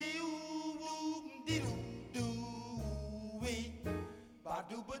doo doo wee. Ba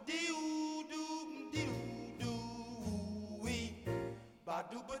doo ba doo doo doo doo wee. Ba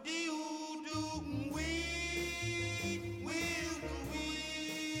doo ba doo doo wee. Wee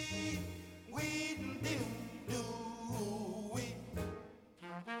wee wee doo doo wee.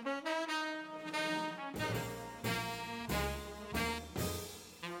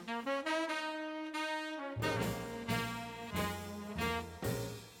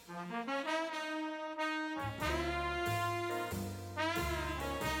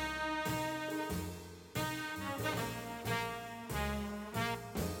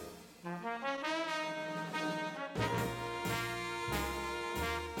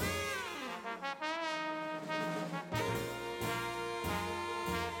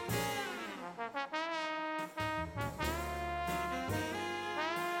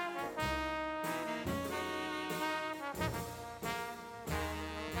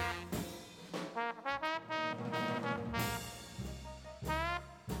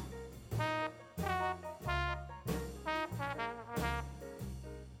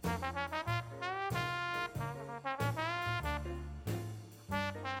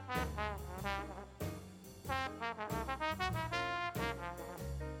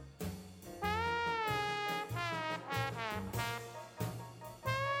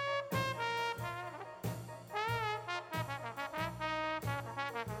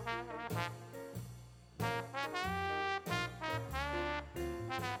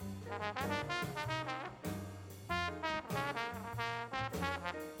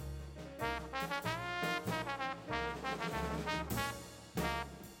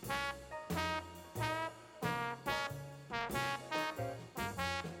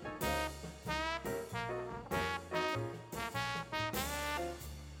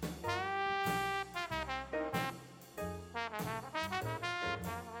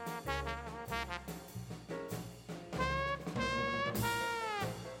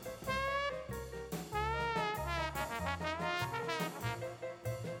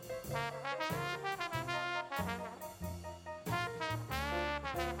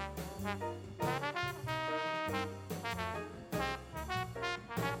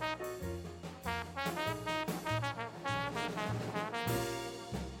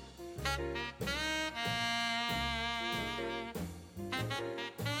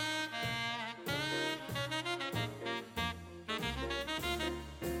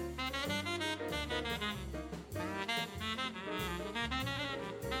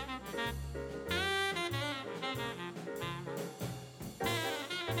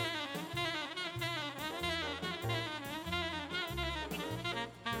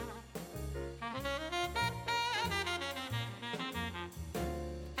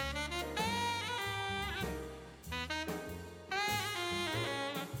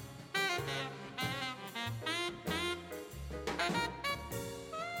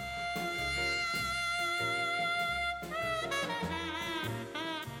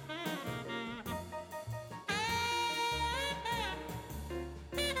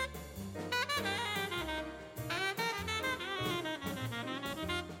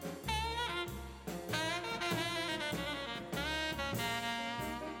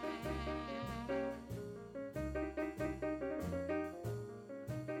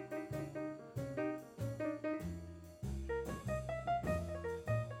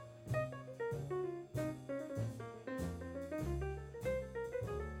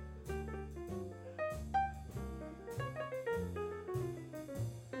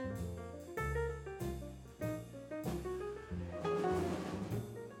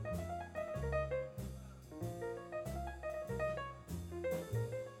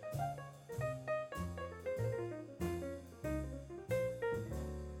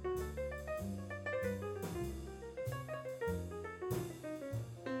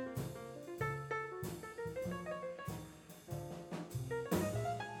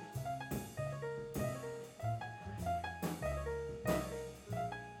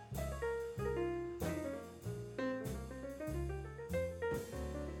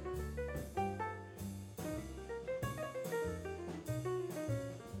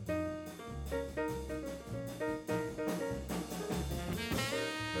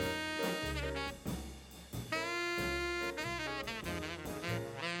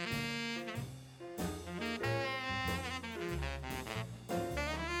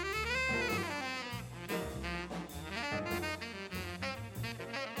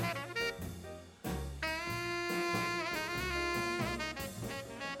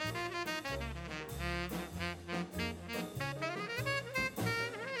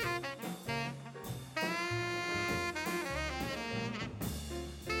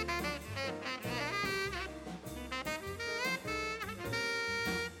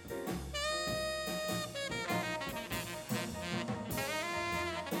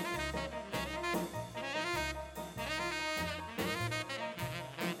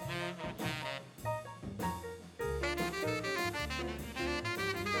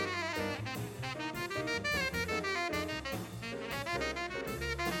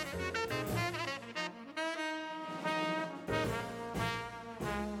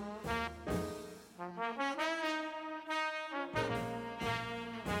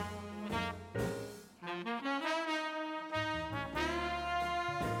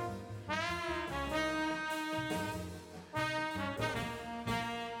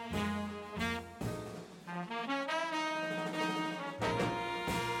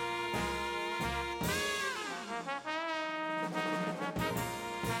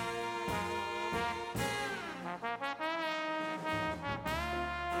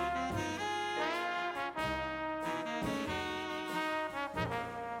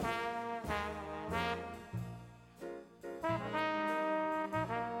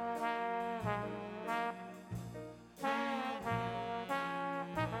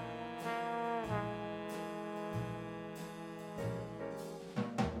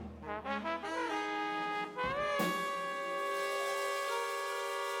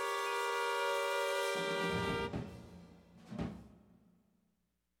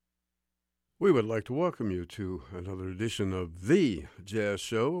 We would like to welcome you to another edition of The Jazz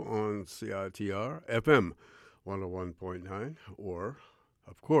Show on CITR FM 101.9, or,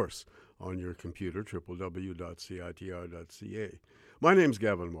 of course, on your computer, www.citr.ca. My name's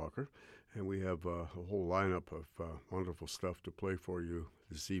Gavin Walker, and we have a whole lineup of wonderful stuff to play for you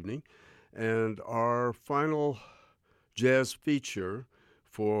this evening. And our final jazz feature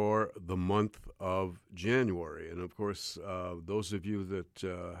for the month of January. And of course, those of you that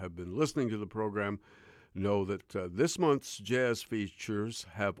have been listening to the program know that this month's jazz features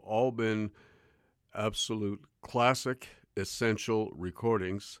have all been absolute classic, essential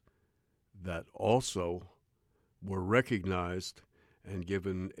recordings that also were recognized and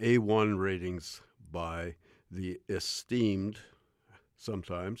given A1 ratings by the esteemed,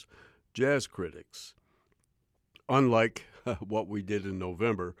 sometimes, jazz critics. Unlike what we did in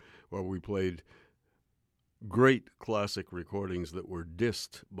November, where we played great classic recordings that were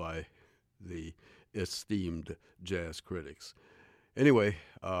dissed by the esteemed jazz critics. Anyway,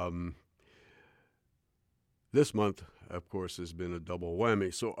 this month, of course, has been a double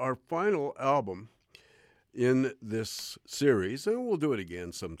whammy. So our final album in this series, and we'll do it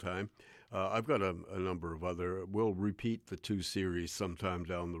again sometime. I've got a number of other. We'll repeat the two series sometime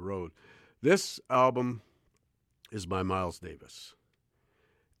down the road. This album is by Miles Davis.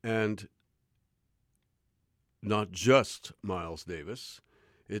 And not just Miles Davis.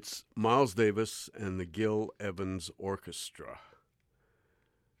 It's Miles Davis and the Gil Evans Orchestra.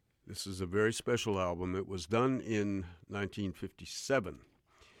 This is a very special album. It was done in 1957.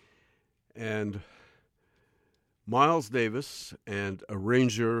 And Miles Davis and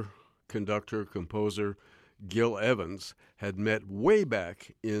arranger, conductor, composer Gil Evans had met way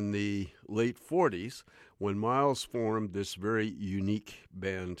back in the late 40s when Miles formed this very unique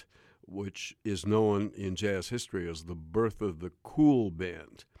band, which is known in jazz history as the Birth of the Cool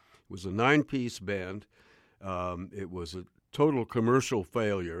Band. It was a 9-piece band. It was a total commercial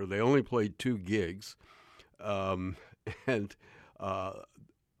failure. They only played 2 gigs, and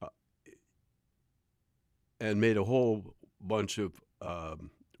made a whole bunch of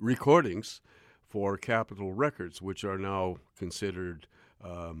recordings for Capitol Records, which are now considered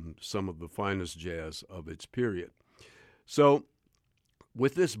some of the finest jazz of its period. So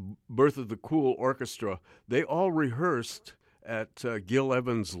with this Birth of the Cool Orchestra, they all rehearsed at Gil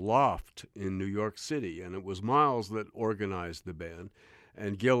Evans' loft in New York City, and it was Miles that organized the band.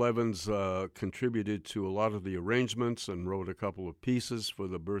 And Gil Evans contributed to a lot of the arrangements and wrote a couple of pieces for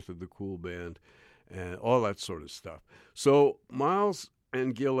the Birth of the Cool Band and all that sort of stuff. So Miles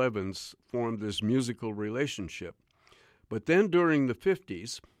and Gil Evans formed this musical relationship. But then during the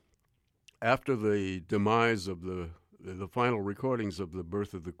 50s, after the demise of the final recordings of the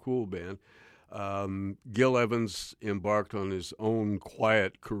Birth of the Cool Band, Gil Evans embarked on his own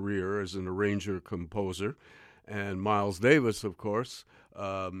quiet career as an arranger-composer, and Miles Davis, of course,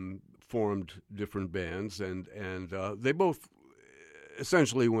 formed different bands, and they both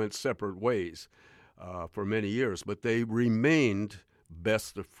essentially went separate ways for many years, but they remained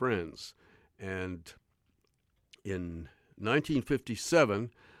best of friends. And in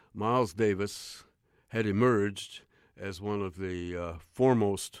 1957, Miles Davis had emerged as one of the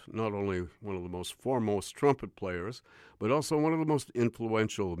foremost, not only one of the most foremost trumpet players, but also one of the most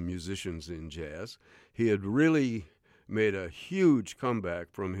influential musicians in jazz. He had really made a huge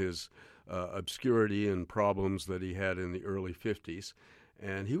comeback from his obscurity and problems that he had in the early 50s,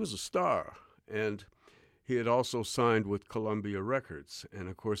 and he was a star. And he had also signed with Columbia Records, and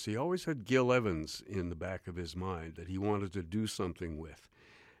of course he always had Gil Evans in the back of his mind that he wanted to do something with.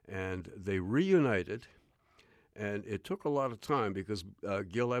 And they reunited, and it took a lot of time because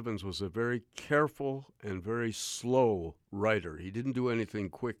Gil Evans was a very careful and very slow writer. He didn't do anything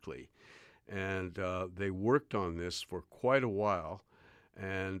quickly. And they worked on this for quite a while.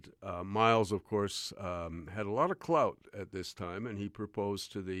 And Miles, of course, had a lot of clout at this time, and he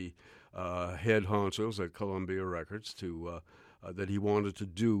proposed to the head honchos at Columbia Records that he wanted to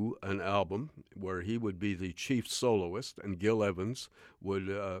do an album where he would be the chief soloist and Gil Evans would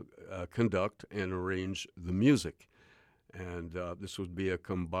conduct and arrange the music. And this would be a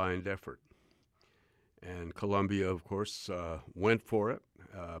combined effort. And Columbia, of course, went for it,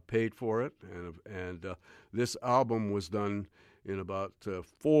 paid for it, and this album was done in about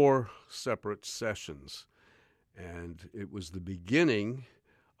 4 separate sessions. And it was the beginning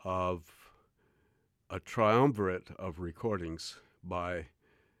of a triumvirate of recordings by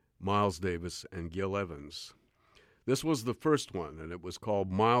Miles Davis and Gil Evans. This was the first one, and it was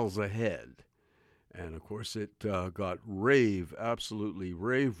called Miles Ahead. And, of course, it got absolutely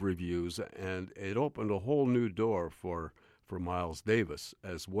rave reviews, and it opened a whole new door for for Miles Davis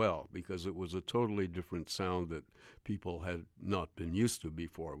as well, because it was a totally different sound that people had not been used to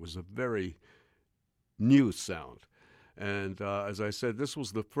before. It was a very new sound. And as I said, this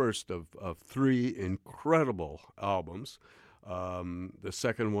was the first of three incredible albums. The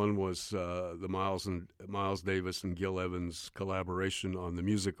second one was the Miles Davis and Gil Evans collaboration on the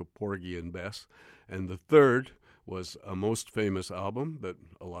music of Porgy and Bess. And the third was a most famous album that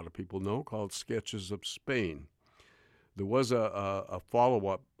a lot of people know called Sketches of Spain. There was a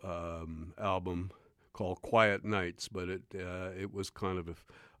follow-up album called Quiet Nights, but it was kind of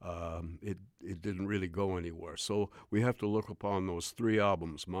it didn't really go anywhere. So we have to look upon those three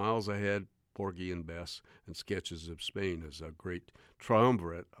albums: Miles Ahead, Porgy and Bess, and Sketches of Spain, as a great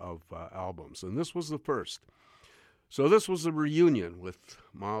triumvirate of albums. And this was the first. So this was a reunion with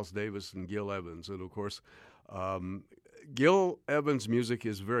Miles Davis and Gil Evans, and of course, Gil Evans' music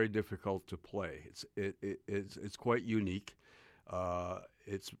is very difficult to play. It's quite unique.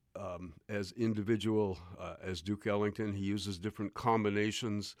 It's as individual as Duke Ellington. He uses different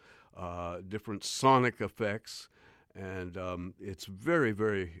combinations, different sonic effects, and it's very,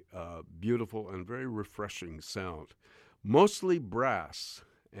 very beautiful and very refreshing sound. Mostly brass,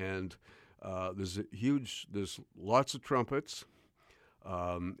 and there's lots of trumpets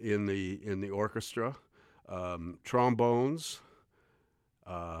in the orchestra, trombones,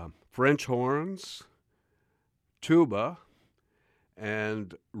 French horns, tuba,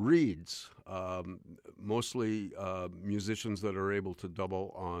 and reeds, mostly musicians that are able to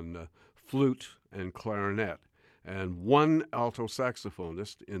double on flute and clarinet, and one alto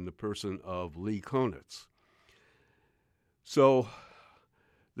saxophonist in the person of Lee Konitz. So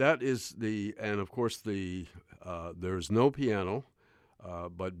that is and of course there's no piano,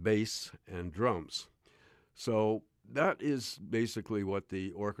 but bass and drums. So that is basically what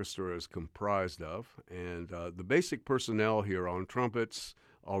the orchestra is comprised of. And the basic personnel here on trumpets,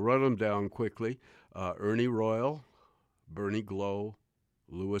 I'll run them down quickly. Ernie Royal, Bernie Glow,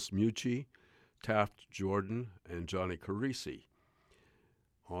 Louis Mucci, Taft Jordan, and Johnny Carisi.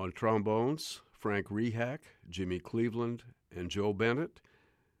 On trombones, Frank Rehack, Jimmy Cleveland, and Joe Bennett,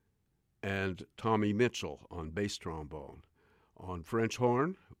 and Tommy Mitchell on bass trombone. On French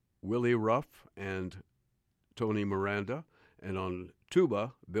horn, Willie Ruff and Tony Miranda, and on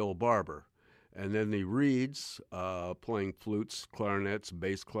tuba, Bill Barber. And then the reeds, playing flutes, clarinets,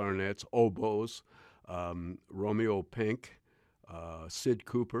 bass clarinets, oboes, Romeo Pink, Sid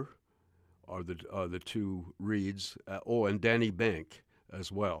Cooper are the two reeds. And Danny Bank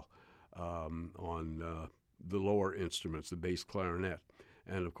as well on the lower instruments, the bass clarinet.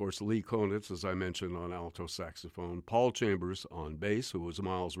 And, of course, Lee Konitz, as I mentioned, on alto saxophone, Paul Chambers on bass, who was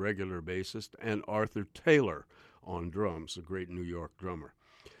Miles' regular bassist, and Arthur Taylor on drums, a great New York drummer.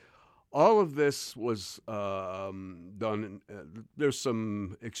 All of this was done. There's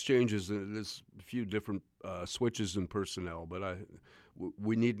some exchanges, and there's a few different switches in personnel, but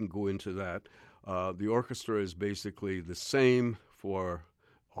we needn't go into that. The orchestra is basically the same for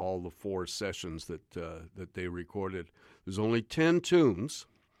all the four sessions that they recorded. There's only 10 tunes,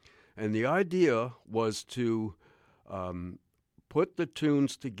 and the idea was to put the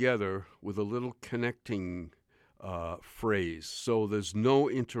tunes together with a little connecting phrase, so there's no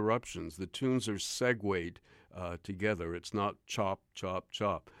interruptions. The tunes are segued together. It's not chop, chop,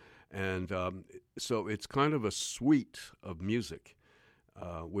 chop. And so it's kind of a suite of music,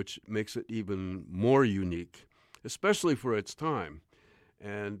 which makes it even more unique, especially for its time.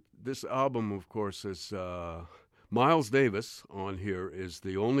 And this album, of course, is Miles Davis on here is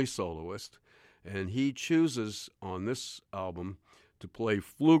the only soloist, and he chooses on this album to play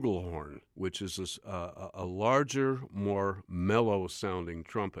flugelhorn, which is a larger, more mellow-sounding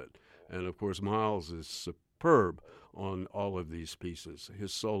trumpet. And, of course, Miles is superb on all of these pieces.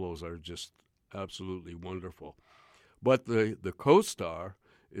 His solos are just absolutely wonderful. But the co-star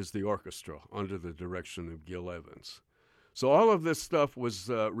is the orchestra under the direction of Gil Evans. So all of this stuff was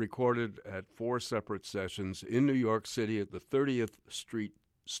recorded at 4 separate sessions in New York City at the 30th Street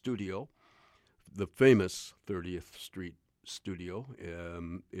Studio, the famous 30th Street Studio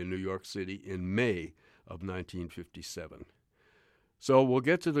in New York City in May of 1957. So we'll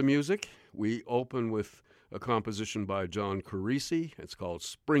get to the music. We open with a composition by John Carisi. It's called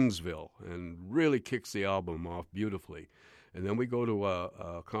Springsville and really kicks the album off beautifully. And then we go to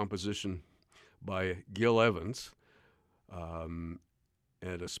a composition by Gil Evans, and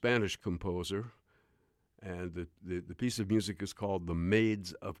a Spanish composer, and the piece of music is called The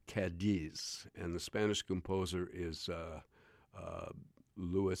Maids of Cadiz, and the Spanish composer is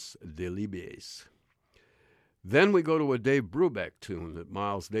Luis Delibes. Then we go to a Dave Brubeck tune that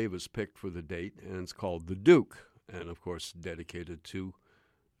Miles Davis picked for the date, and it's called The Duke, and of course dedicated to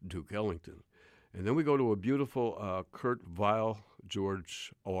Duke Ellington. And then we go to a beautiful Kurt Weill,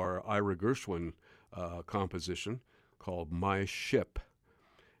 George, or Ira Gershwin composition called My Ship.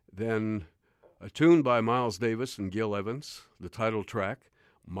 Then a tune by Miles Davis and Gil Evans, the title track,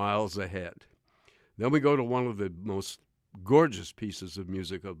 Miles Ahead. Then we go to one of the most gorgeous pieces of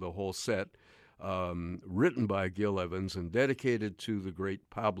music of the whole set, written by Gil Evans and dedicated to the great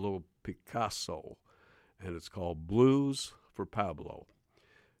Pablo Picasso, and it's called Blues for Pablo.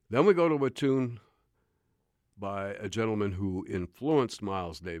 Then we go to a tune by a gentleman who influenced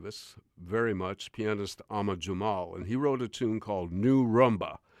Miles Davis very much, pianist Ahmad Jamal, and he wrote a tune called New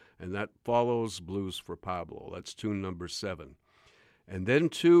Rumba, and that follows Blues for Pablo. That's tune number 7. And then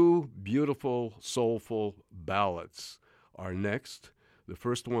 2 beautiful, soulful ballads are next. The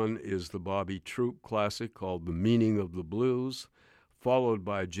first one is the Bobby Troup classic called The Meaning of the Blues, followed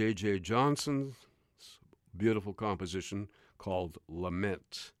by J.J. Johnson's beautiful composition called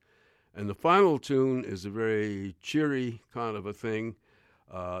Lament. And the final tune is a very cheery kind of a thing.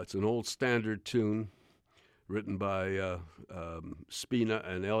 It's an old standard tune written by Spina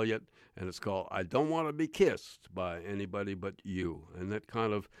and Elliott, and it's called I Don't Want to Be Kissed by Anybody But You. And that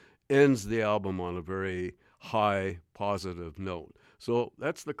kind of ends the album on a very high, positive note. So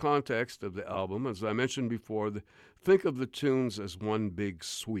that's the context of the album. As I mentioned before, think of the tunes as one big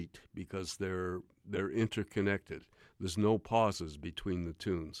suite because they're interconnected. There's no pauses between the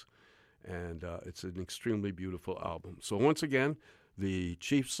tunes. And it's an extremely beautiful album. So once again, the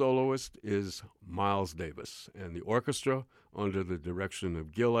chief soloist is Miles Davis, and the orchestra, under the direction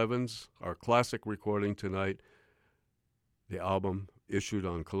of Gil Evans, our classic recording tonight, the album issued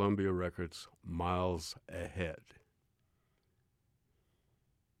on Columbia Records, Miles Ahead.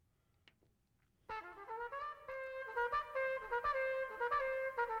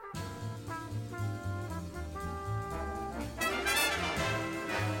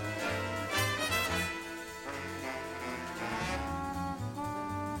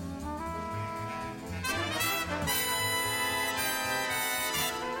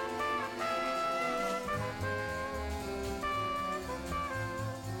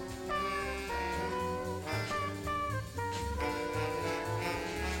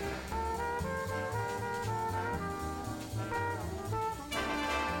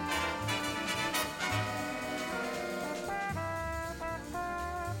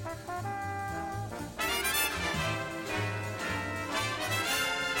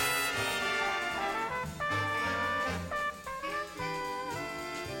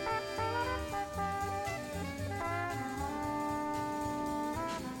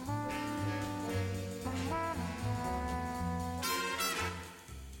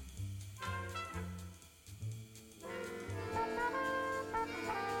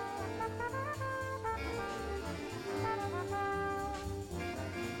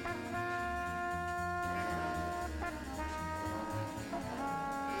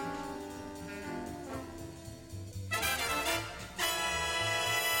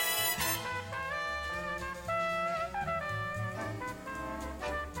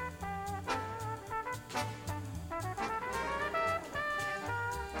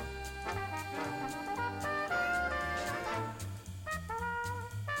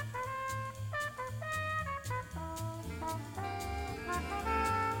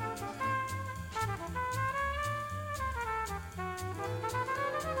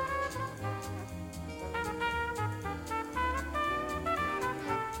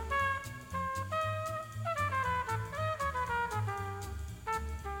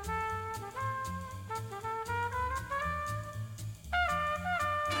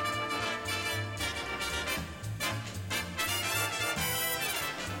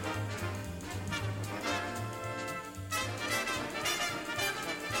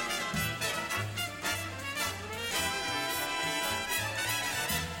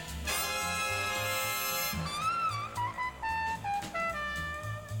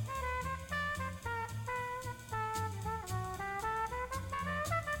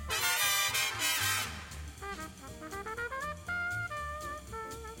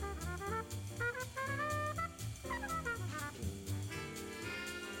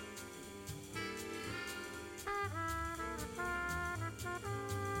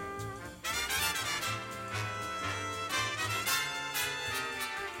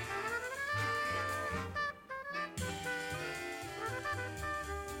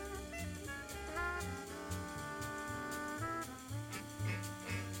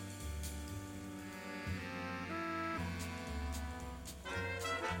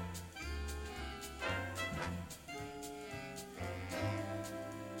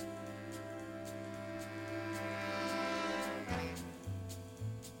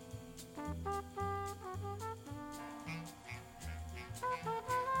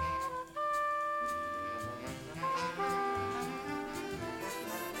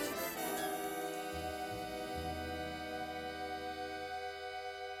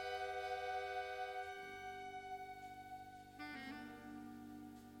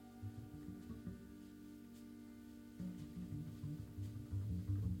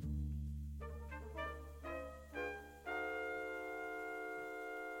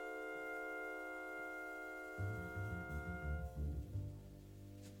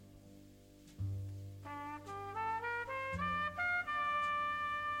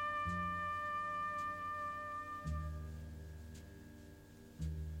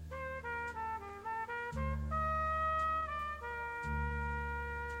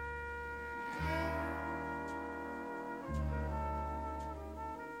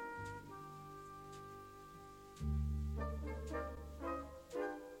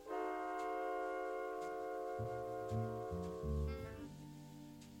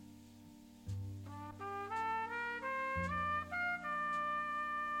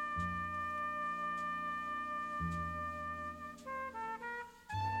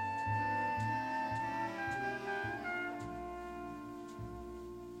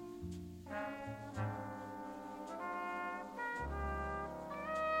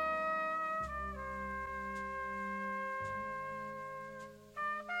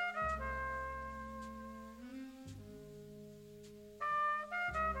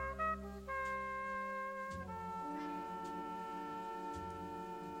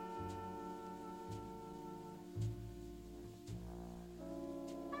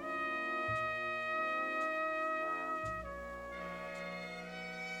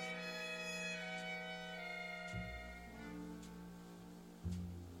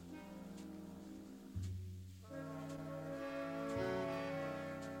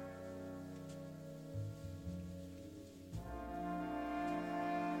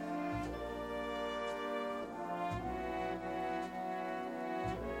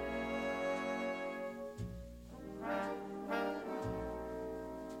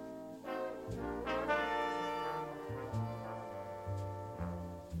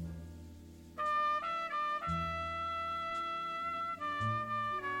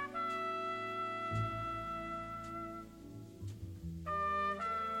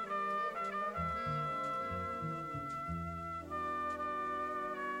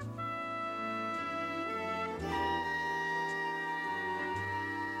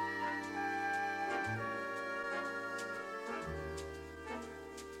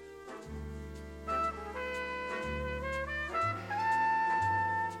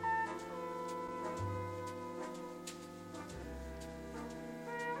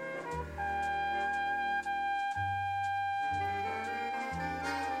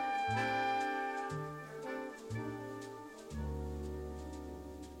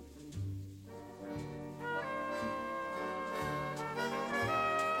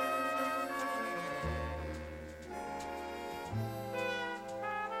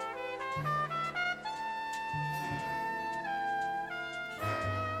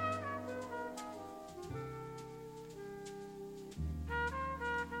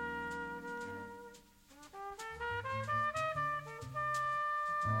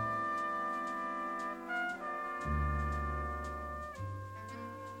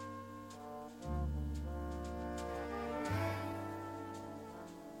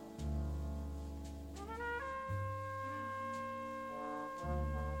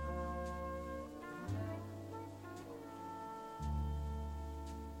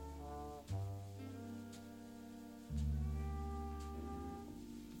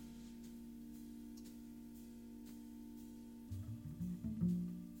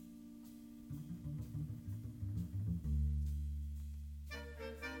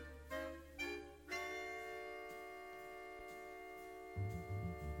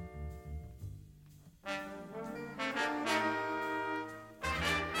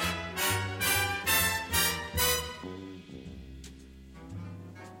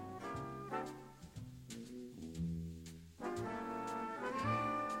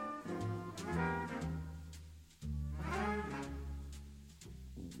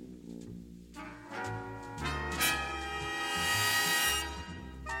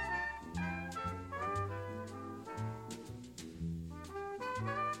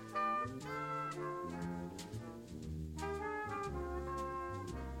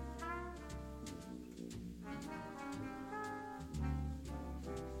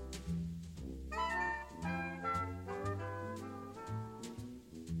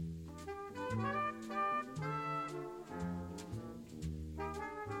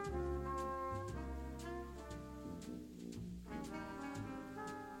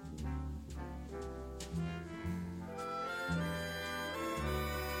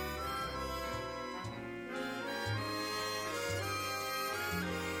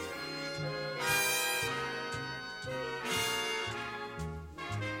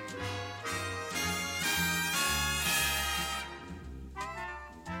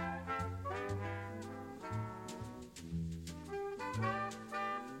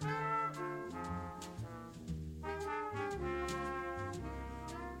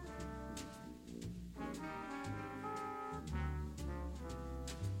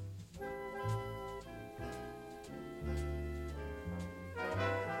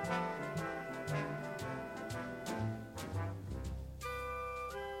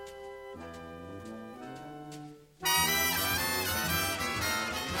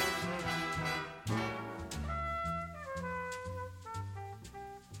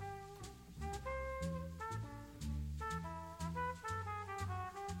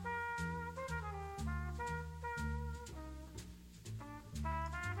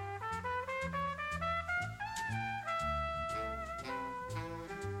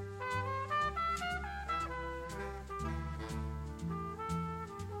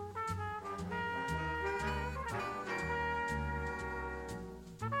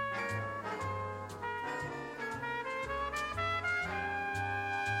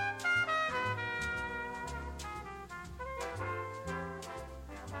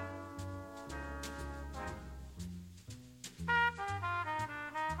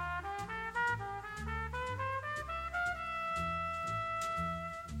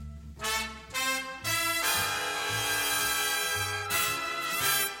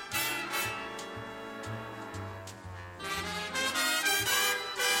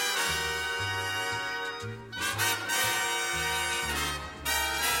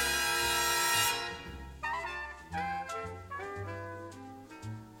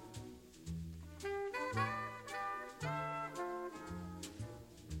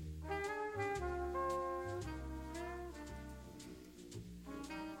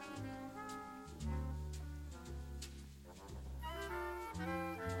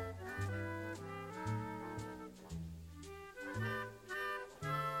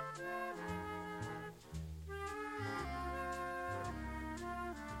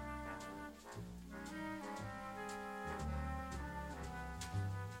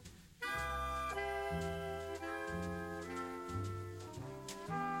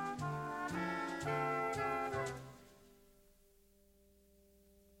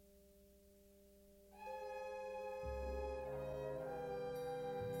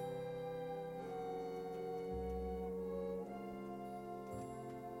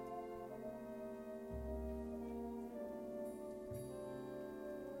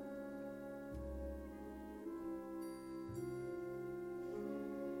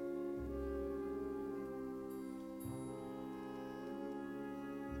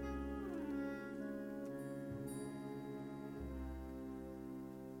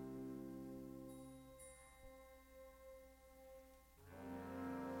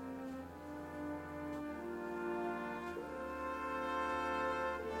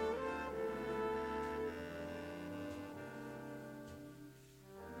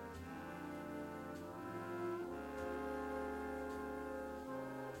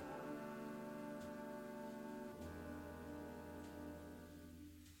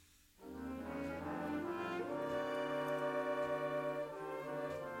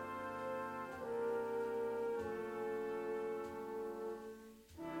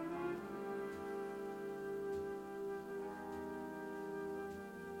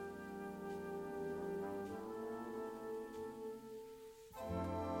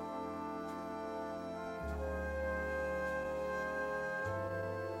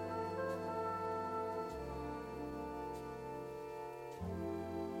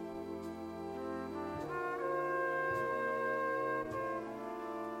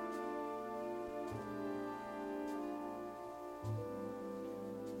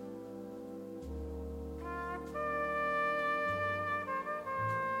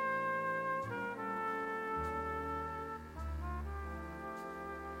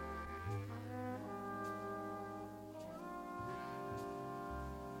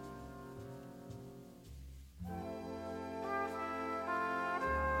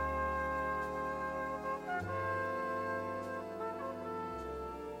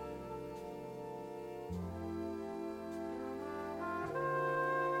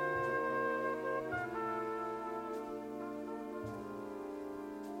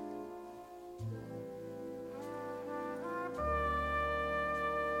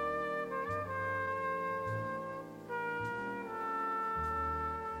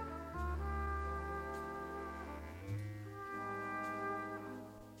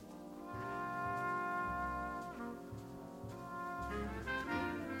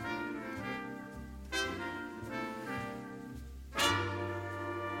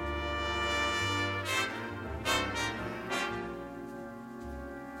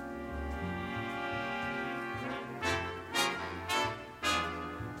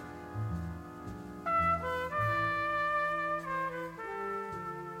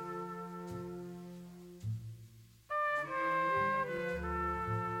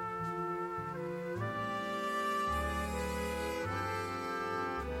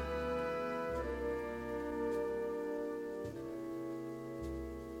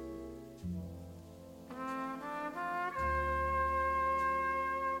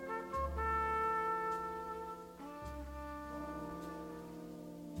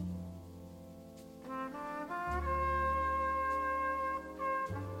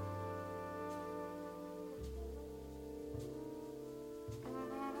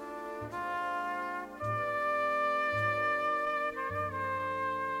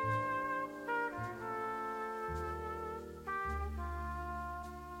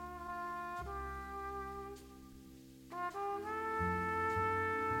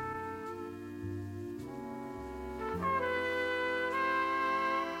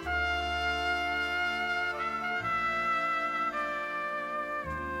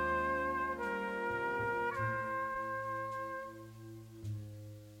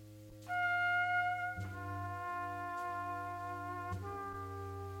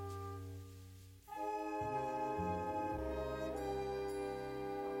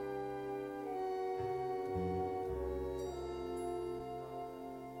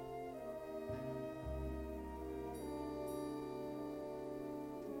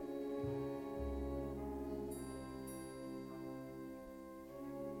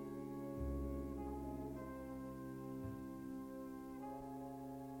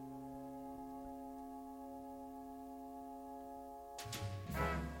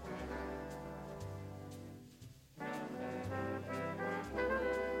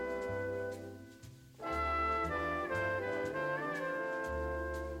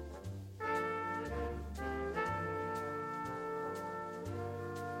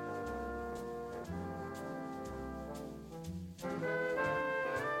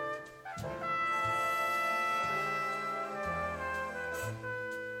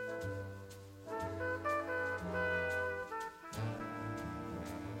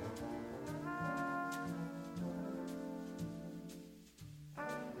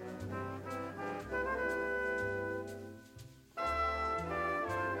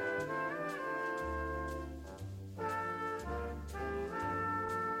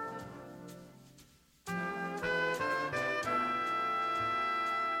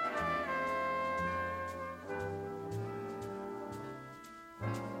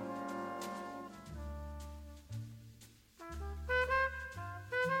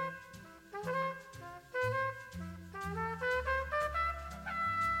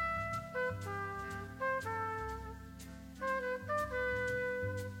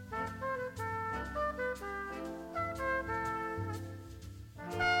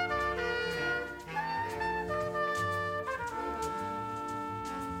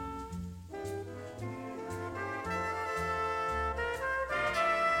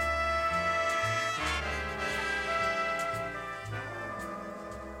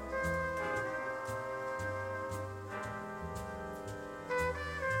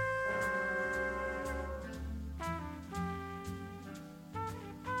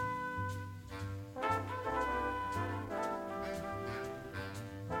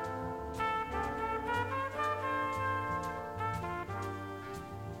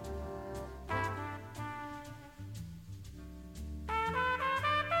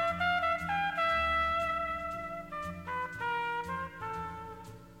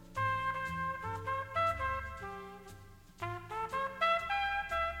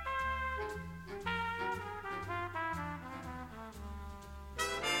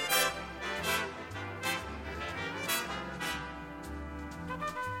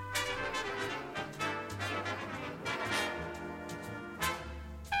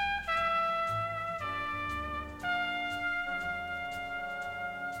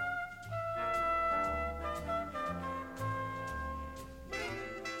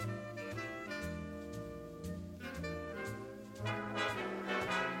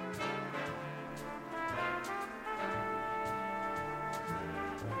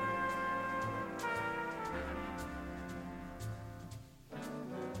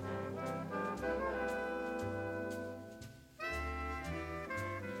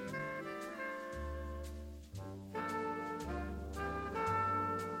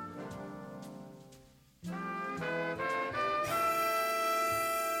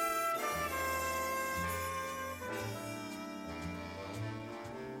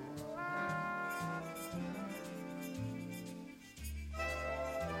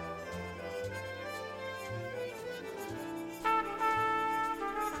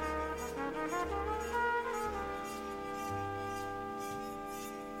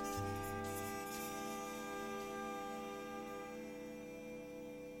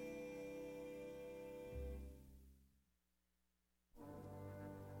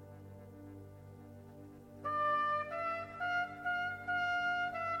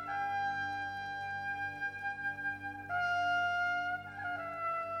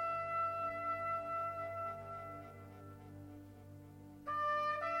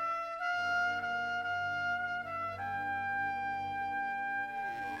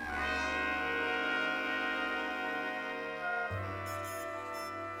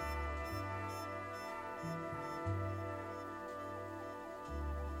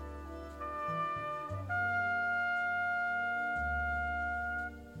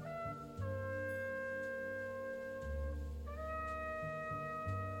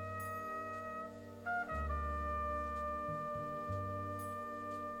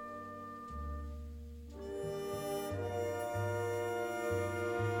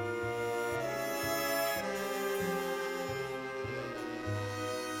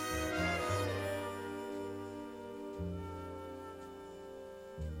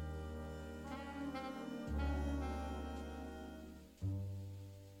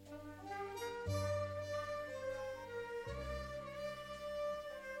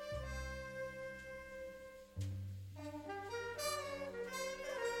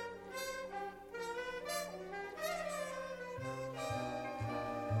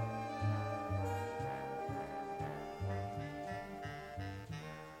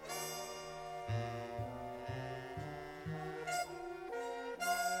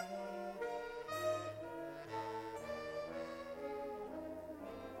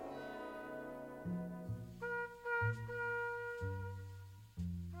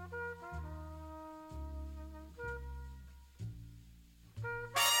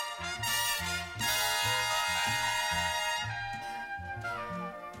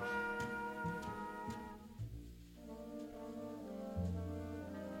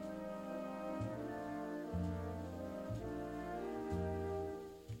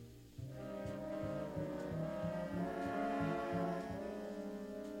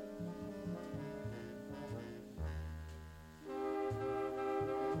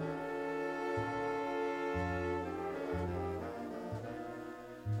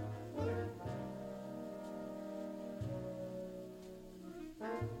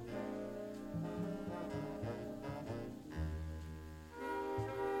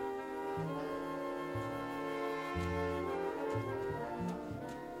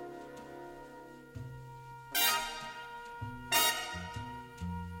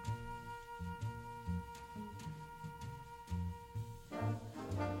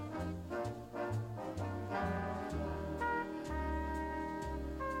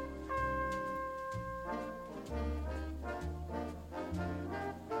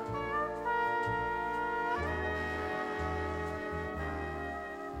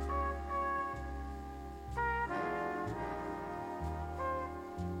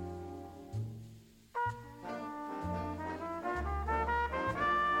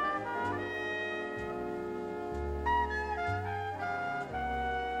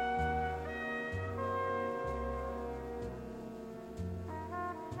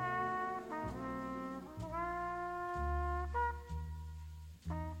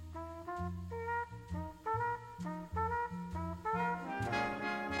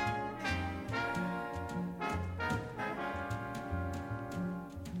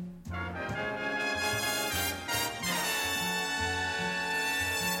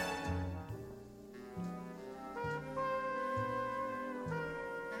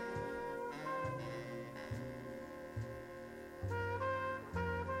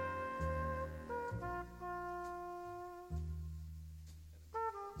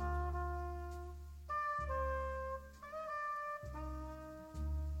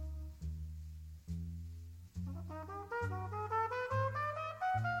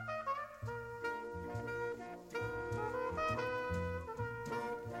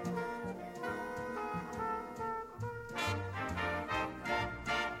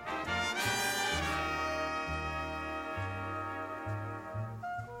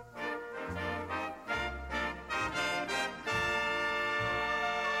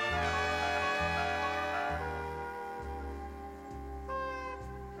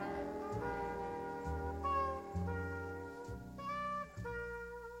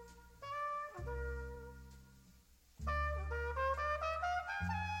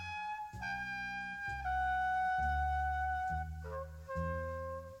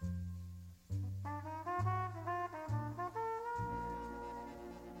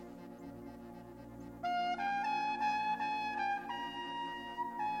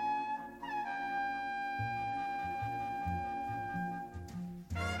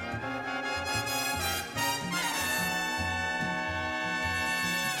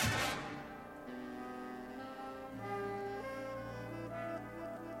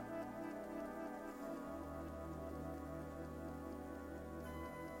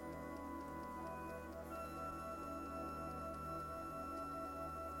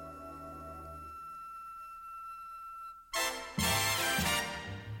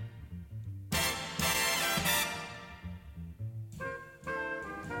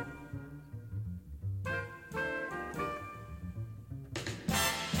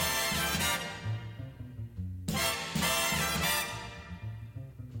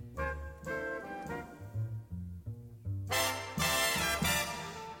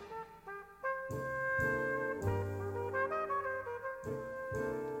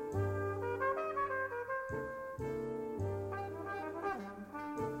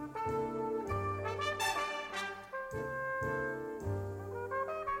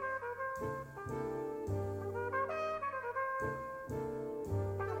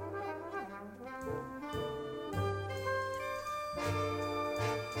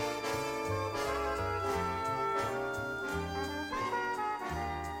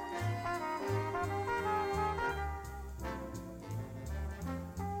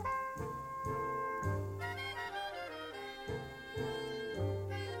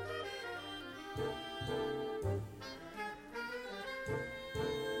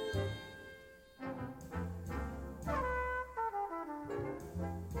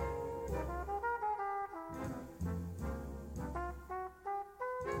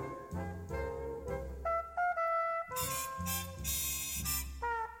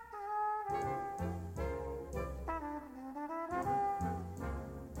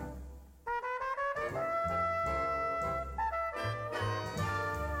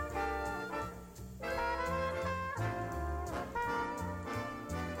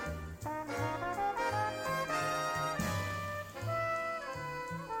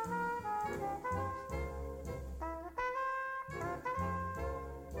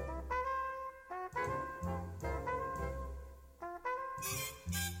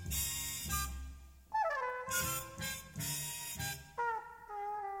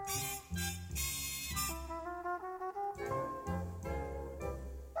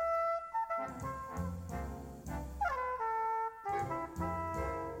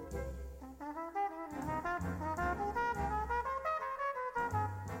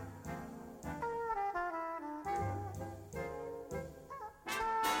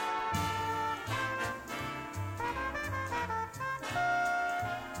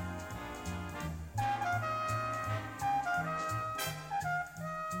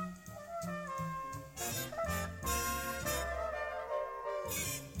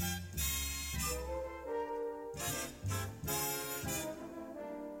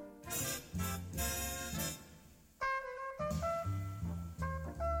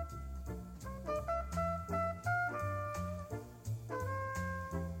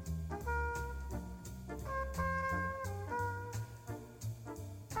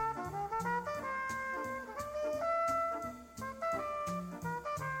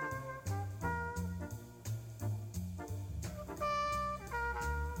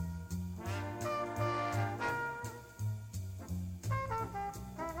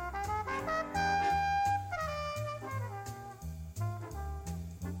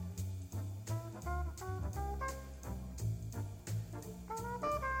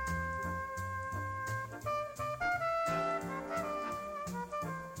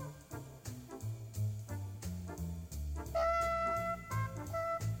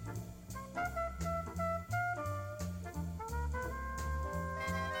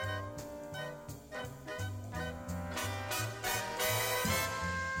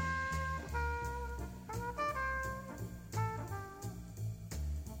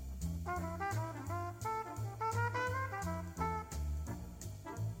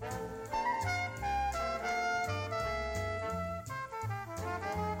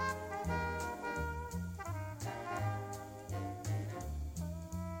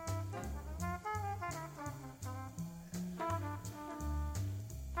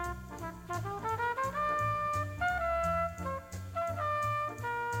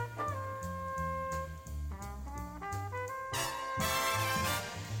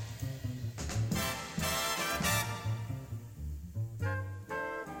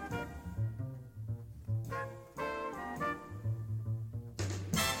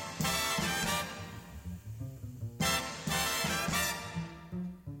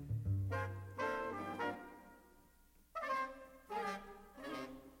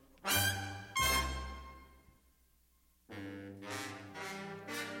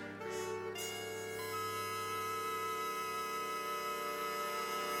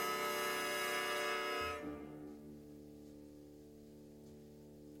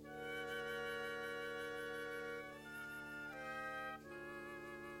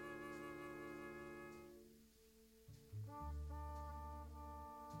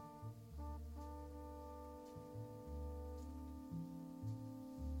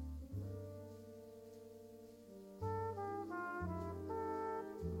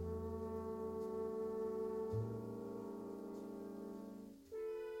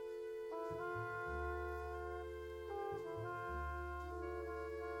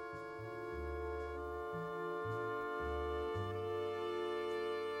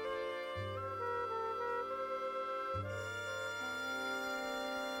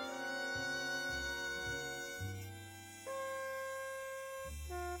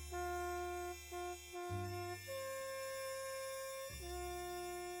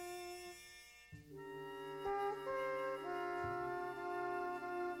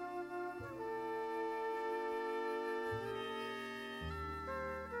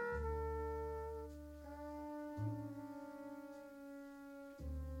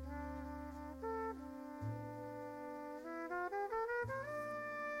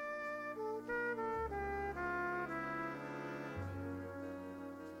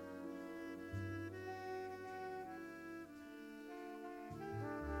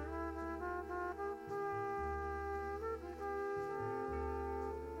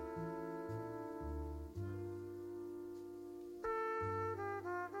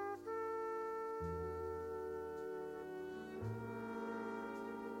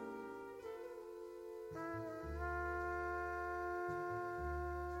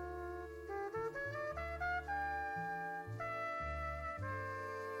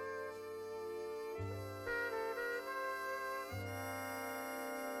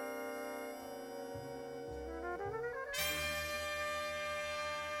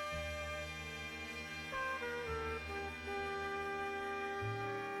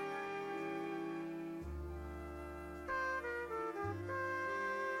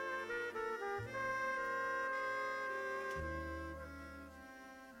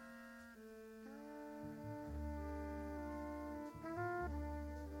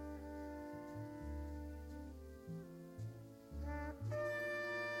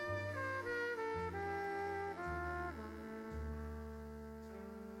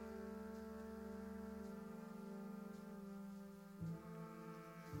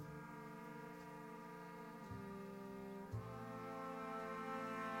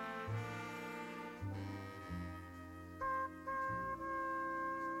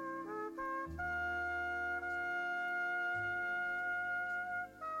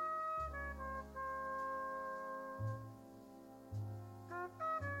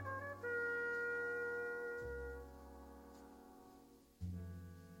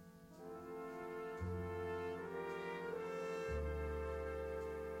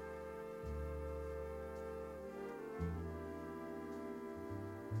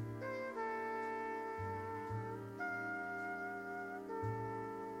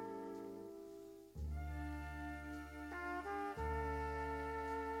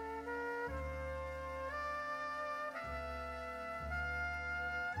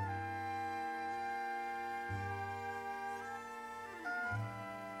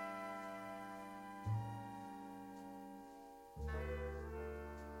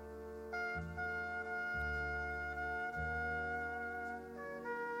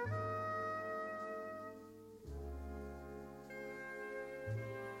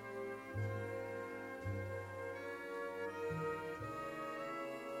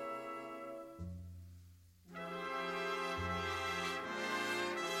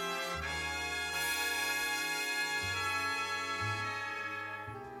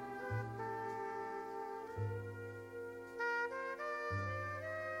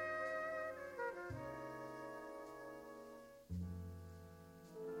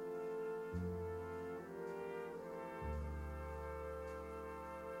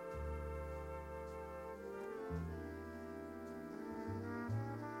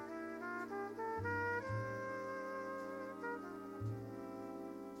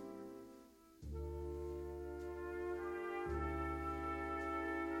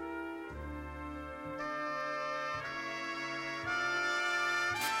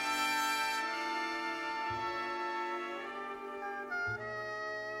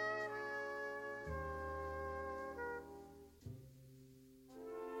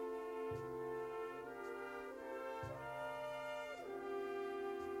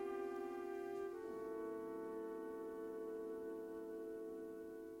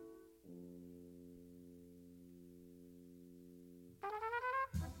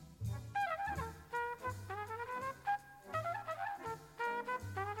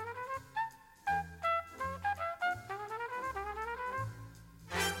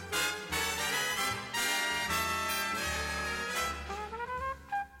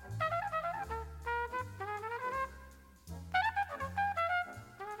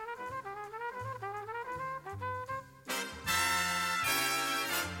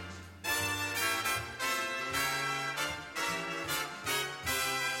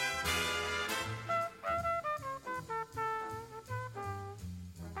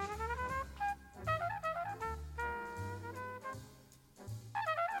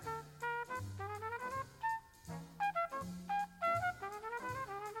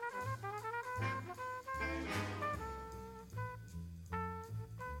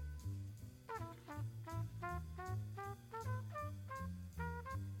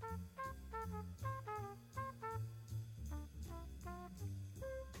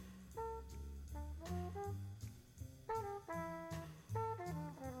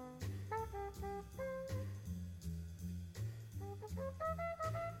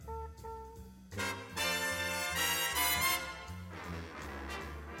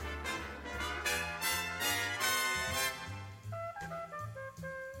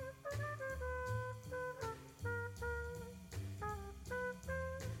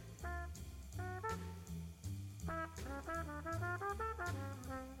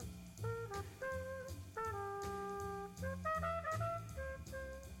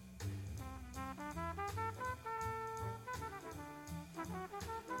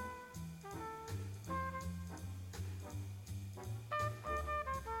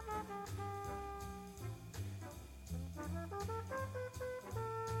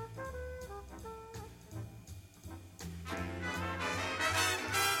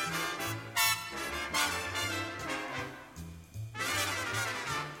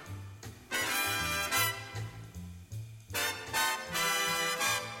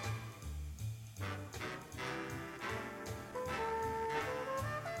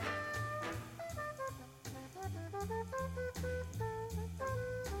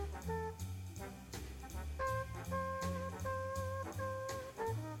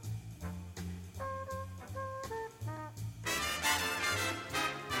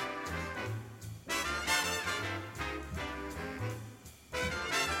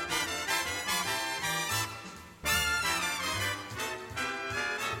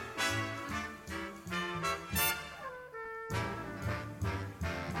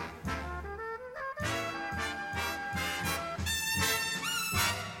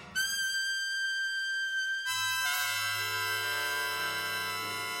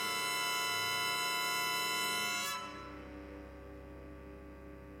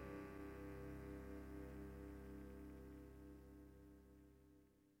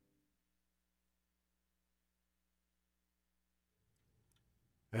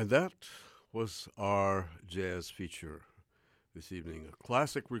 And that was our jazz feature this evening. A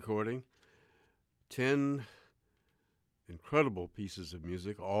classic recording, 10 incredible pieces of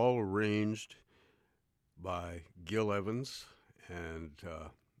music, all arranged by Gil Evans, and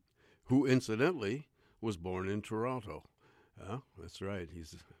who incidentally was born in Toronto. That's right,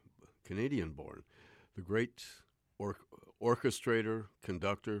 he's Canadian born. The great orchestrator,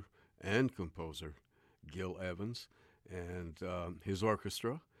 conductor, and composer, Gil Evans, and his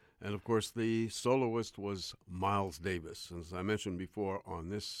orchestra. And of course, the soloist was Miles Davis. As I mentioned before, on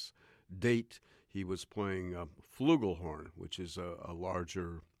this date, he was playing flugelhorn, which is a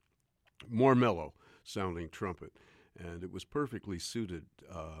larger, more mellow sounding trumpet. And it was perfectly suited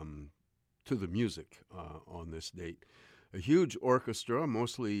to the music on this date. A huge orchestra,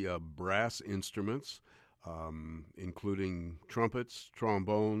 mostly brass instruments, including trumpets,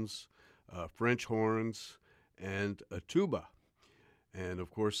 trombones, French horns, and a tuba. And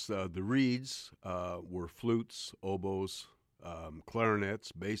of course, the reeds were flutes, oboes,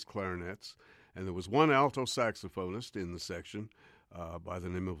 clarinets, bass clarinets, and there was one alto saxophonist in the section by the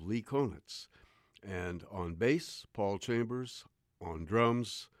name of Lee Konitz. And on bass, Paul Chambers. On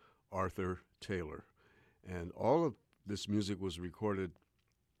drums, Arthur Taylor. And all of this music was recorded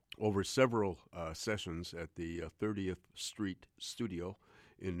over several sessions at the 30th Street Studio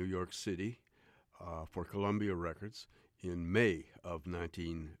in New York City for Columbia Records in May of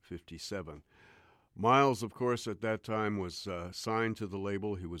 1957. Miles, of course, at that time was signed to the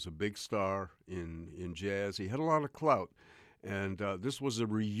label. He was a big star in jazz. He had a lot of clout, and this was a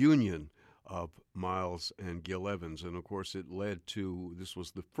reunion of Miles and Gil Evans. And, of course, it led to, this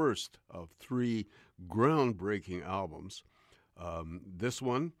was the first of 3 groundbreaking albums. This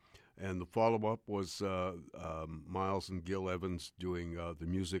one, and the follow-up was Miles and Gil Evans doing the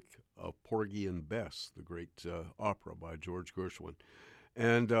music of Porgy and Bess, the great opera by George Gershwin.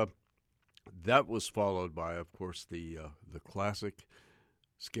 And that was followed by, of course, the classic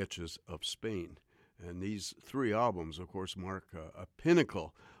Sketches of Spain. And these 3 albums, of course, mark a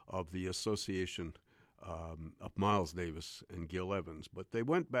pinnacle of the association of Miles Davis and Gil Evans. But they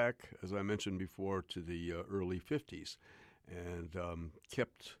went back, as I mentioned before, to the early 50s and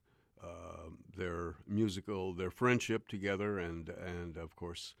kept their friendship together and of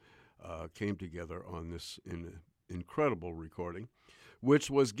course, came together on this incredible recording,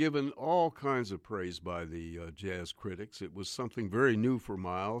 which was given all kinds of praise by the jazz critics. It was something very new for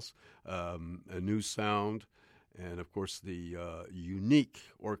Miles, a new sound, and of course the unique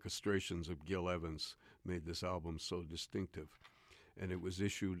orchestrations of Gil Evans made this album so distinctive. And it was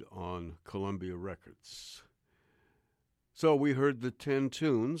issued on Columbia Records. So we heard the 10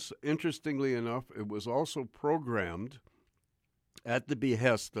 tunes. Interestingly enough, it was also programmed at the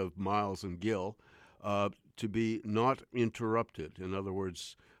behest of Miles and Gil to be not interrupted. In other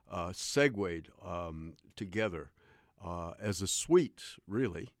words, segued together as a suite,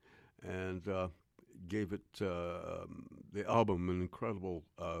 really, and gave it the album an incredible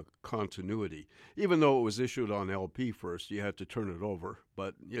continuity. Even though it was issued on LP first, you had to turn it over.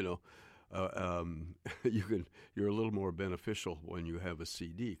 But you're a little more beneficial when you have a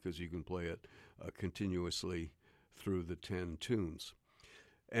CD because you can play it continuously through the 10 tunes.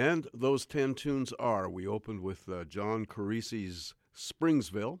 And those 10 tunes are, we opened with John Carisi's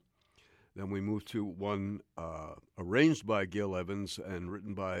Springsville. Then we moved to one arranged by Gil Evans and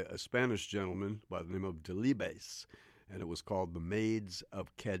written by a Spanish gentleman by the name of Delibes. And it was called The Maids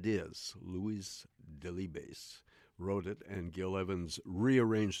of Cadiz. Luis Delibes wrote it, and Gil Evans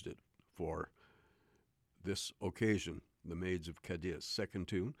rearranged it for this occasion, The Maids of Cadiz, second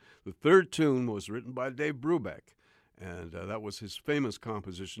tune. The third tune was written by Dave Brubeck, and that was his famous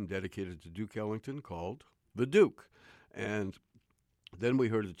composition dedicated to Duke Ellington called The Duke. And then we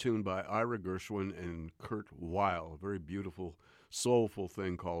heard a tune by Ira Gershwin and Kurt Weill, a very beautiful, soulful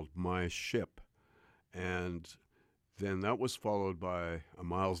thing called My Ship. And then that was followed by a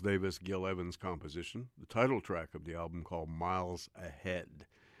Miles Davis, Gil Evans composition, the title track of the album called Miles Ahead.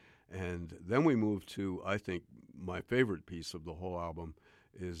 And then we moved to, I think, my favorite piece of the whole album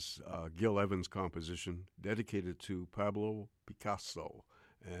is Gil Evans' composition dedicated to Pablo Picasso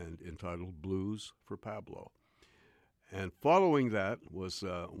and entitled Blues for Pablo. And following that was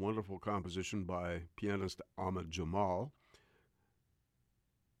a wonderful composition by pianist Ahmad Jamal,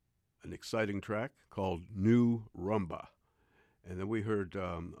 an exciting track called New Rumba. And then we heard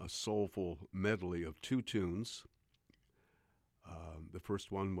a soulful medley of 2 tunes. The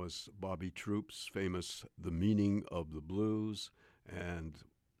first one was Bobby Troupe's famous The Meaning of the Blues, and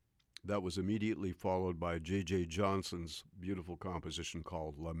that was immediately followed by J.J. Johnson's beautiful composition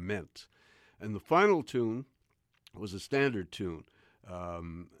called Lament. And the final tune was a standard tune,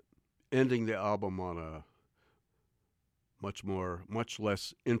 ending the album on a much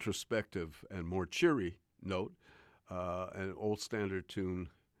less introspective and more cheery note, an old standard tune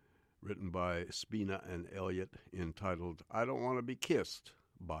written by Spina and Elliott entitled "I Don't Want to Be Kissed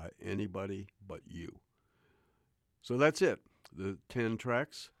by Anybody But You." So that's it. The 10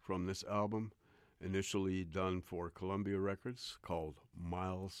 tracks from this album, initially done for Columbia Records, called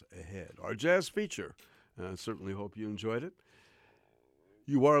Miles Ahead. Our jazz feature, and I certainly hope you enjoyed it.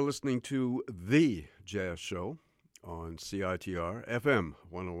 You are listening to The Jazz Show on CITR FM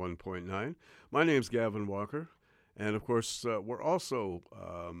 101.9. My name's Gavin Walker, and of course, we're also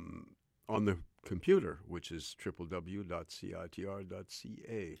on the computer, which is www.citr.ca.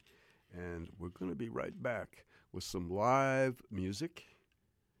 And we're going to be right back with some live music,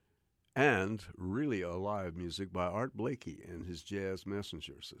 and really a live music by Art Blakey and his Jazz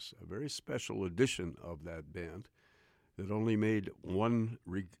Messengers. It's a very special edition of that band that only made one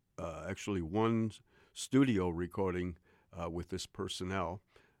studio recording with this personnel,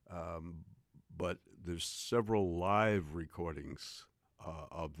 but there's several live recordings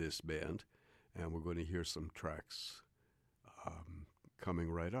of this band, and we're going to hear some tracks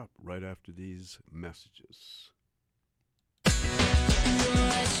coming right up, right after these messages.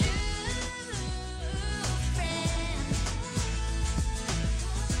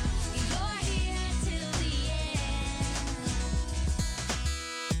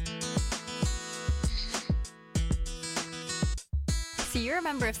 So you're a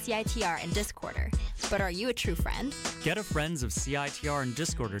member of CITR and Discorder, but are you a true friend? Get a Friends of CITR and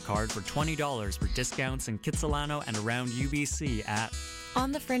Discorder card for $20 for discounts in Kitsilano and around UBC at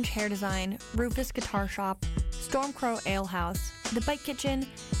On the Fringe Hair Design, Rufus Guitar Shop, Stormcrow Ale House, The Bike Kitchen,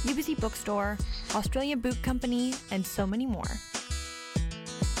 UBC Bookstore, Australia Boot Company, and so many more.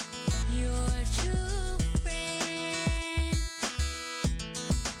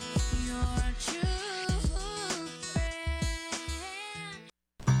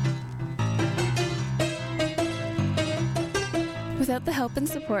 Without the help and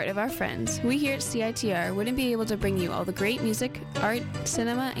support of our friends, we here at CITR wouldn't be able to bring you all the great music, art,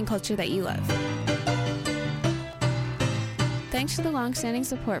 cinema, and culture that you love. Thanks to the long-standing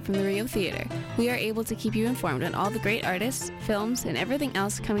support from the Rio Theater, we are able to keep you informed on all the great artists, films, and everything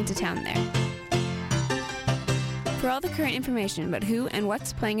else coming to town there. For all the current information about who and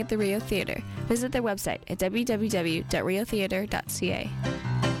what's playing at the Rio Theater, visit their website at www.riotheater.ca.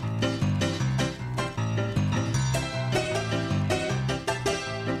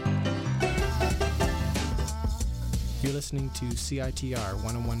 You're listening to CITR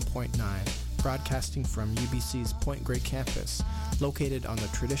 101.9, broadcasting from UBC's Point Grey campus, located on the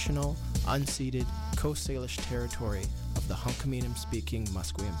traditional, unceded Coast Salish territory of the Hunkaminam-speaking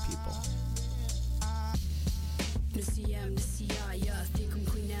Musqueam people.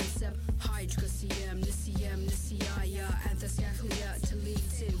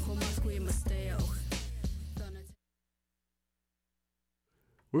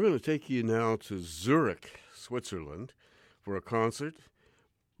 We're going to take you now to Zurich, Switzerland, for a concert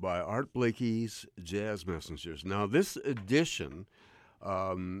by Art Blakey's Jazz Messengers. Now, this edition,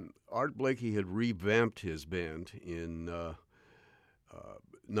 Art Blakey had revamped his band in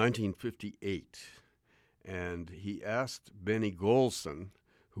 1958, and he asked Benny Golson,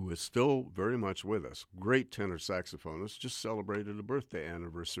 who is still very much with us, great tenor saxophonist, just celebrated a birthday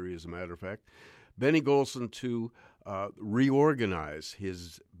anniversary, as a matter of fact, Benny Golson to reorganize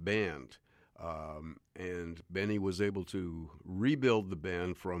his band. And Benny was able to rebuild the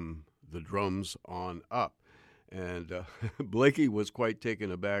band from the drums on up. And Blakey was quite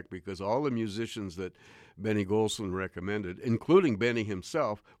taken aback because all the musicians that Benny Golson recommended, including Benny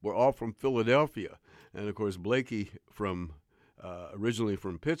himself, were all from Philadelphia. And, of course, Blakey, originally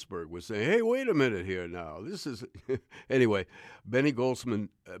from Pittsburgh, was saying, hey, wait a minute here now. This is anyway, Benny Golson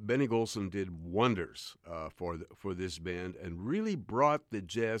did wonders for this band and really brought the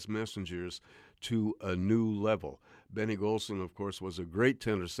Jazz Messengers to a new level. Benny Golson, of course, is a great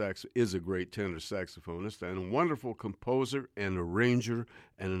tenor saxophonist and a wonderful composer and arranger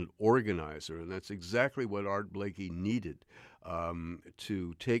and an organizer. And that's exactly what Art Blakey needed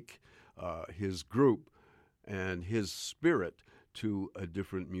to take his group and his spirit to a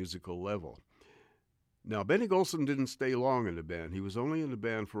different musical level. Now, Benny Golson didn't stay long in the band. He was only in the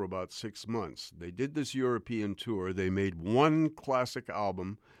band for about 6 months. They did this European tour. They made one classic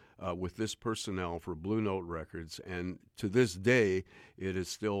album with this personnel for Blue Note Records, and to this day, it is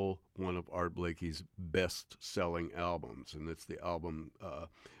still one of Art Blakey's best-selling albums, and it's the album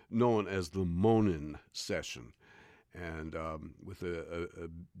known as the Monin Session, and with a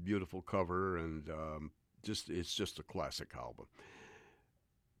beautiful cover, and it's just a classic album.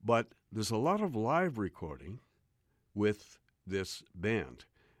 But there's a lot of live recording with this band.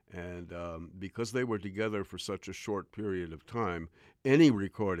 And because they were together for such a short period of time, any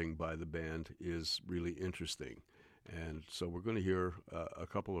recording by the band is really interesting. And so we're going to hear a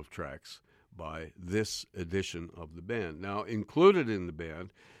couple of tracks by this edition of the band. Now, included in the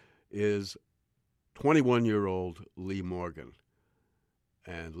band is 21-year-old Lee Morgan.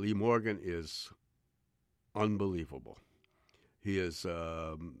 And Lee Morgan is unbelievable. He is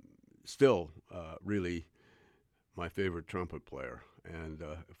still really my favorite trumpet player. And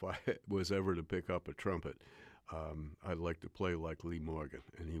if I was ever to pick up a trumpet, I'd like to play like Lee Morgan.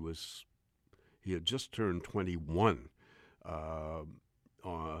 And he had just turned 21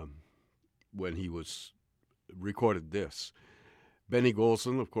 when he was recorded this. Benny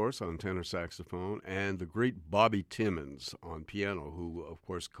Golson, of course, on tenor saxophone, and the great Bobby Timmons on piano, who, of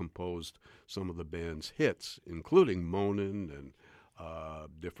course, composed some of the band's hits, including Moanin' and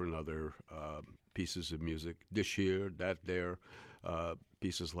different other pieces of music, Dish Here, Dat There,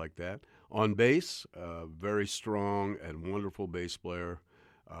 pieces like that. On bass, very strong and wonderful bass player,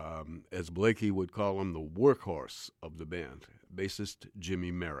 as Blakey would call him, the workhorse of the band, bassist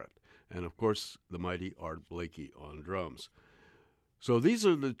Jimmy Merritt, and, of course, the mighty Art Blakey on drums. So these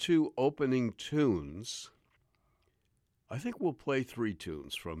are the two opening tunes. I think we'll play three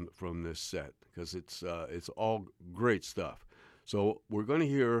tunes from this set because it's all great stuff. So we're going to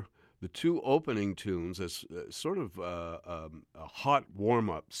hear the two opening tunes as sort of a hot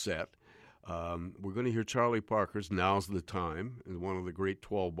warm-up set. We're going to hear Charlie Parker's Now's the Time, one of the great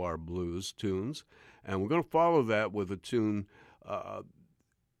 12-bar blues tunes. And we're going to follow that with a tune,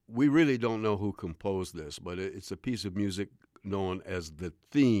 we really don't know who composed this, but it's a piece of music known as the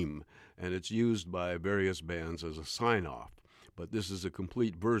theme, and it's used by various bands as a sign-off. But this is a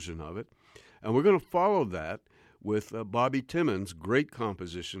complete version of it. And we're going to follow that with Bobby Timmons' great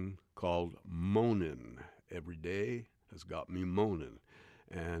composition called Moanin'. Every Day Has Got Me Moanin'.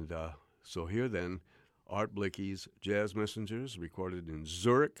 And so here then, Art Blakey's Jazz Messengers, recorded in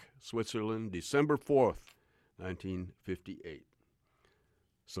Zurich, Switzerland, December 4th, 1958.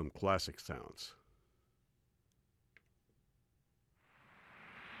 Some classic sounds.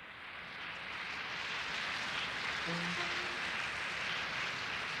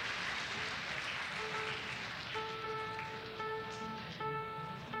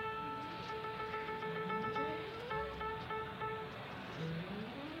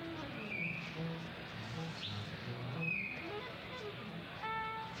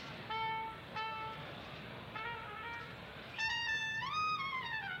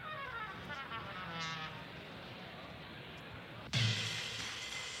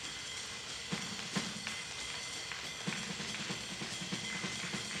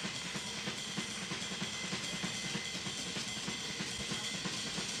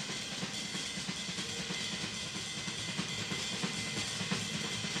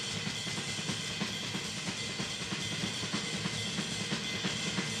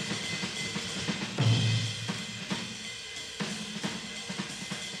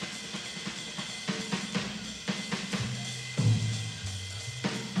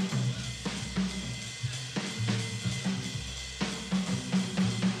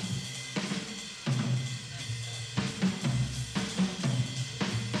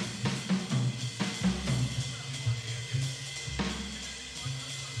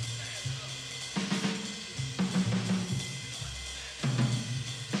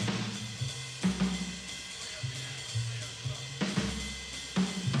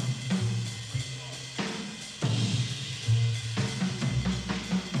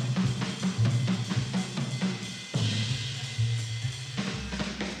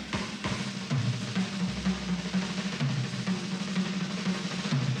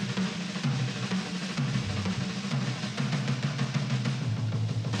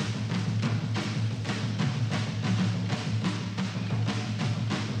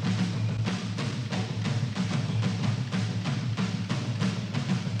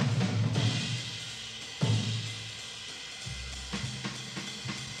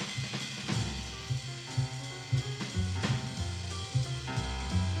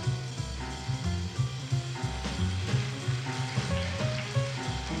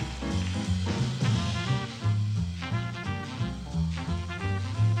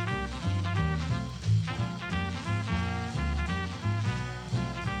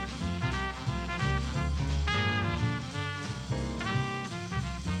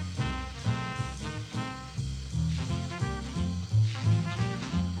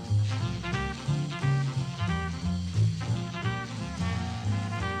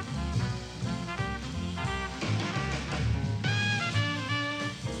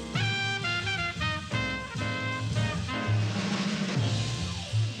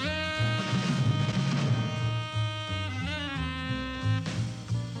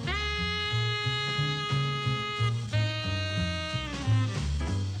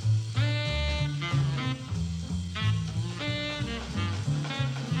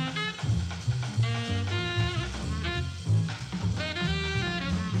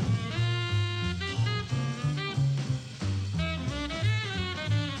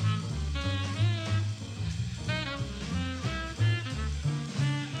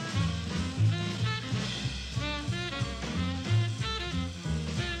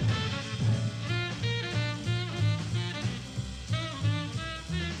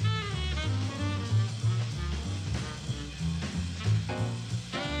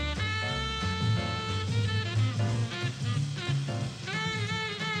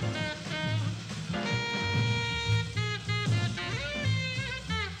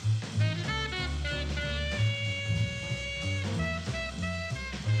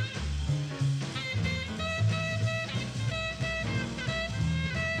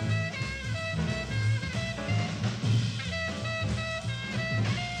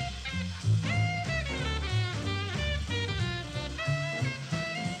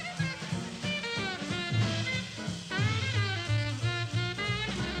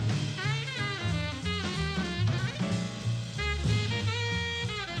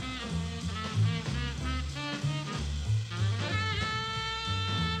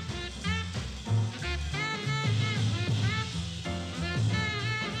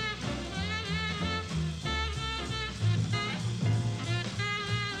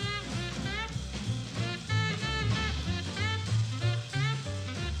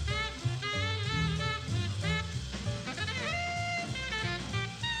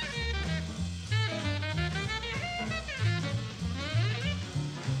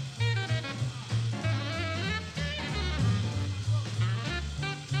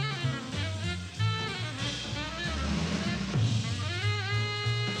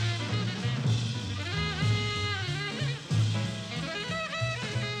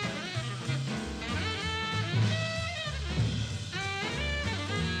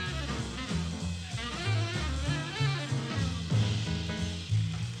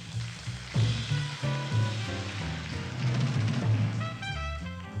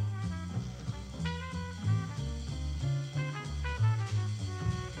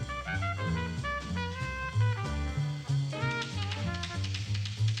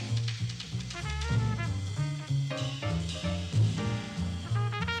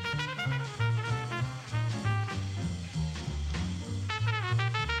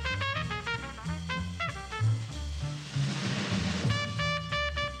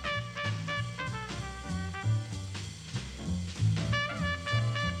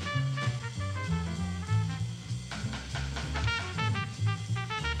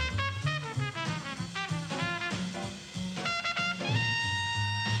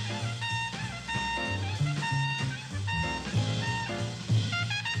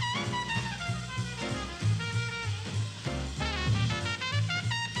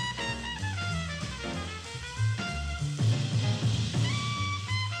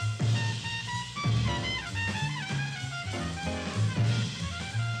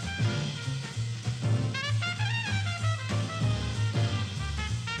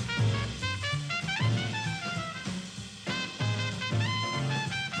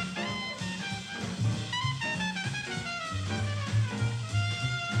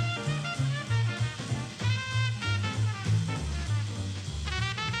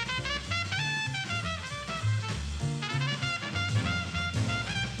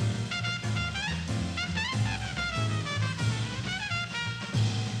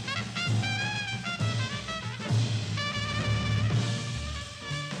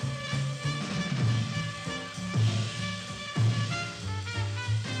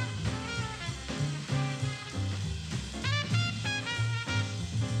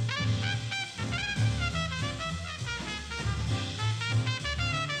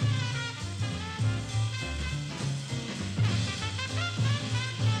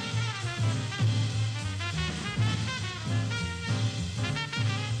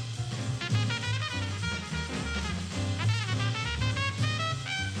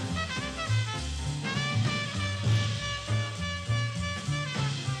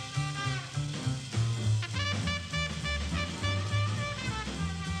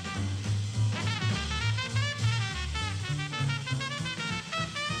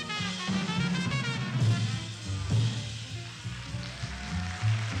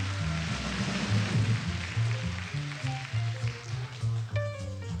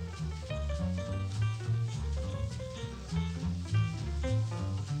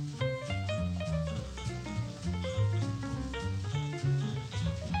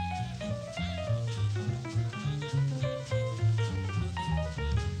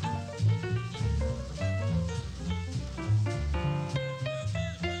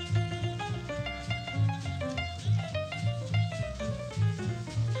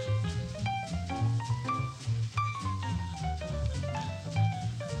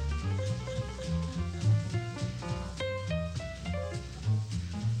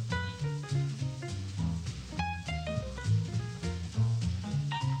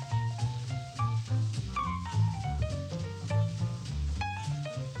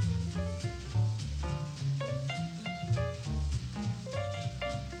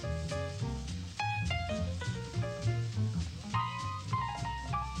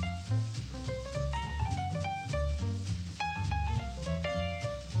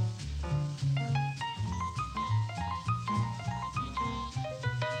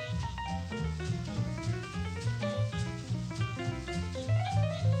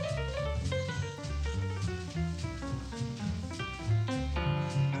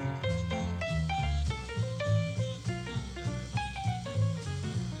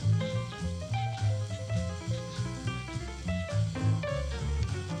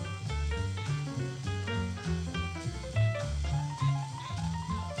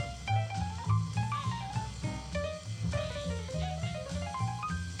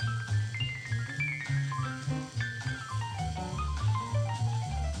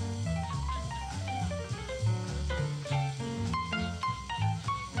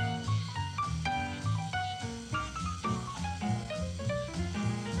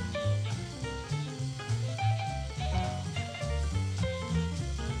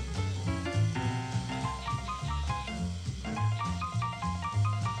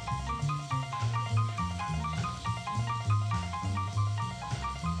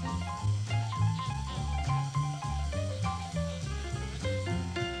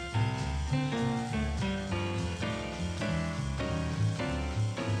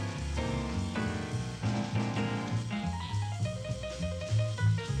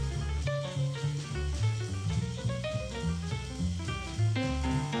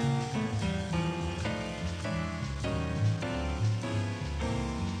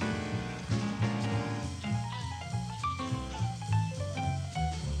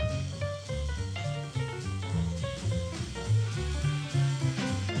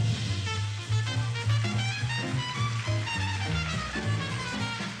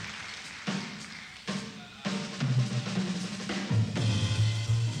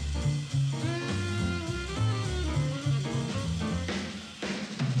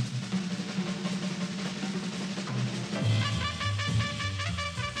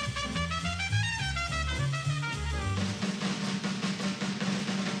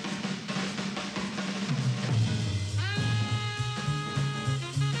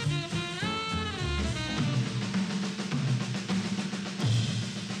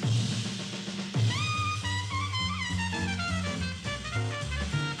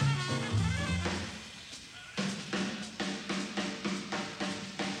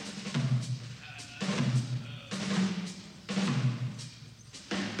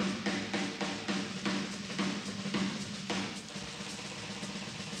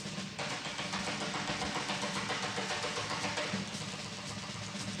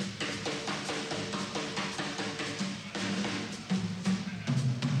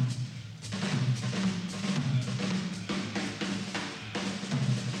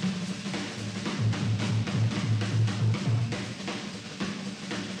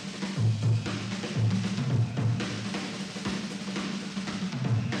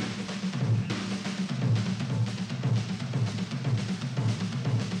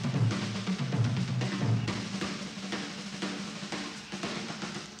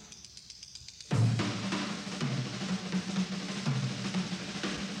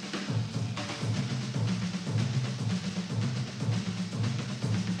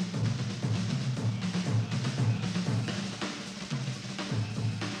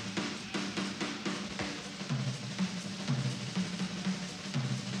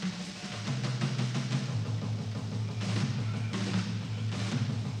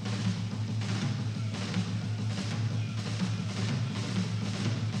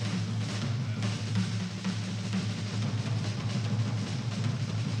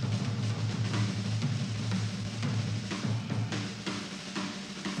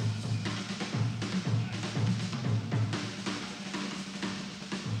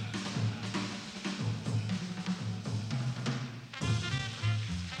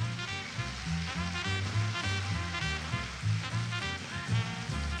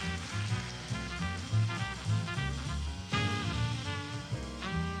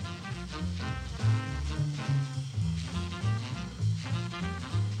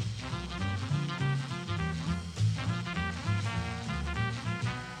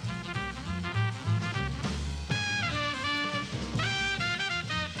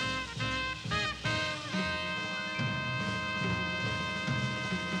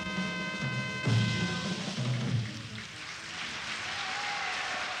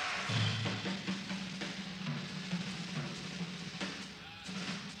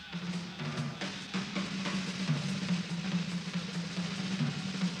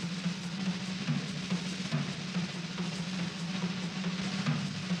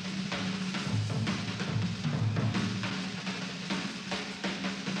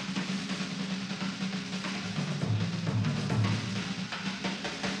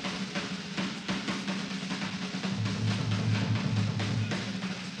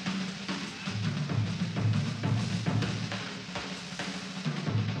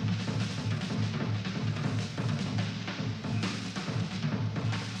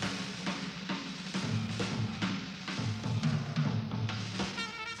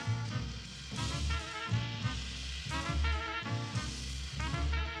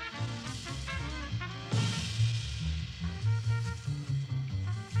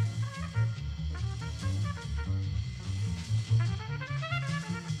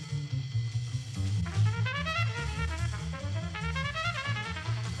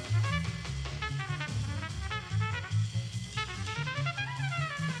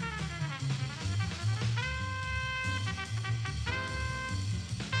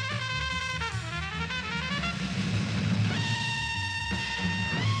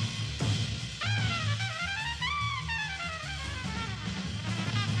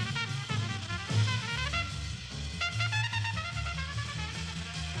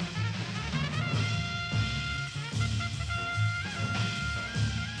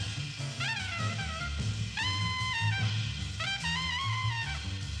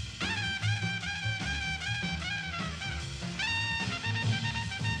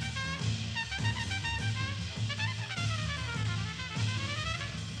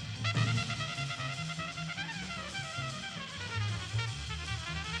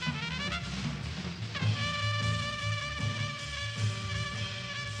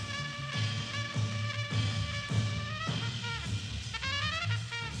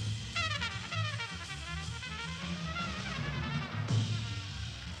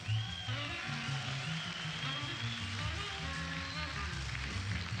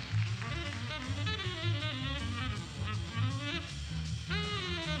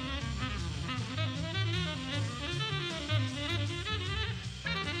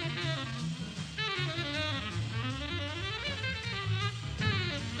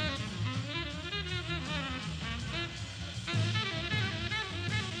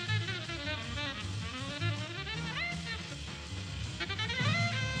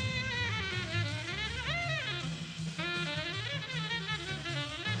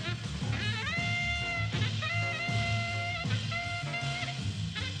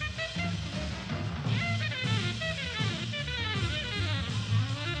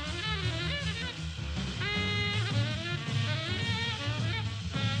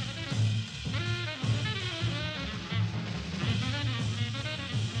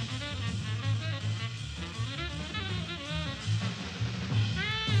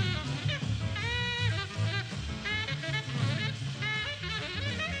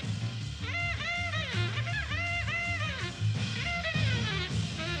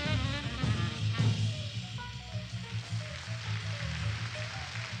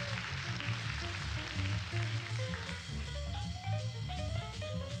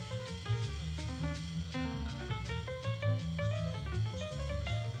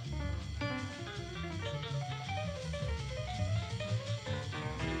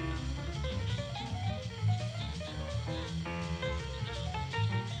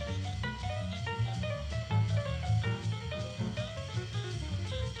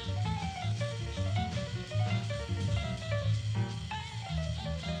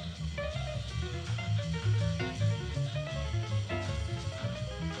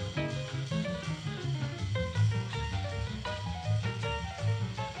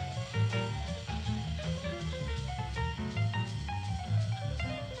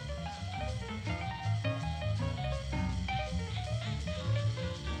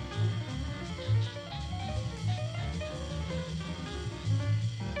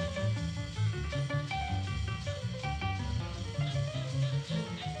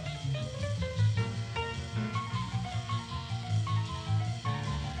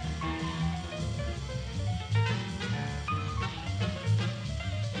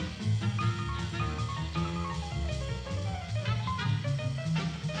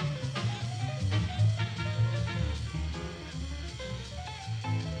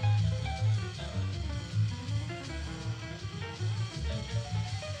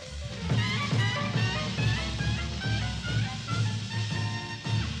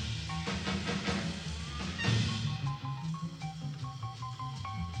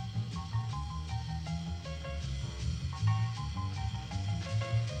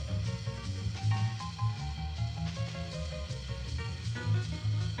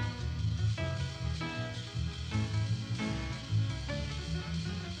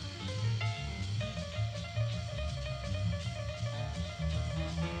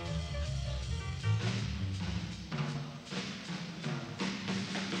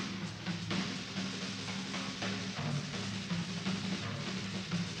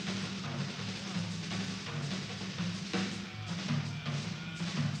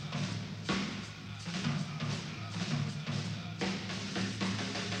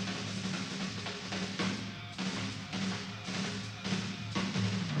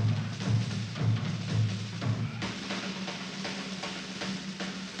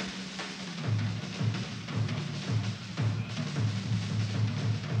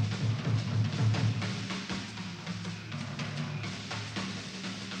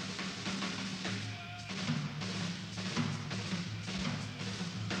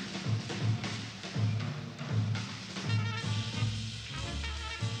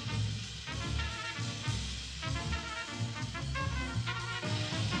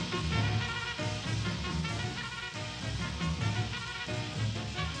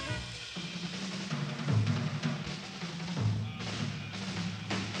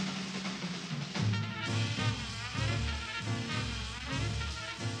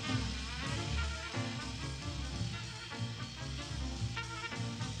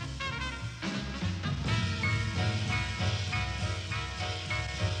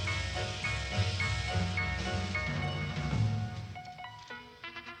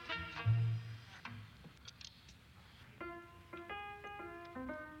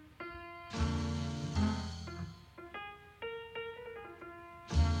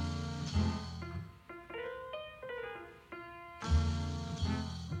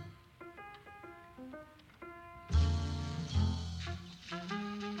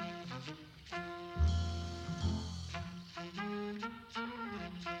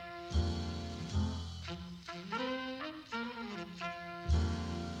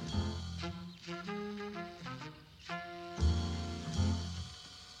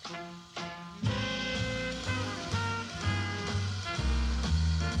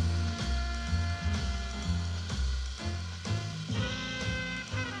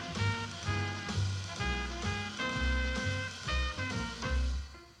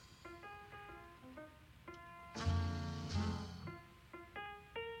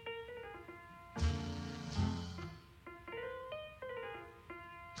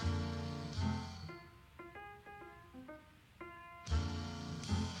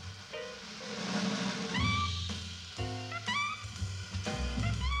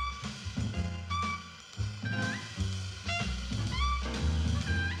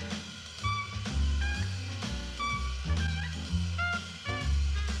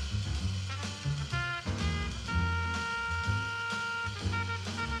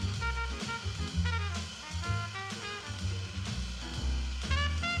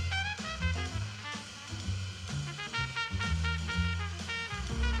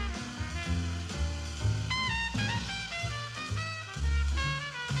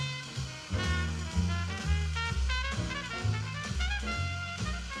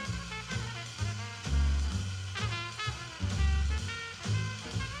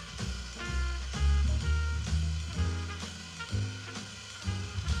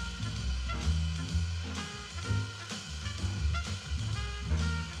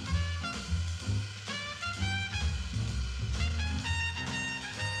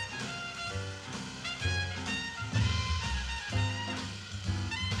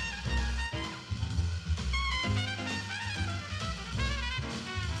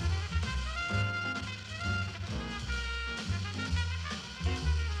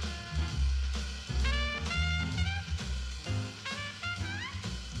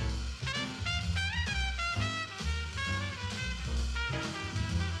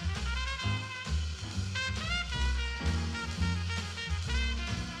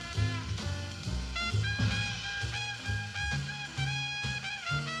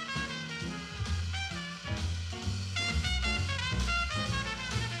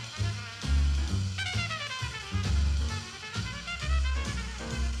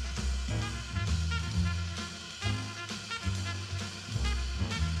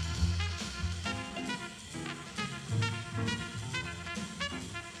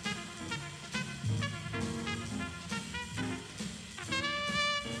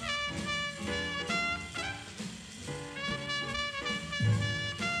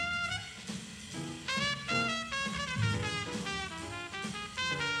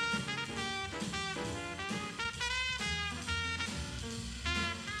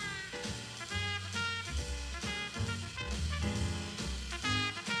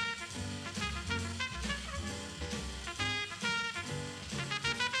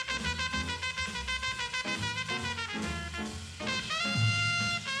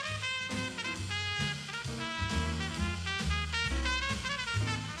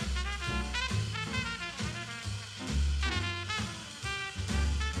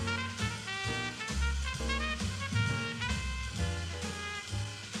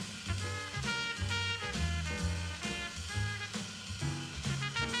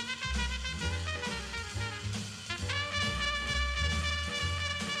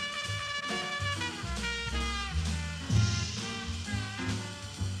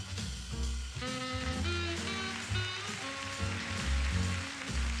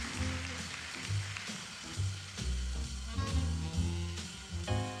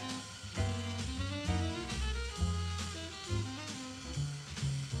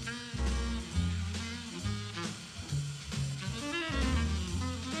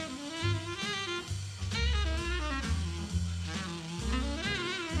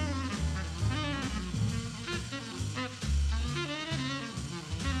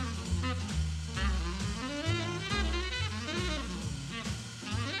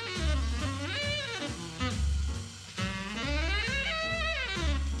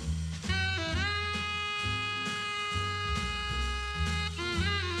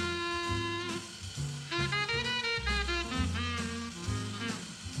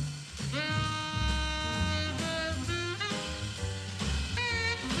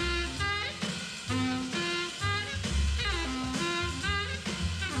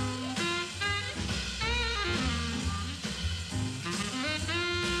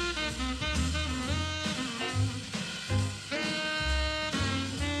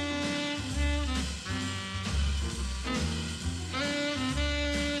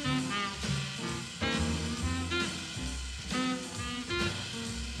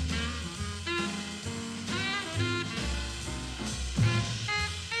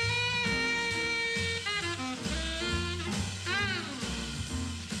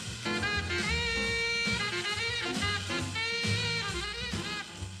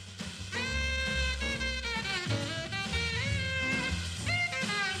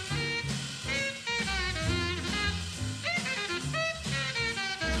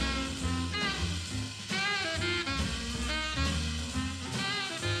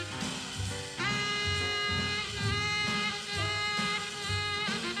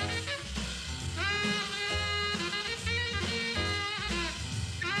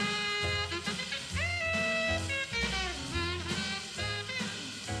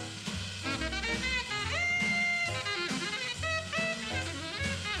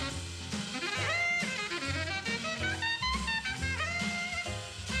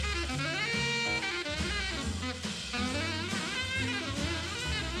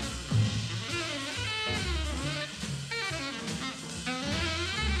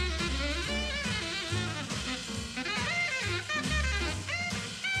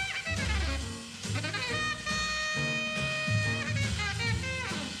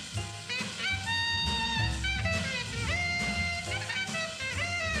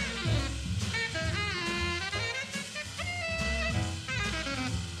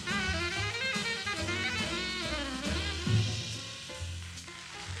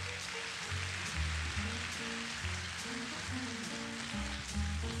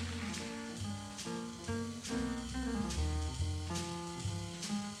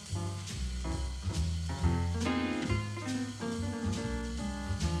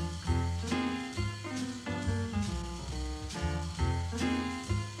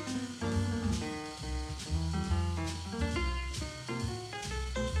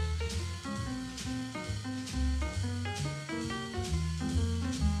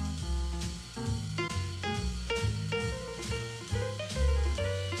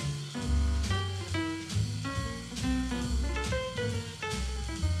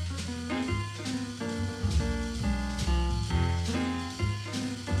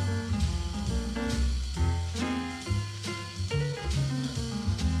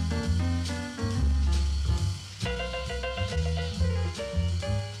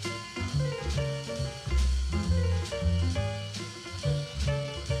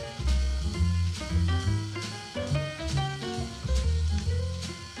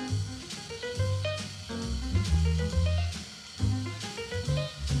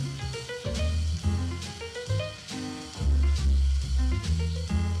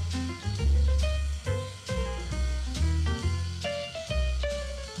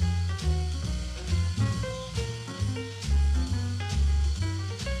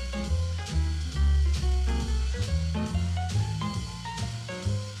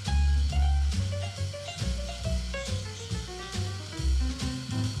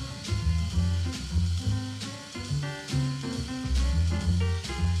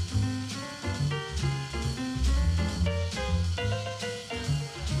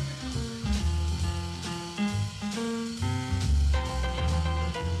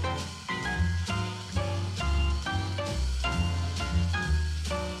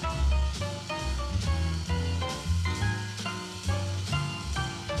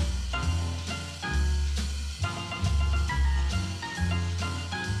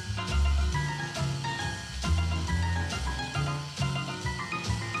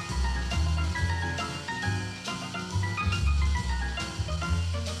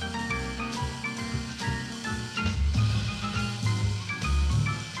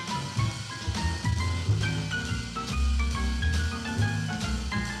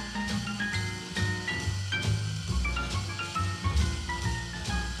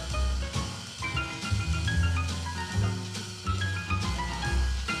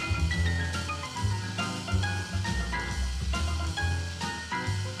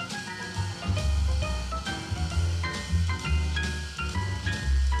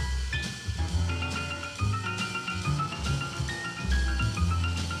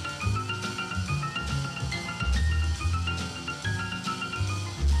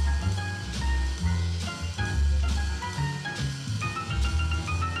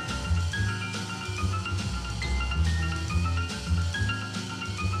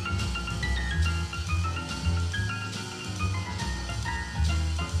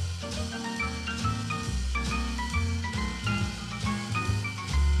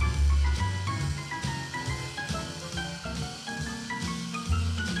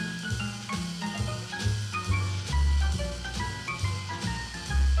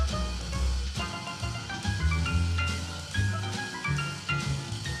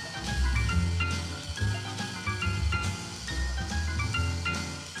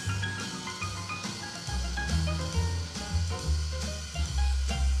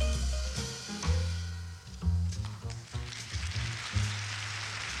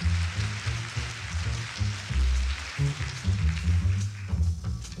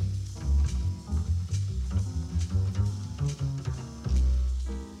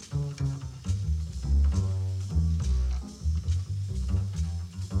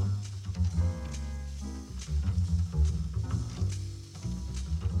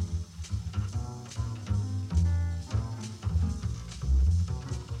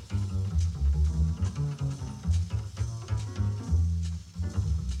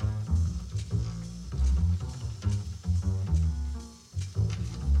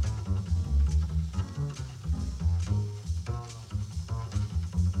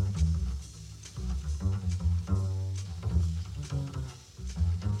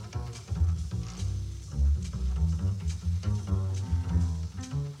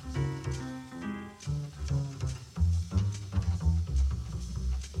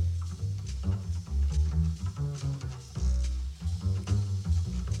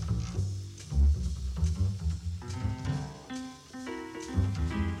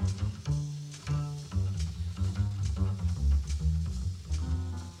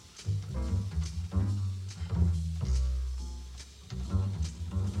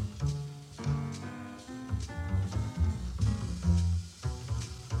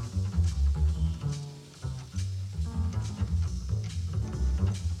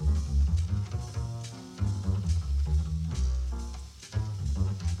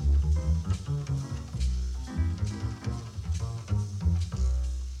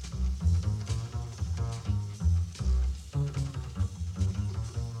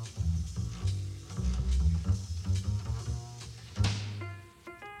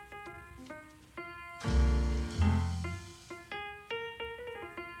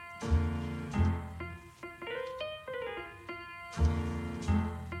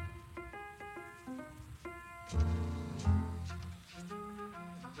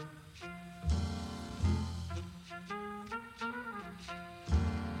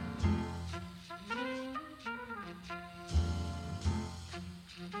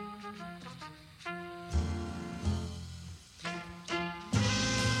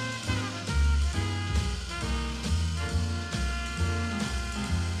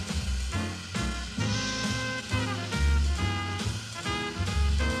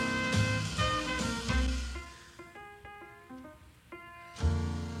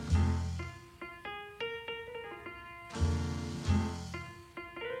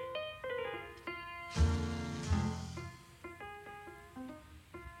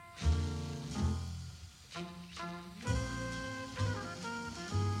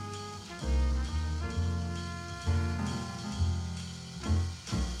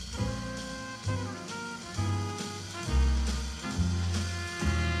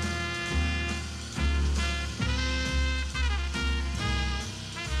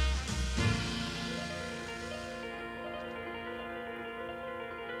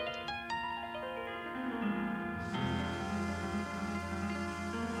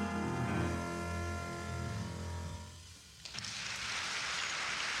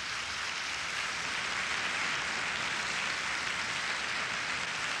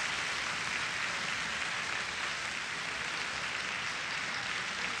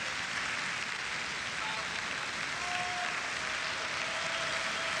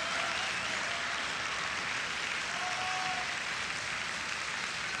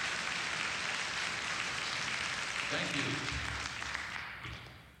 Thank you.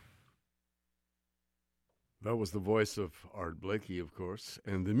 That was the voice of Art Blakey, of course,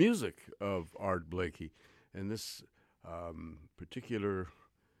 and the music of Art Blakey. And this particular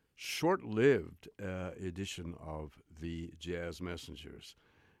short-lived edition of the Jazz Messengers.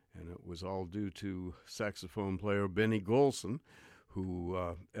 And it was all due to saxophone player Benny Golson, who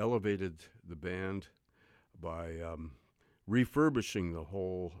elevated the band by refurbishing the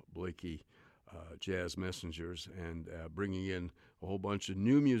whole Blakey Jazz Messengers and bringing in a whole bunch of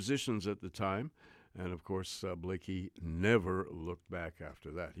new musicians at the time. And, of course, Blakey never looked back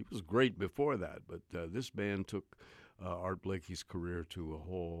after that. He was great before that, but this band took Art Blakey's career to a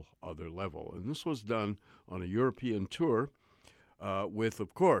whole other level. And this was done on a European tour with,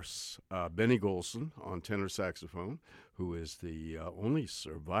 of course, Benny Golson on tenor saxophone, who is the only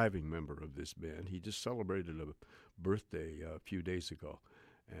surviving member of this band. He just celebrated a birthday a few days ago.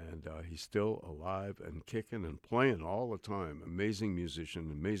 And he's still alive and kicking and playing all the time. Amazing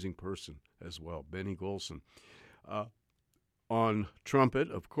musician, amazing person as well, Benny Golson. On trumpet,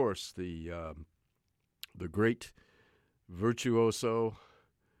 of course, the great virtuoso.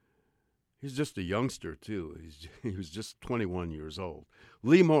 He's just a youngster, too. He was just 21 years old.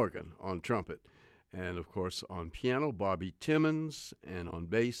 Lee Morgan on trumpet. And, of course, on piano, Bobby Timmons. And on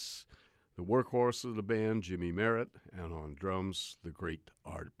bass, the workhorse of the band, Jimmy Merritt, and on drums, the great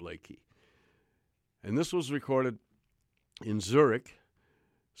Art Blakey. And this was recorded in Zurich,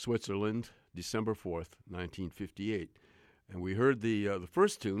 Switzerland, December 4th, 1958. And we heard the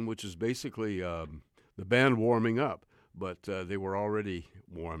first tune, which is basically the band warming up, but they were already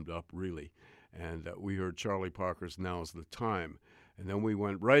warmed up, really. And we heard Charlie Parker's Now's the Time. And then we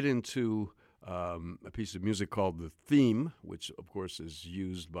went right into a piece of music called The Theme, which, of course, is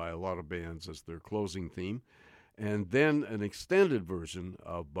used by a lot of bands as their closing theme, and then an extended version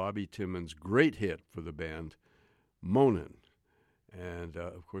of Bobby Timmons' great hit for the band, Moanin', and,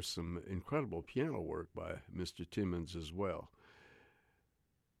 of course, some incredible piano work by Mr. Timmons as well.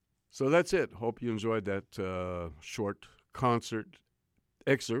 So that's it. Hope you enjoyed that short concert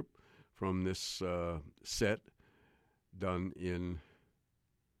excerpt from this set done in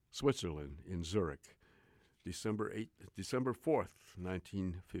Switzerland, in Zurich, December 4th,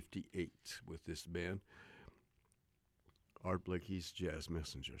 1958, with this band, Art Blakey's Jazz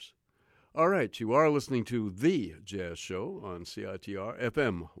Messengers. All right, you are listening to The Jazz Show on CITR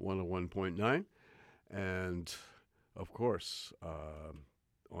FM 101.9, and, of course,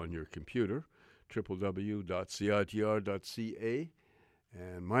 on your computer, www.citr.ca.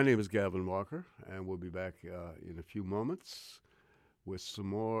 And my name is Gavin Walker, and we'll be back in a few moments with some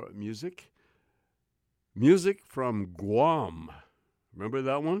more music. Music from Guam. Remember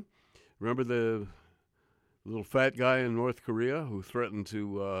that one? Remember the little fat guy in North Korea who threatened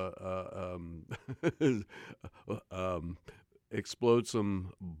to explode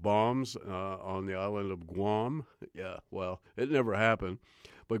some bombs on the island of Guam? Yeah, well, it never happened.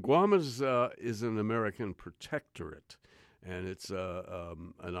 But Guam is an American protectorate. And it's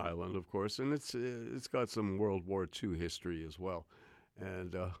an island, of course, and it's got some World War II history as well.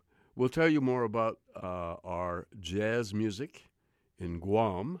 And we'll tell you more about our jazz music in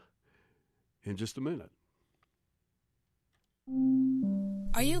Guam in just a minute.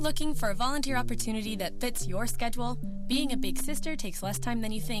 Are you looking for a volunteer opportunity that fits your schedule? Being a big sister takes less time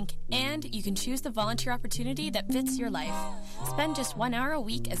than you think, and you can choose the volunteer opportunity that fits your life. Spend just 1 hour a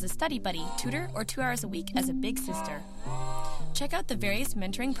week as a study buddy, tutor, or 2 hours a week as a big sister. Check out the various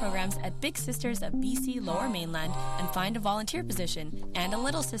mentoring programs at Big Sisters of BC Lower Mainland and find a volunteer position and a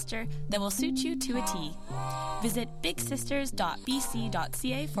little sister that will suit you to a T. Visit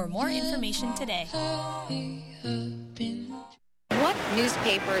bigsisters.bc.ca for more information today. what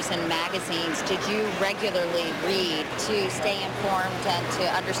newspapers and magazines did you regularly read to stay informed and to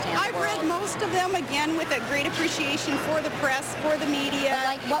understand the world? I've read most of them, again, with a great appreciation for the press, for the media. But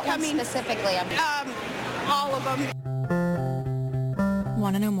like what one specifically? All of them.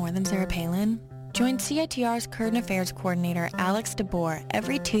 Want to know more than Sarah Palin? Join CITR's Current Affairs Coordinator Alex DeBoer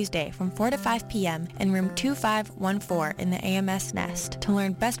every Tuesday from 4 to 5 p.m. in room 2514 in the AMS Nest to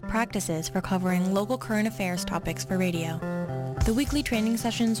learn best practices for covering local current affairs topics for radio. The weekly training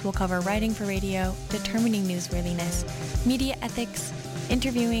sessions will cover writing for radio, determining newsworthiness, media ethics,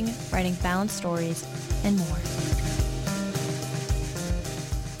 interviewing, writing balanced stories, and more.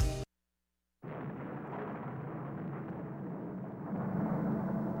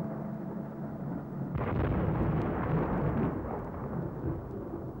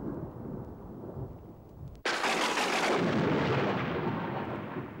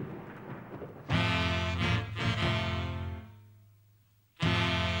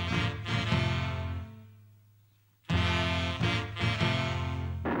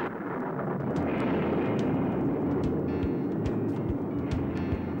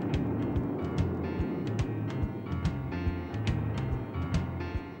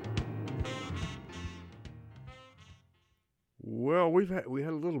 Well, we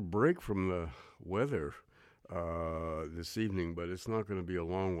had a little break from the weather this evening, but it's not going to be a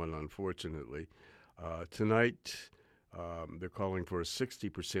long one, unfortunately. Tonight, they're calling for a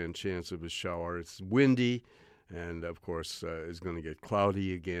 60% chance of a shower. It's windy, and of course, it's going to get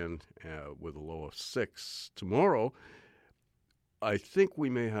cloudy again with a low of 6. Tomorrow, I think we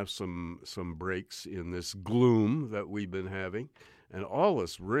may have some breaks in this gloom that we've been having, and all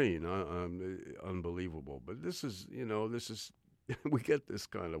this rain, unbelievable. But this is we get this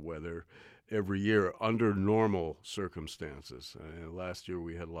kind of weather every year under normal circumstances. Last year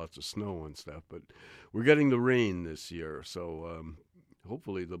we had lots of snow and stuff, but we're getting the rain this year, so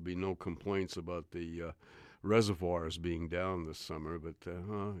hopefully there'll be no complaints about the reservoirs being down this summer, but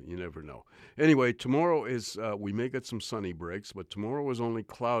you never know. Anyway, tomorrow is, we may get some sunny breaks, but tomorrow is only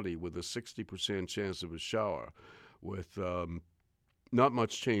cloudy with a 60% chance of a shower with not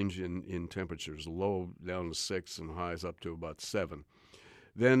much change in temperatures, low down to 6 and highs up to about 7.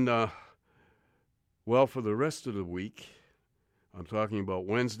 Then, for the rest of the week, I'm talking about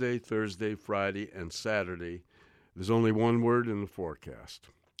Wednesday, Thursday, Friday, and Saturday, there's only one word in the forecast.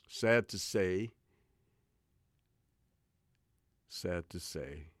 Sad to say,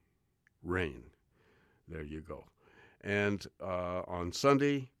 rain. There you go. And on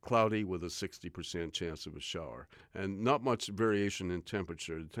Sunday, cloudy with a 60% chance of a shower. And not much variation in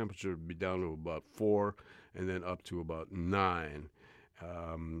temperature. The temperature would be down to about 4 and then up to about 9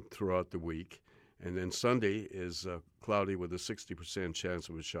 throughout the week. And then Sunday is cloudy with a 60% chance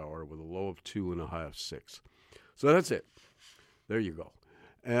of a shower with a low of 2 and a high of 6. So that's it. There you go.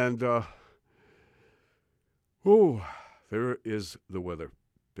 And there is the weather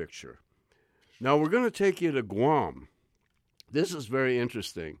picture. Now we're going to take you to Guam. This is very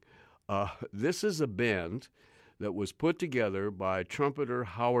interesting. This is a band that was put together by trumpeter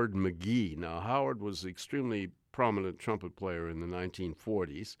Howard McGee. Now, Howard was an extremely prominent trumpet player in the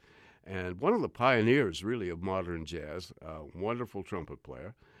 1940s and one of the pioneers, really, of modern jazz, a wonderful trumpet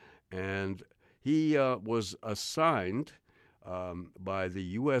player. And he was assigned by the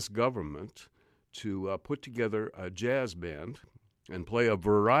U.S. government to put together a jazz band and play a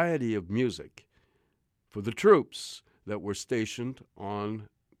variety of music for the troops that were stationed on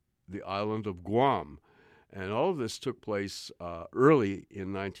the island of Guam. And all of this took place early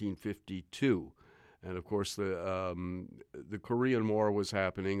in 1952. And, of course, the Korean War was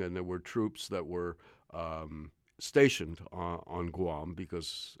happening, and there were troops that were stationed on Guam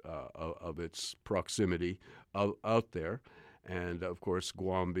because of its proximity out there. And, of course,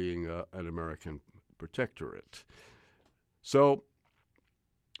 Guam being an American protectorate. So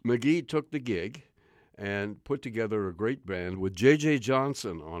McGee took the gig and put together a great band with J.J.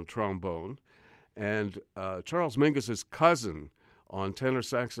 Johnson on trombone and Charles Mingus's cousin on tenor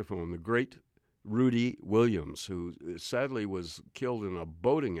saxophone, the great Rudy Williams, who sadly was killed in a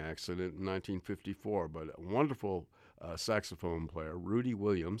boating accident in 1954, but a wonderful saxophone player, Rudy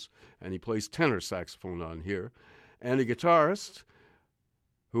Williams, and he plays tenor saxophone on here, and a guitarist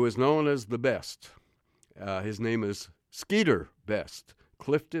who is known as the Best. His name is Skeeter Best,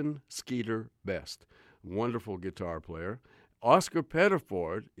 Clifton Skeeter Best. Wonderful guitar player. Oscar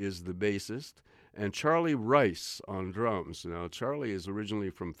Pettiford is the bassist, and Charlie Rice on drums. Now, Charlie is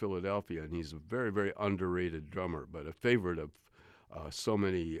originally from Philadelphia, and he's a very, very underrated drummer, but a favorite of so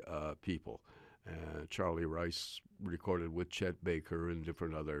many people. Charlie Rice recorded with Chet Baker and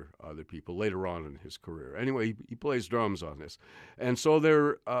different other people later on in his career. Anyway, he plays drums on this. And so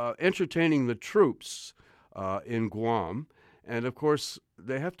they're entertaining the troops in Guam. And, of course,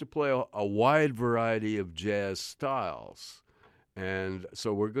 they have to play a wide variety of jazz styles. And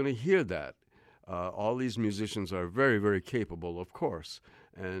so we're going to hear that. All these musicians are very, very capable, of course.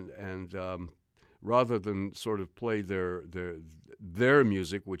 And rather than sort of play their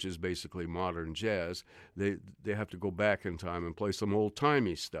music, which is basically modern jazz, they have to go back in time and play some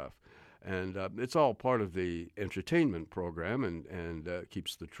old-timey stuff. And it's all part of the entertainment program and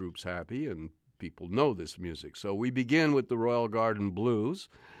keeps the troops happy, and people know this music. So we begin with the Royal Garden Blues,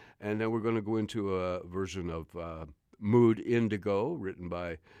 and then we're going to go into a version of Mood Indigo, written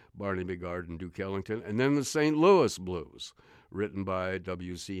by Barnaby Gard and Duke Ellington, and then the St. Louis Blues, written by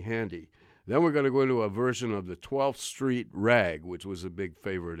W.C. Handy. Then we're going to go into a version of the 12th Street Rag, which was a big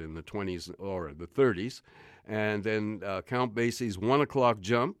favorite in the 20s or the 30s, and then Count Basie's 1 O'Clock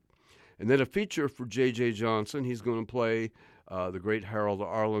Jump, and then a feature for J.J. Johnson. He's going to play the great Harold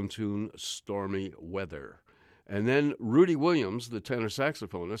Arlen tune, Stormy Weather. And then Rudy Williams, the tenor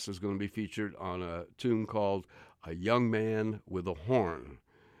saxophonist, is going to be featured on a tune called A Young Man with a Horn.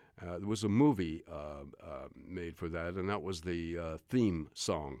 There was a movie made for that, and that was the theme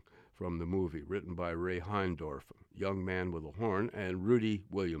song from the movie, written by Ray Heindorf, Young Man with a Horn, and Rudy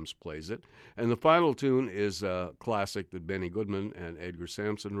Williams plays it. And the final tune is a classic that Benny Goodman and Edgar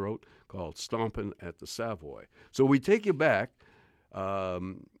Sampson wrote called Stompin' at the Savoy. So we take you back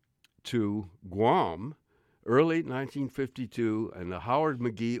to Guam, early 1952, and the Howard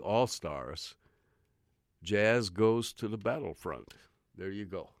McGhee All-Stars, Jazz Goes to the Battlefront. There you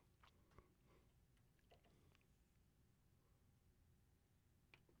go.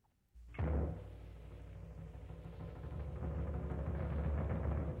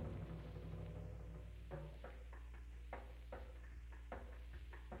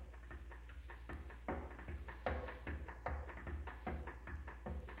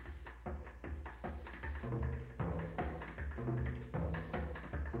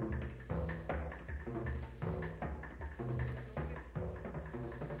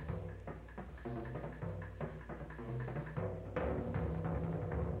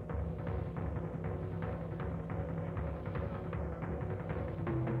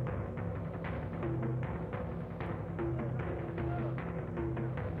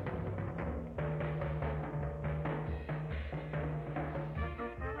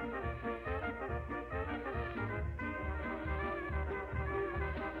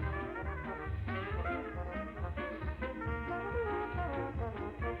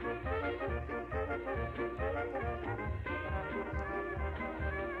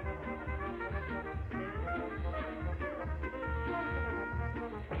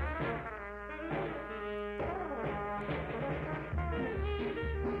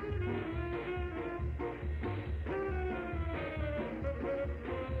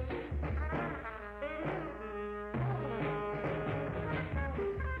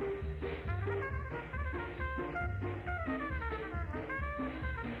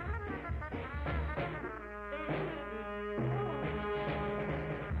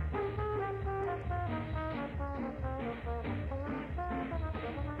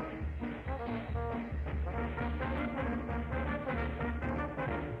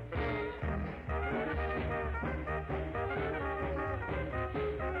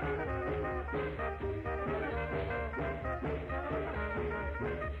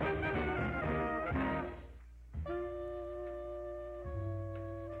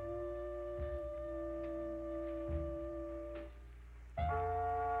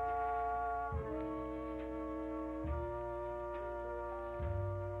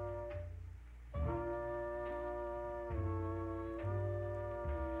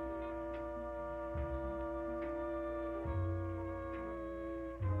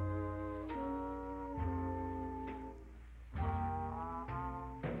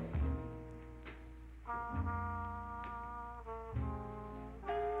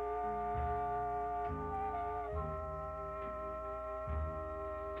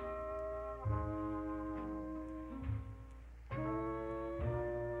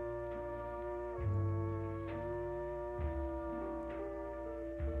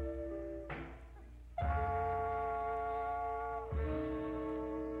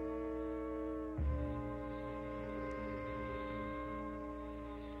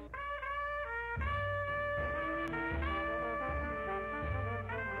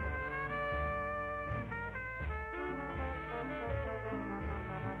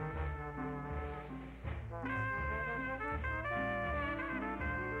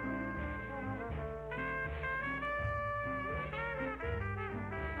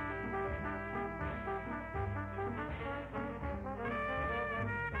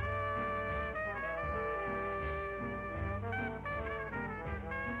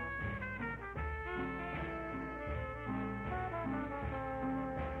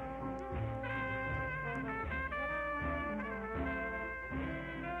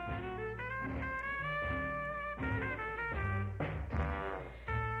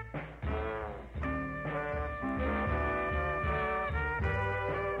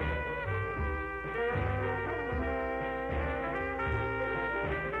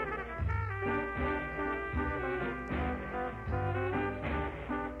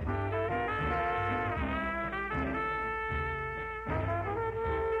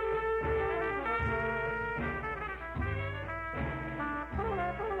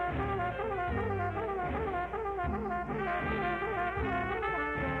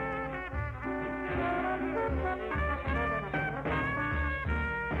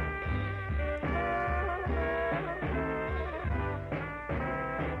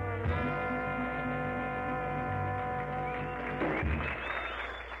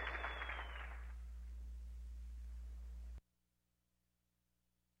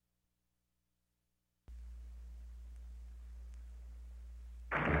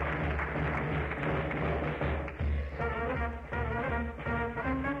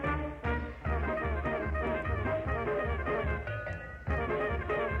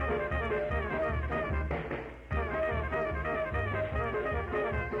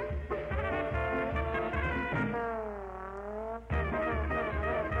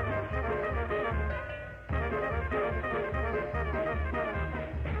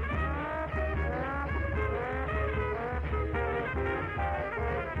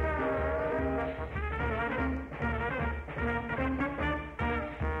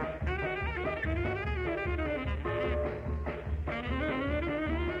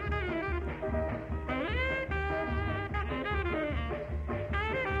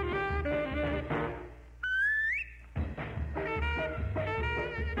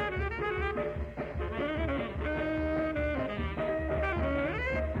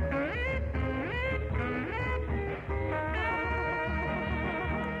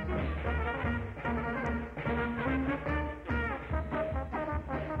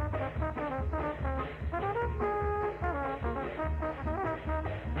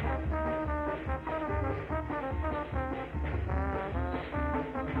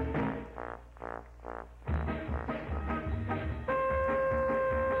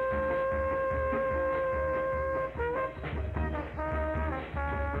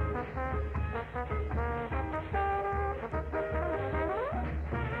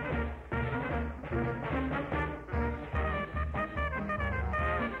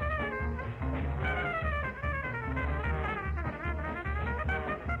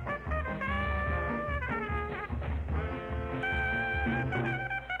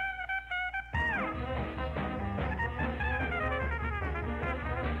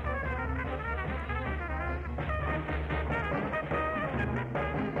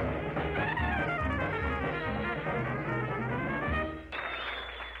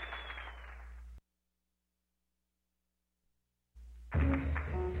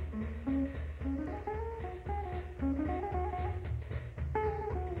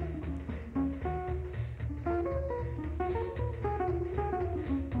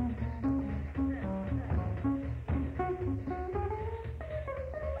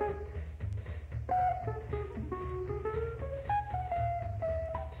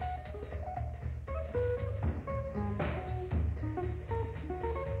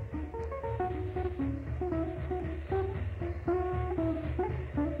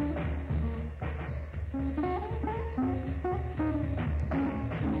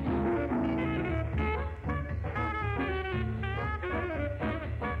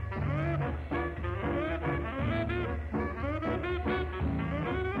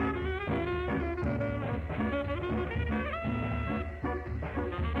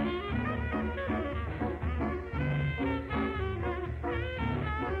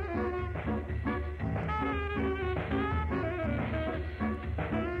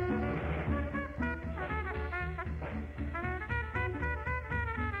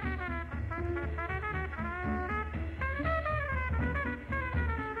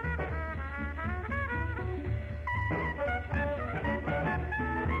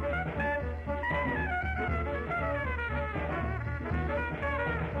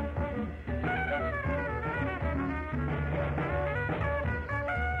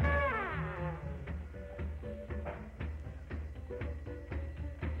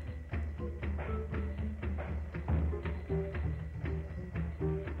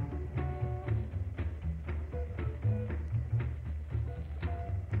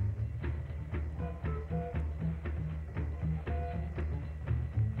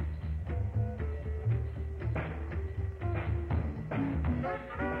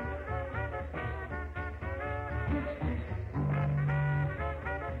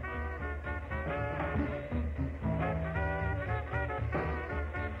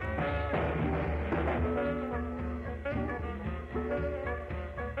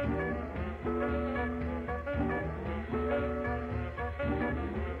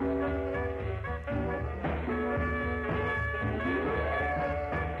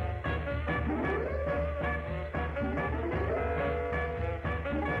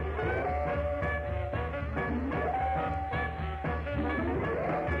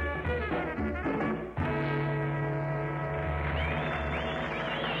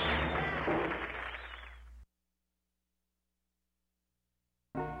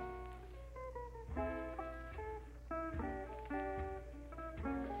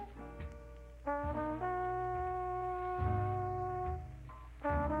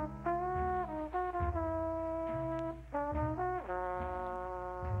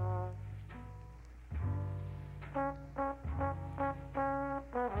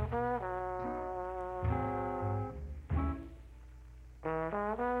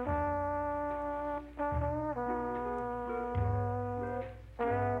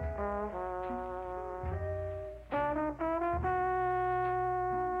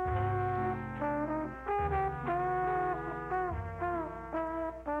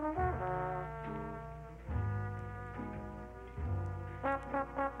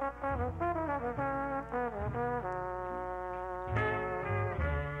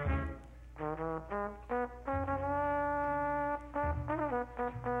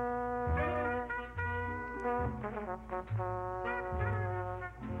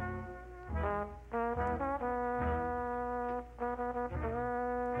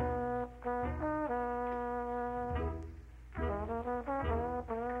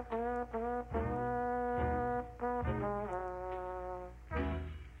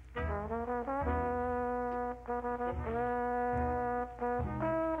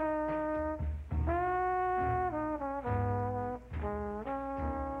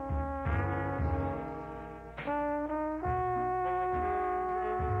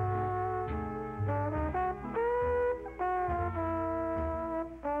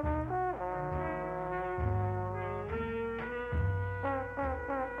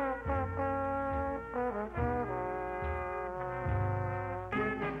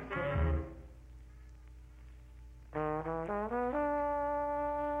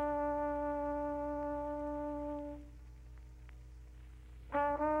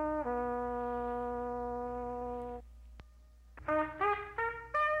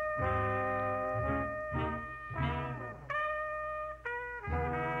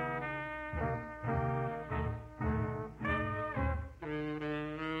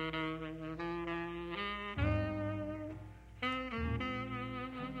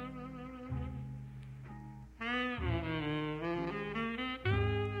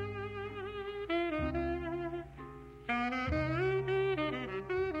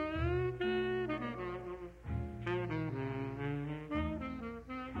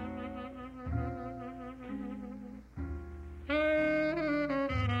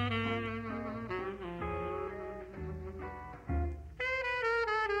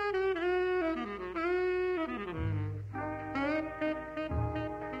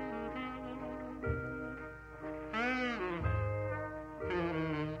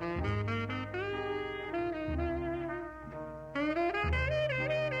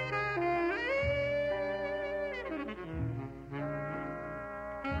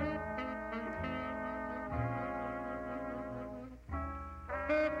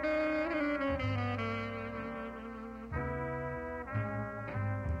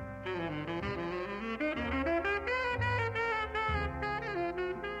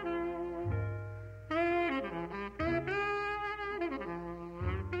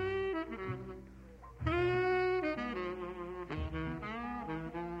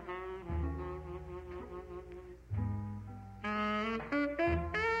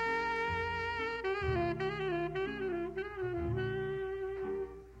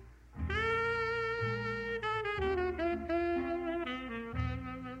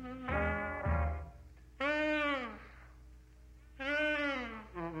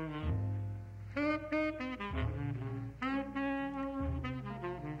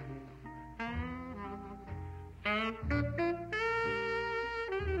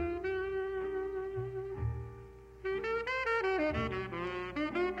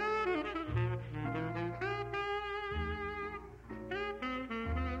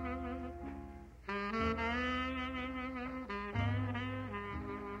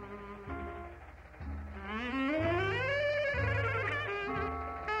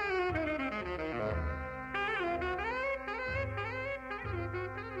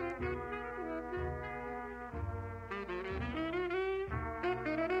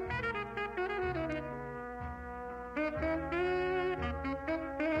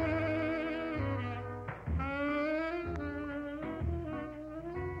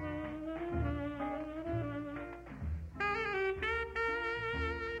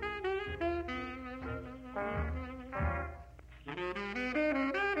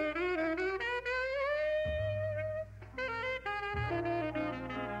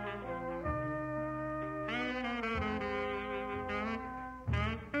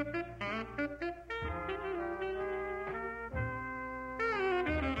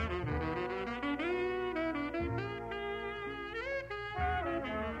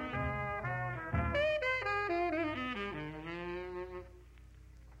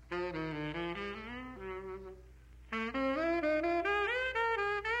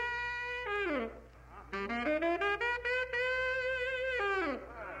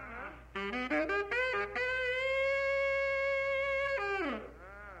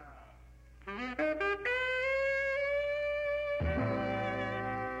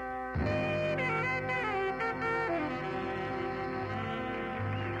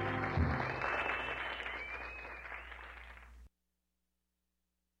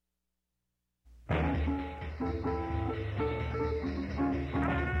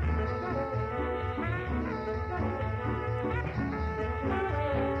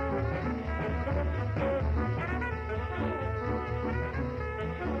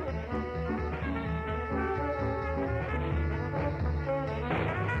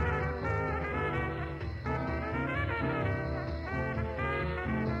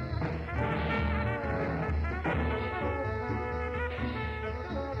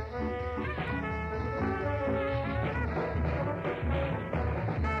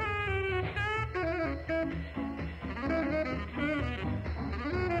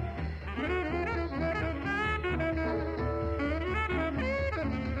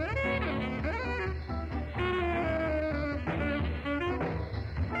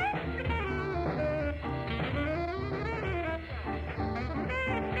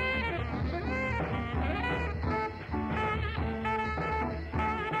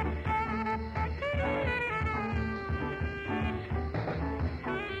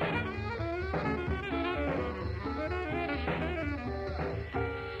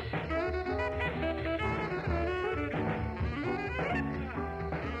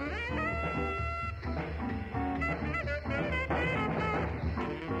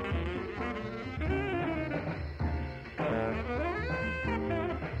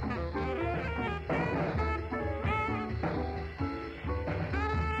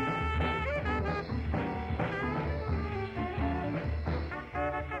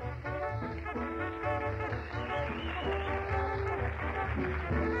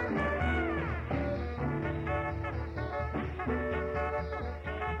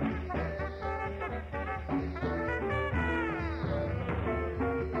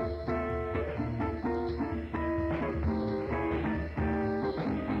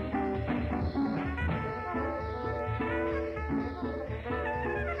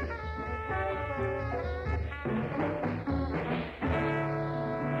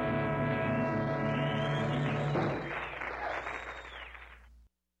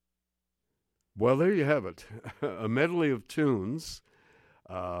 Well, there you have it. A medley of tunes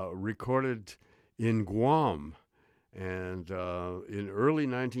recorded in Guam and in early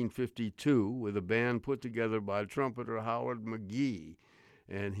 1952 with a band put together by trumpeter Howard McGee.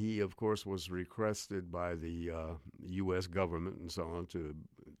 And he, of course, was requested by the U.S. government and so on to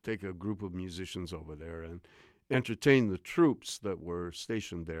take a group of musicians over there and entertain the troops that were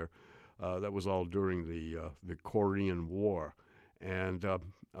stationed there. That was all during the Korean War. And,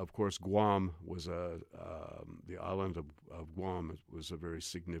 of course, Guam was the island of Guam was a very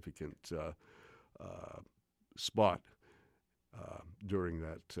significant spot during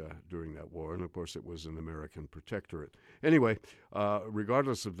that war. And, of course, it was an American protectorate. Anyway,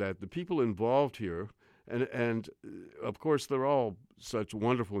 regardless of that, the people involved here, and of course, they're all such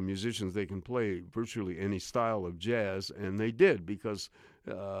wonderful musicians. They can play virtually any style of jazz, and they did because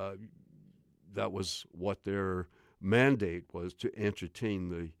that was what their mandate was, to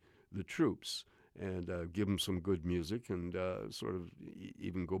entertain the troops and give them some good music and sort of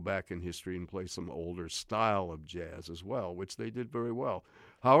even go back in history and play some older style of jazz as well, which they did very well.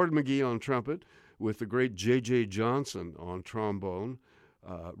 Howard McGee on trumpet with the great J.J. Johnson on trombone,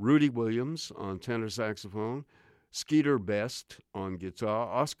 Rudy Williams on tenor saxophone, Skeeter Best on guitar,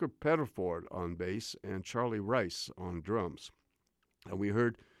 Oscar Pettiford on bass, and Charlie Rice on drums. And we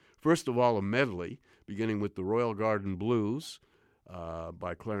heard, first of all, a medley beginning with the Royal Garden Blues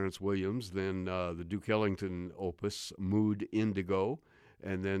by Clarence Williams, then the Duke Ellington opus Mood Indigo,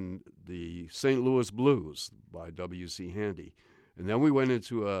 and then the St. Louis Blues by W.C. Handy. And then we went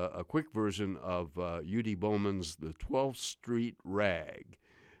into a quick version of U.D. Bowman's The 12th Street Rag.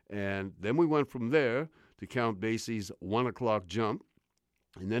 And then we went from there to Count Basie's 1 O'Clock Jump,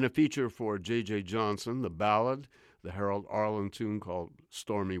 and then a feature for J.J. Johnson, the ballad, the Harold Arlen tune called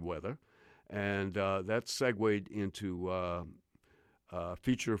Stormy Weather. And that segued into a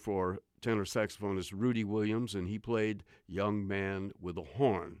feature for tenor saxophonist Rudy Williams, and he played Young Man with a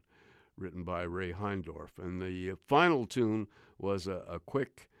Horn, written by Ray Heindorf. And the final tune was a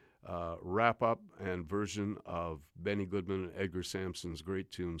quick wrap-up and version of Benny Goodman and Edgar Sampson's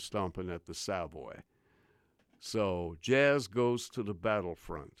great tune, Stompin' at the Savoy. So jazz goes to the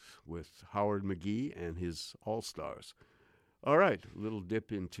battlefront with Howard McGee and his All-Stars. All right, a little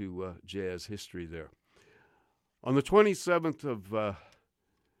dip into jazz history there. On the 27th of, a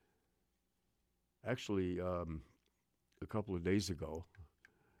couple of days ago,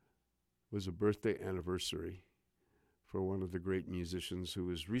 was a birthday anniversary for one of the great musicians who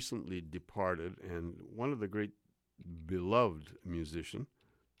was recently departed, and one of the great beloved musicians.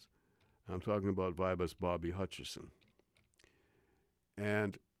 I'm talking about vibist Bobby Hutcherson.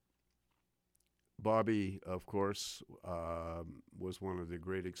 And Bobby, of course, was one of the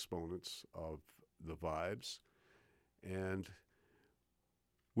great exponents of the vibes. And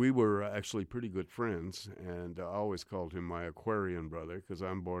we were actually pretty good friends, and I always called him my Aquarian brother because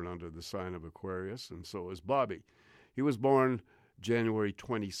I'm born under the sign of Aquarius, and so is Bobby. He was born January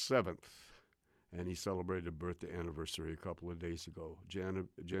 27th, and he celebrated a birthday anniversary a couple of days ago,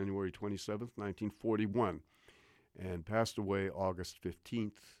 January 27th, 1941, and passed away August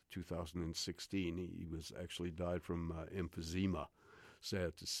 15th, 2016. He was actually died from emphysema,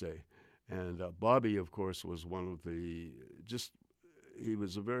 sad to say. And Bobby, of course, was one of the he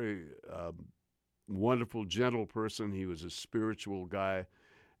was a very wonderful, gentle person. He was a spiritual guy,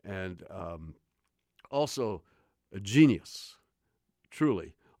 and also a genius,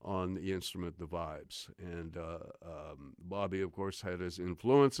 truly, on the instrument, the vibes. And Bobby, of course, had his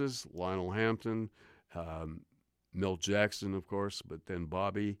influences, Lionel Hampton, Milt Jackson, of course, but then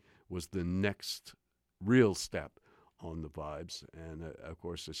Bobby was the next real step on the vibes, and of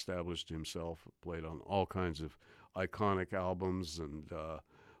course established himself, played on all kinds of iconic albums, and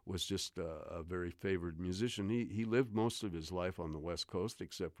was just a very favored musician. He lived most of his life on the West Coast,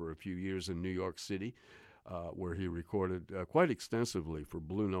 except for a few years in New York City, where he recorded quite extensively for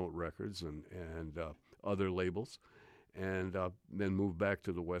Blue Note Records and other labels, and then moved back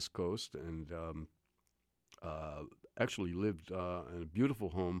to the West Coast and actually lived in a beautiful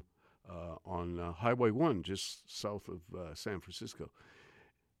home on Highway 1, just south of San Francisco.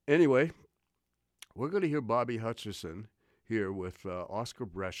 Anyway, we're going to hear Bobby Hutcherson here with Oscar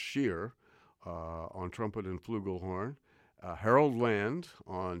Brashear on trumpet and flugelhorn, Harold Land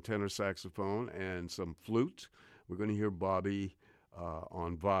on tenor saxophone and some flute. We're going to hear Bobby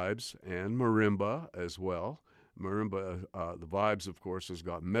on vibes and marimba as well. Marimba, the vibes, of course, has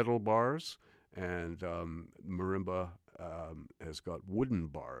got metal bars, and marimba has got wooden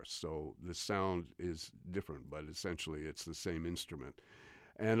bars, so the sound is different, but essentially it's the same instrument.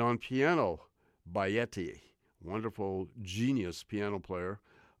 And on piano, Baietti, wonderful genius piano player,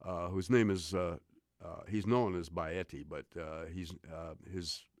 whose name is, he's known as Baietti, but his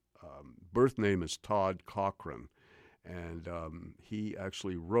birth name is Todd Cochran, and he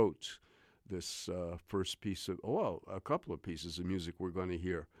actually wrote this first piece of, a couple of pieces of music we're going to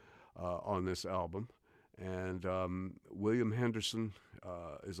hear on this album. And William Henderson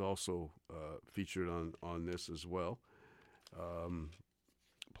is also featured on this as well,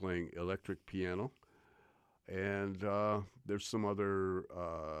 playing electric piano. And there's some other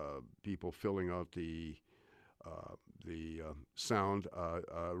people filling out the sound.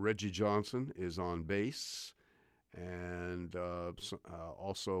 Reggie Johnson is on bass, and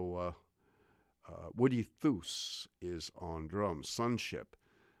also Woody Thues is on drums, Sunship.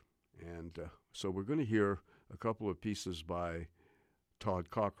 And so we're going to hear a couple of pieces by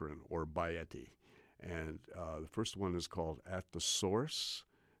Todd Cochran, or Baietti. And the first one is called At the Source,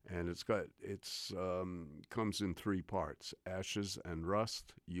 and comes in three parts: Ashes and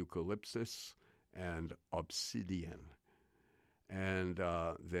Rust, Eucalyptus, and Obsidian. And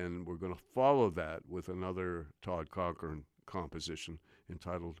then we're going to follow that with another Todd Cochran composition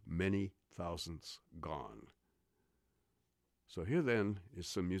entitled Many Thousands Gone. So here then is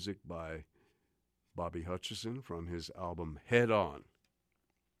some music by Bobby Hutcherson from his album Head On.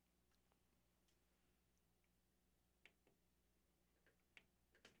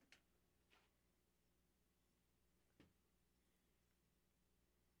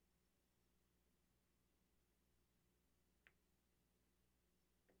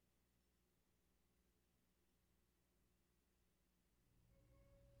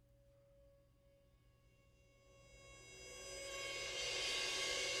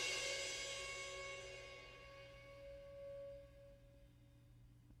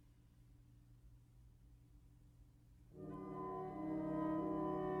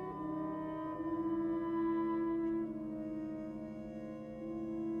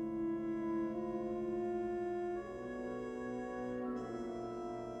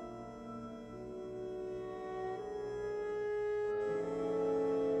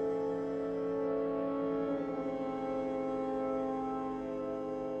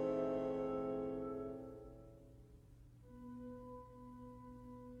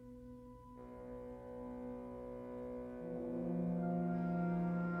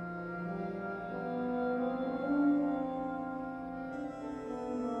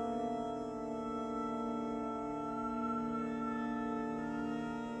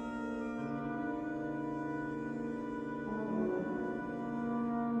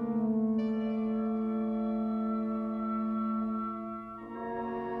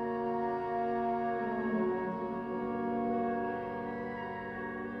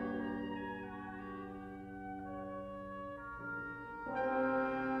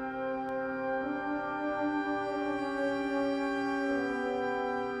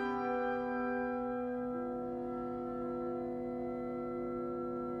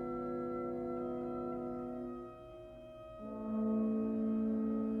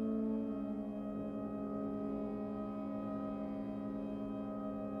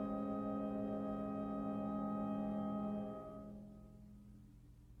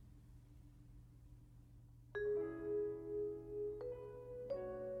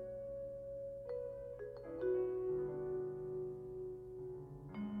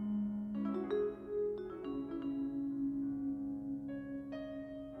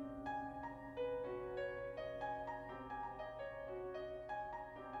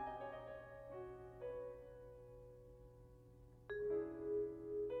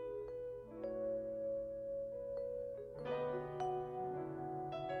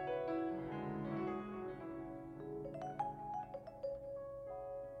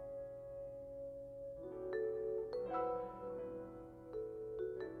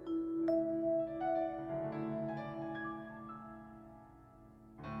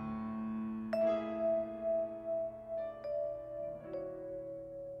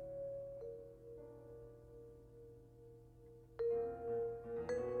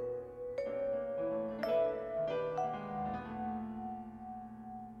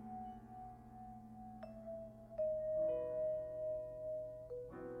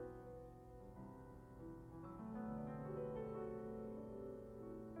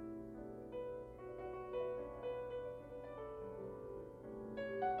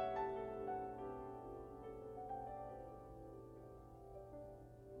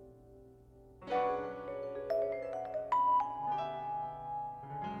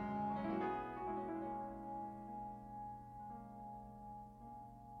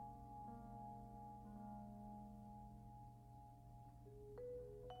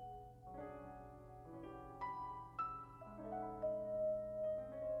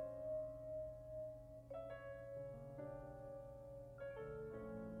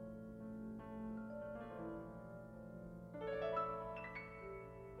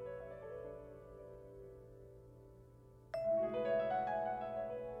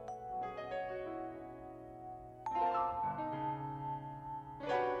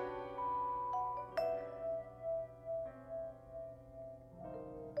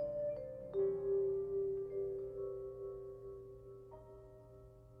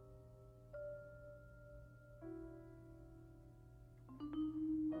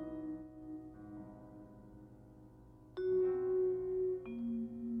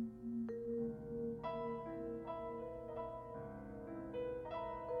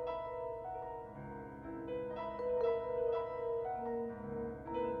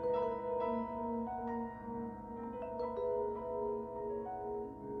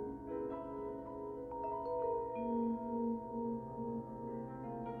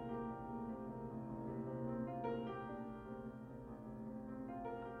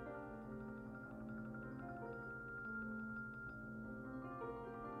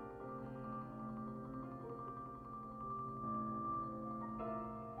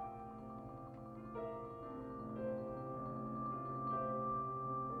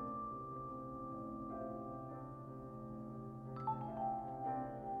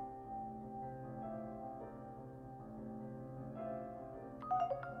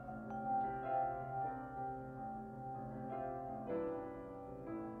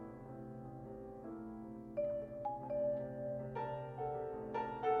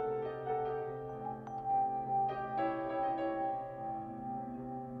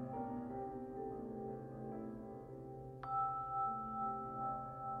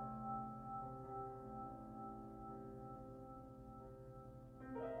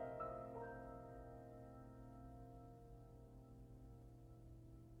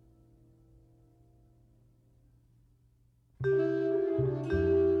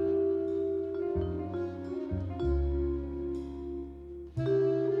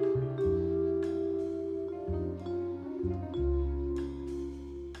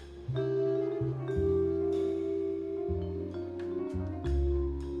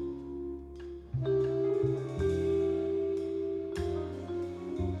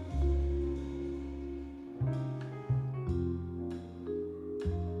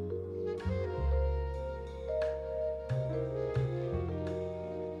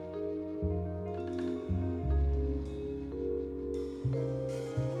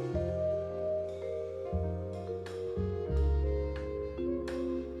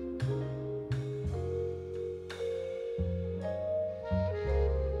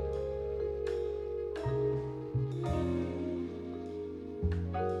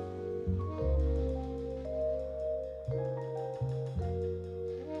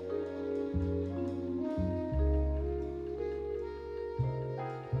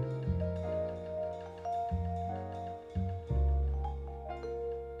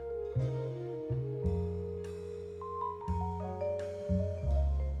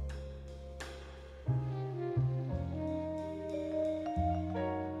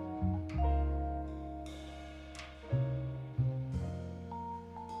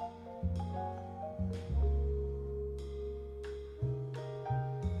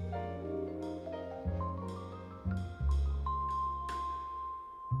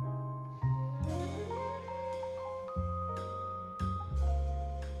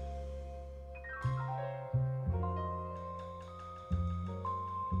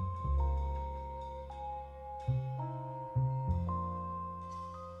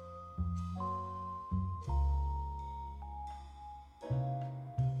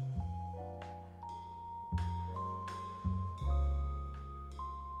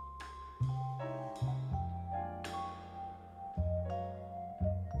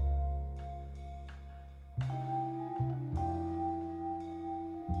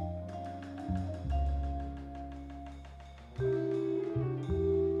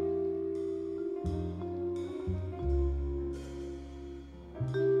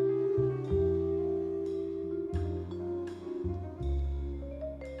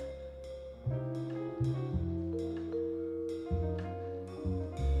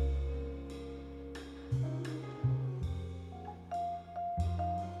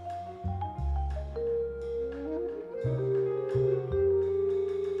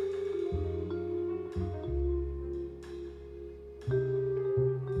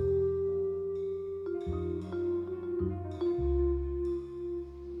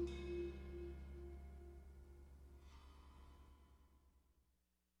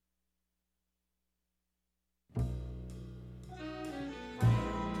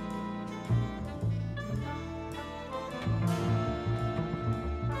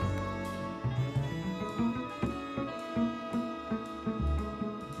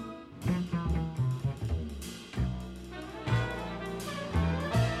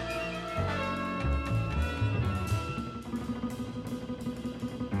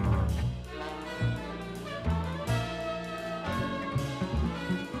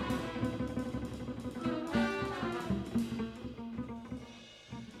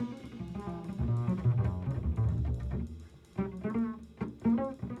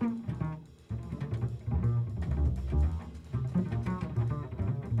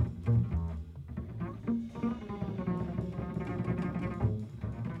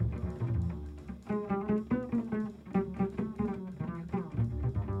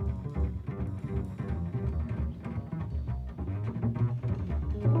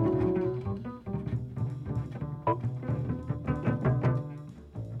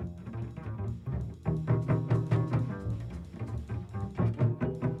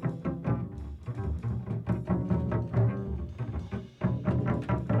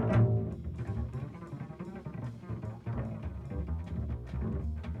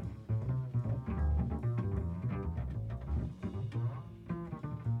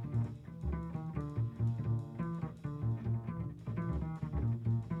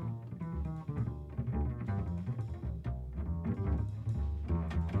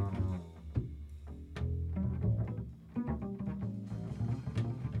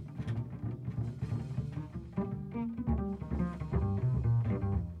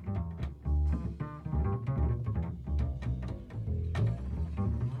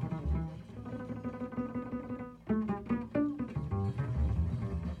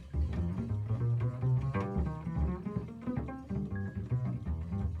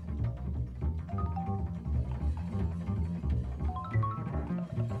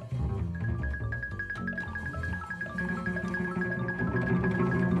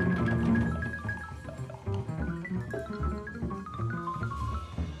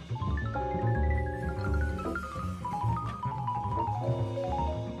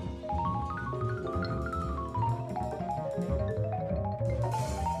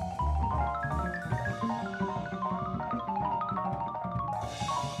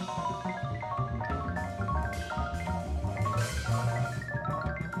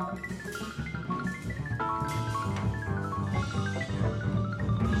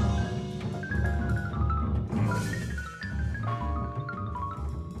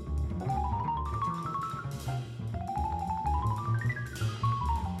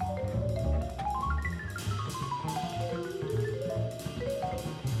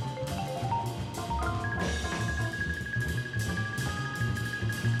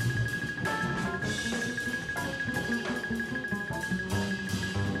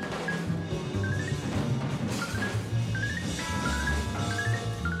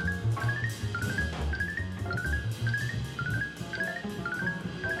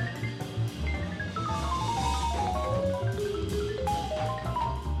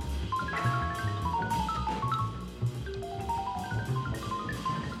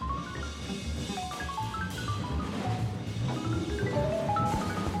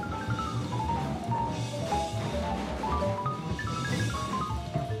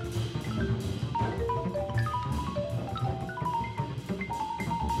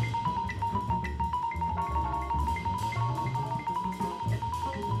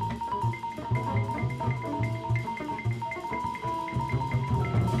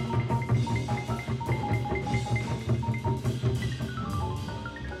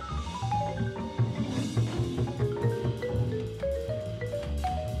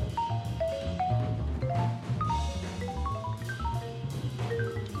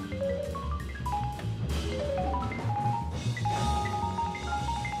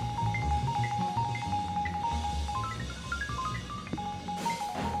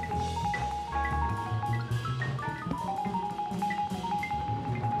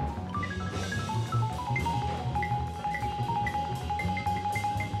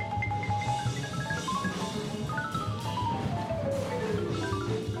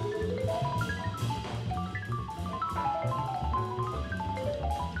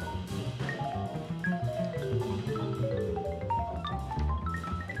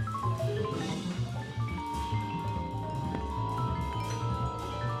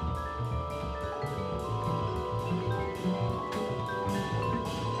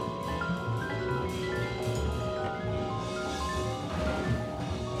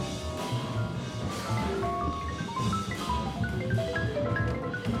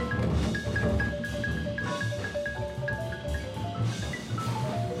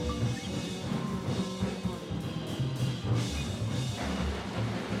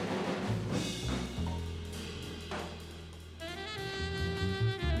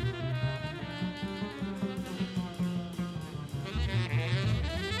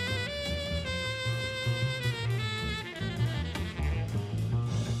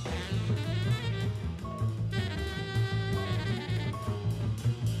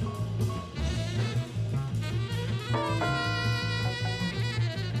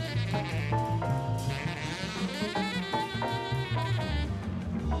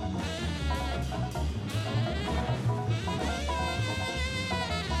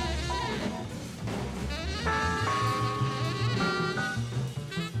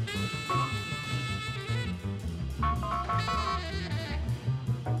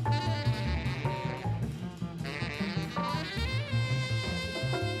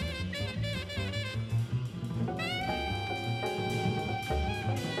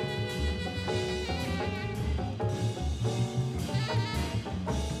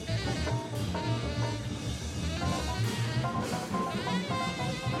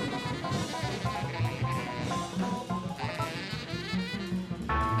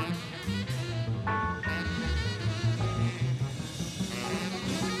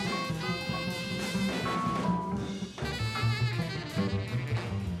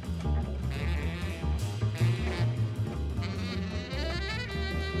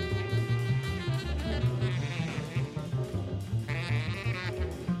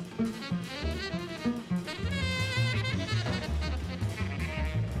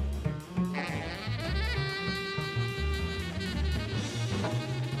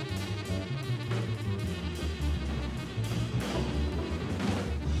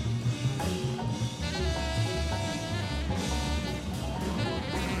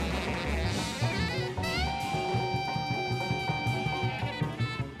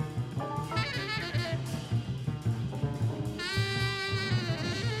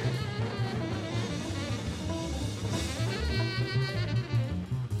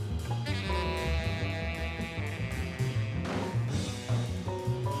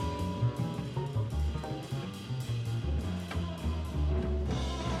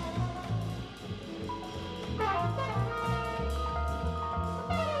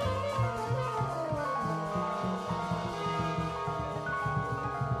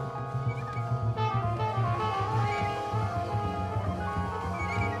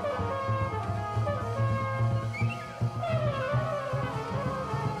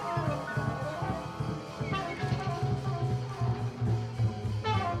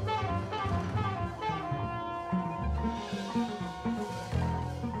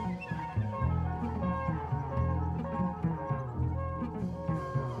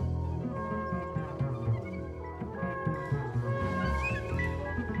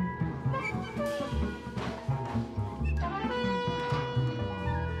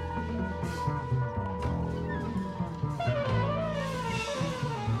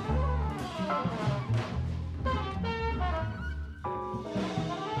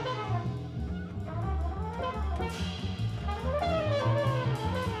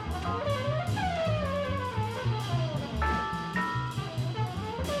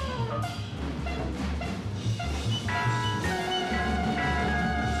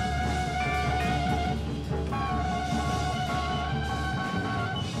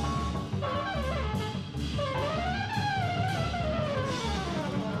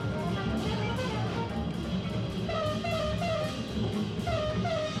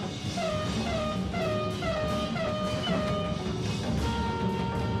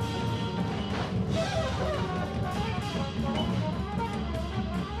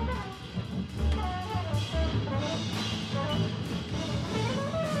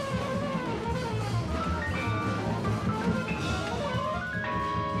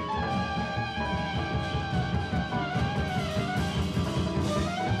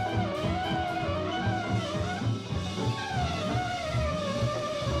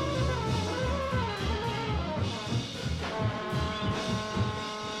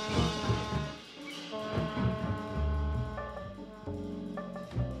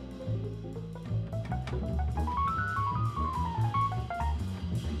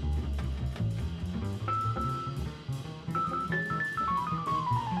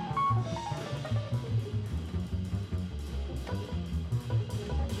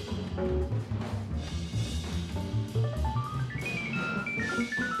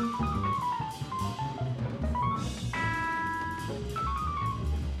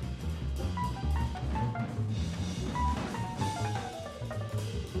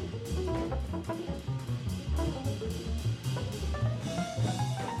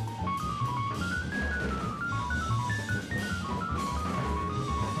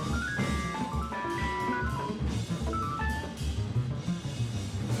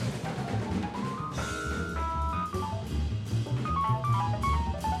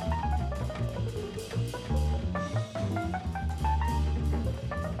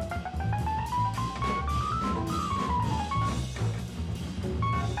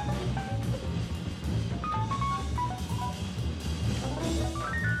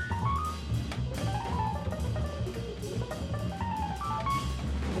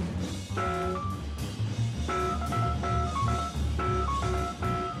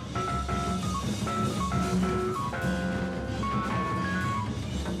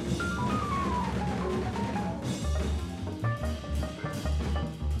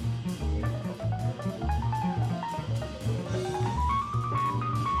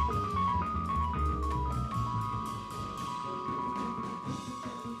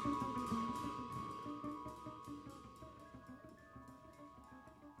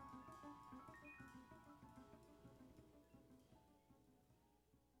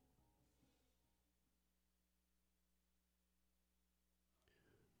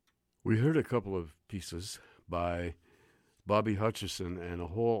 We heard a couple of pieces by Bobby Hutcherson and a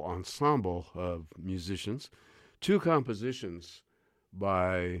whole ensemble of musicians. Two compositions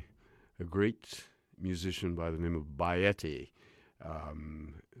by a great musician by the name of Baetti,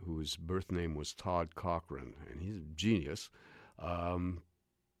 whose birth name was Todd Cochran, and he's a genius.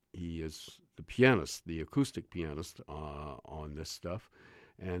 He is the pianist, the acoustic pianist on this stuff.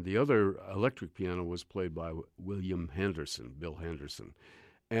 And the other electric piano was played by Bill Henderson.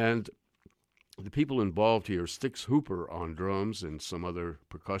 And the people involved here, Stix Hooper on drums and some other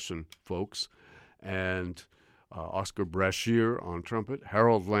percussion folks, and Oscar Brashear on trumpet.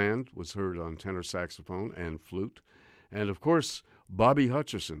 Harold Land was heard on tenor saxophone and flute. And, of course, Bobby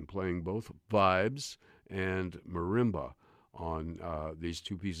Hutcherson playing both vibes and marimba on these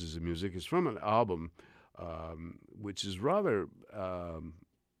two pieces of music. It's from an album which is rather,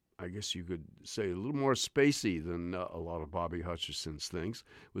 I guess you could say, a little more spacey than a lot of Bobby Hutcherson's things.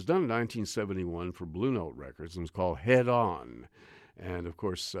 It was done in 1971 for Blue Note Records and was called Head On. And, of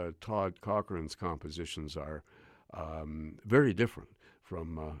course, Todd Cochran's compositions are very different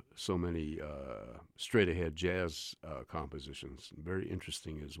from so many straight-ahead jazz compositions. Very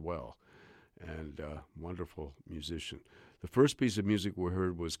interesting as well, and wonderful musician. The first piece of music we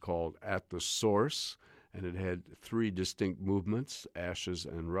heard was called At the Source, and it had three distinct movements: ashes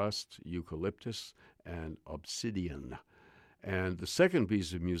and rust, eucalyptus, and obsidian. And the second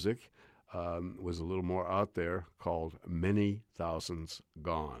piece of music was a little more out there, called Many Thousands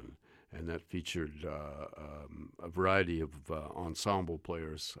Gone, and that featured a variety of ensemble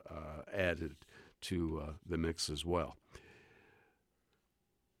players added to the mix as well.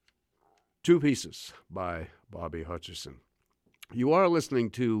 Two pieces by Bobby Hutcherson. You are listening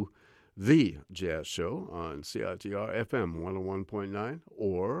to The Jazz Show on CITR FM 101.9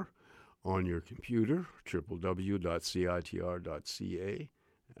 or on your computer, www.citr.ca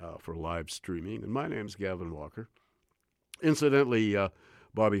for live streaming. And my name's Gavin Walker. Incidentally,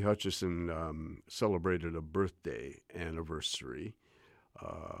 Bobby Hutcherson celebrated a birthday anniversary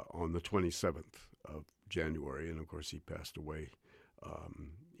on the 27th of January, and of course he passed away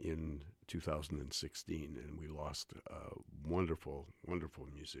in 2016, and we lost a wonderful, wonderful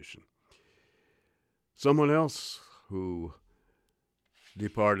musician. Someone else who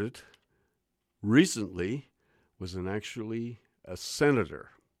departed recently was actually a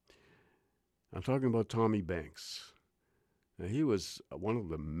senator. I'm talking about Tommy Banks. Now, he was one of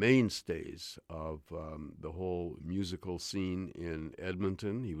the mainstays of the whole musical scene in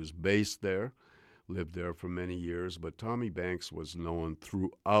Edmonton. He was based there, lived there for many years, but Tommy Banks was known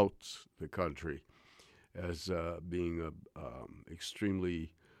throughout the country as being an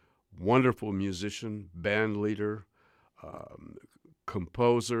extremely wonderful musician, band leader,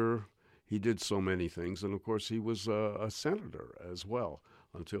 composer. He did so many things, and of course he was a senator as well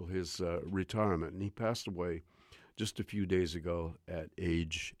until his retirement, and he passed away just a few days ago at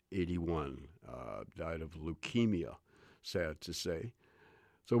age 81, died of leukemia, sad to say.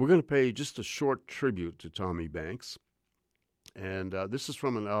 So we're going to pay just a short tribute to Tommy Banks. And this is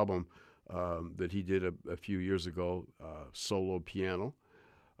from an album that he did a few years ago, solo piano.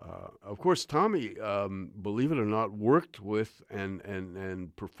 Of course, Tommy, believe it or not, worked with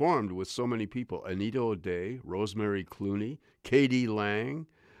and performed with so many people. Anita O'Day, Rosemary Clooney, K.D. Lang,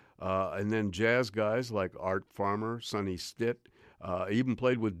 and then jazz guys like Art Farmer, Sonny Stitt. Even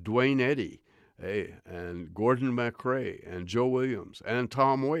played with Duane Eddy, and Gordon MacRae, and Joe Williams, and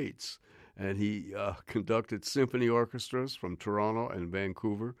Tom Waits. And he conducted symphony orchestras from Toronto and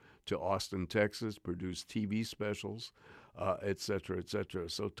Vancouver to Austin, Texas, produced TV specials, et cetera, et cetera.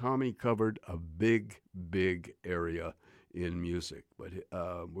 So Tommy covered a big, big area in music. But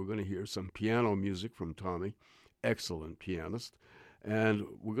we're going to hear some piano music from Tommy, excellent pianist. And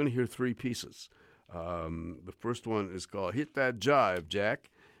we're going to hear three pieces. The first one is called Hit That Jive,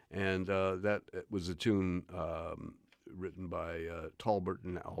 Jack. And that was a tune written by Talbert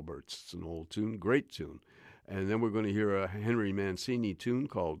and Alberts. It's an old tune, great tune. And then we're going to hear a Henry Mancini tune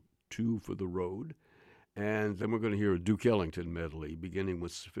called Two for the Road. And then we're going to hear a Duke Ellington medley, beginning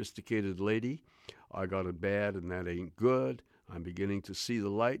with Sophisticated Lady, I Got It Bad and That Ain't Good, I'm Beginning to See the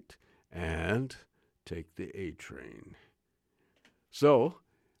Light, and Take the A Train. So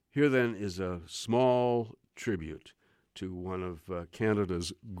here then is a small tribute to one of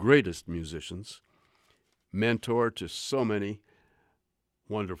Canada's greatest musicians, mentor to so many,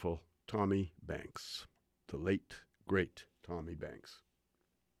 wonderful Tommy Banks, the late, great Tommy Banks.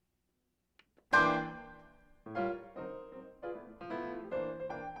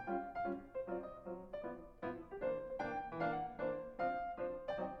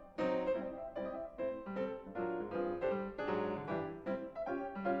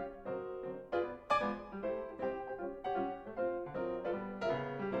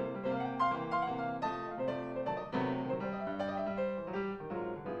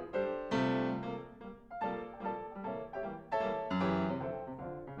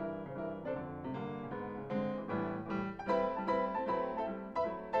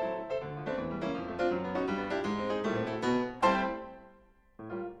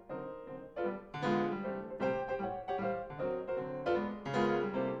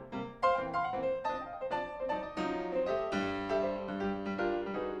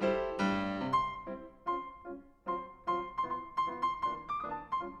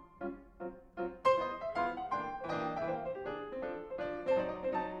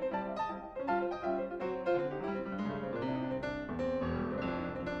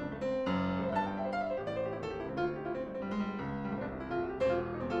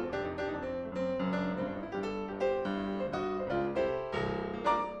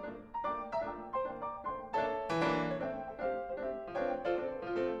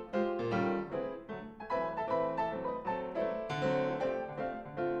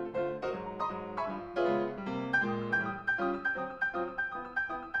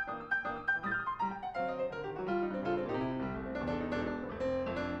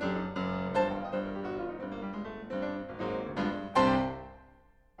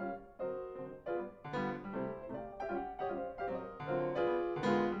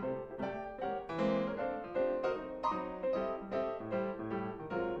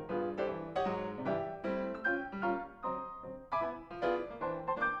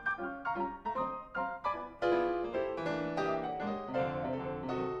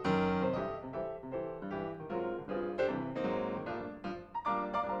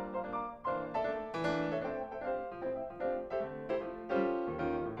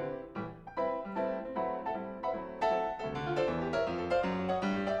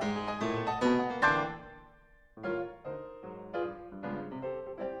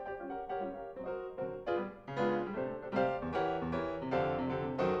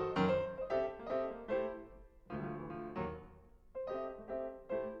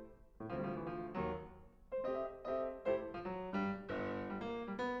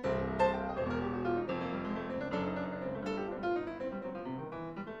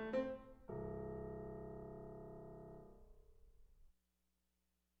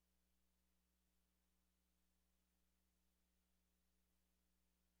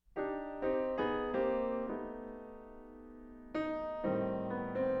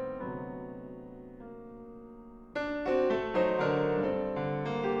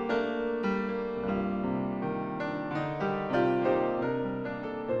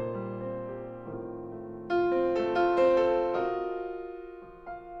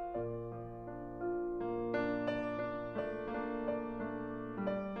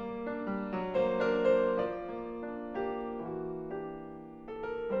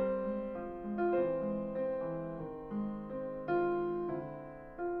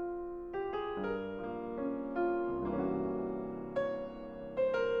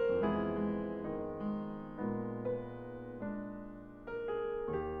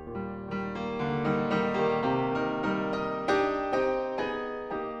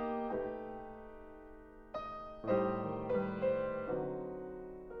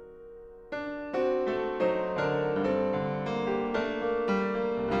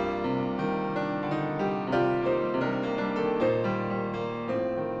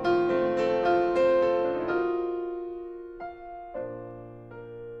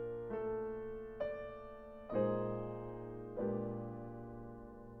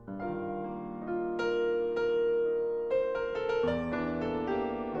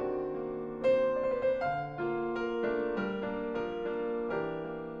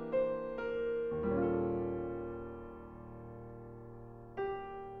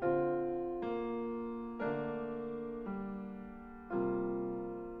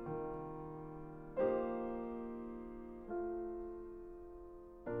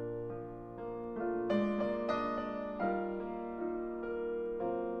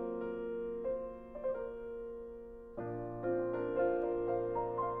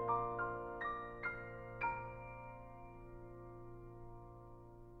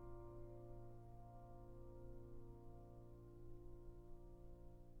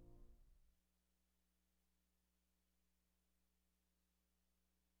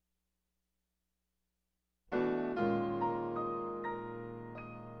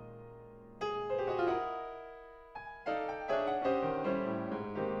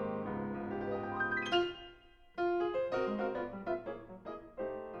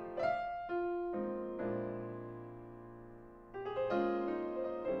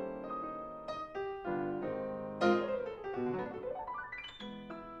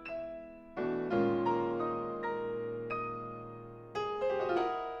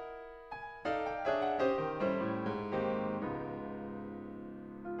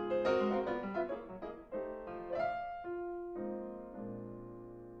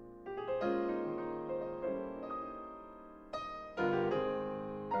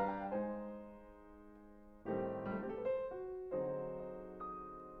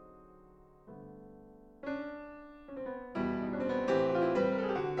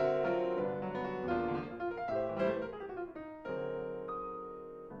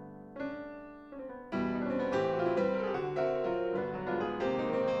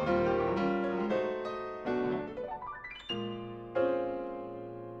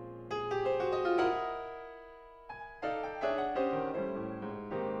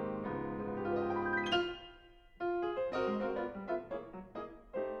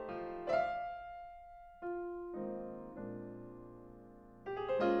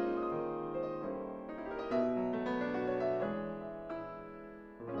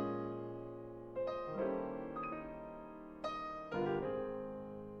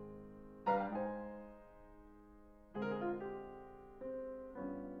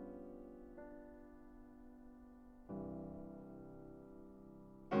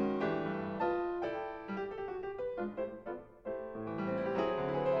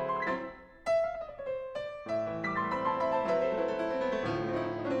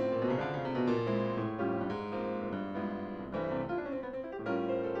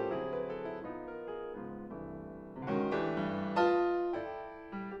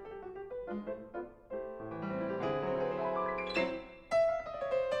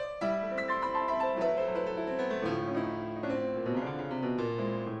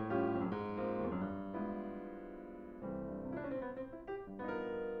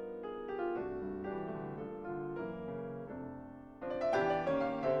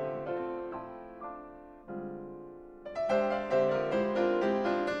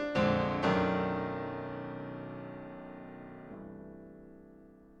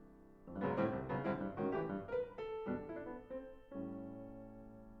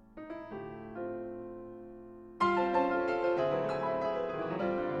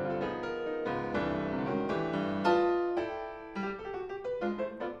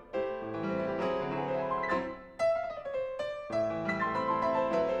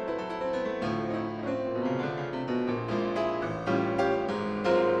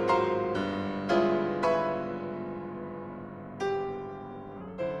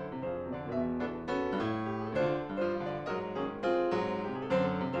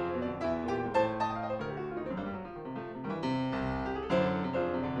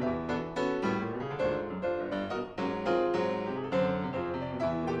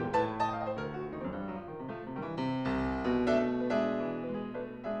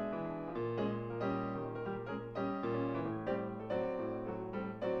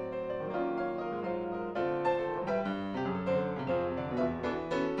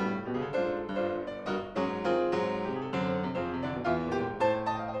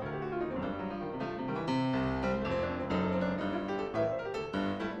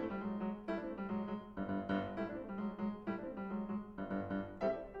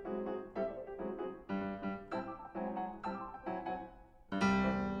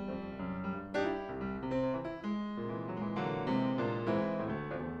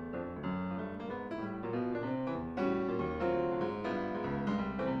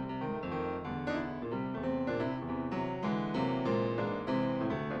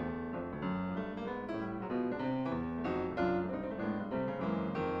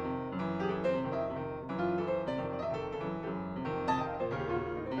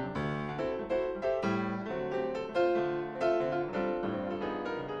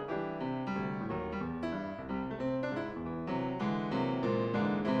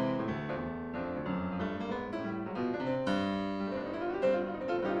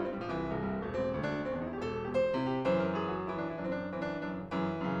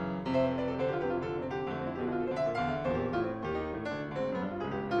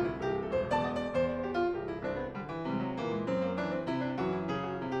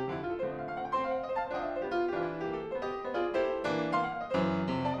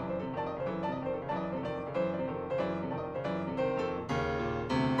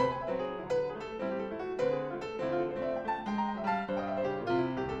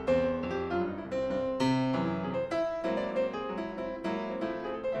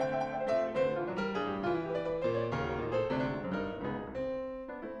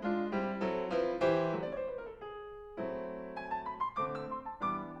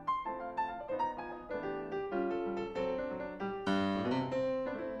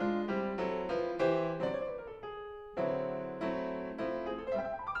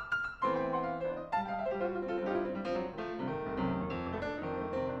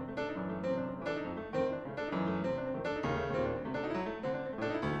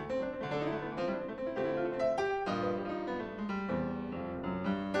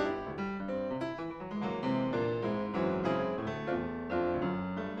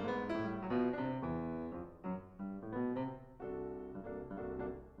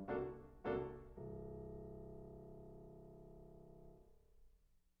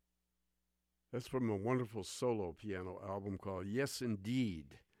 That's from a wonderful solo piano album called Yes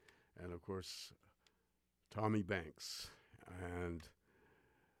Indeed. And of course, Tommy Banks. And,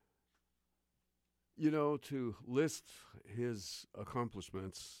 you know, to list his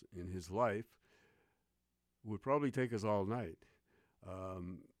accomplishments in his life would probably take us all night.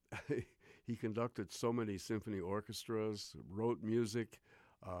 He conducted so many symphony orchestras, wrote music,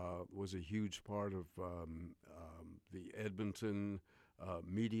 was a huge part of the Edmonton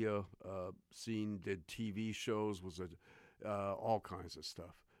media scene, did TV shows, was all kinds of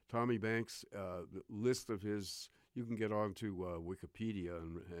stuff. Tommy Banks, the list of his, you can get onto Wikipedia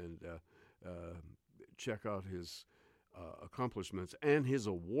and check out his accomplishments and his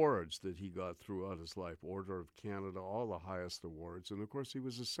awards that he got throughout his life. Order of Canada, all the highest awards. And, of course, he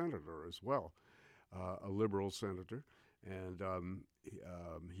was a senator as well, a Liberal senator. And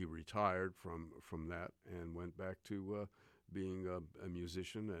he retired from that and went back to being a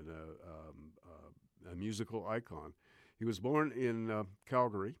musician and a musical icon. He was born in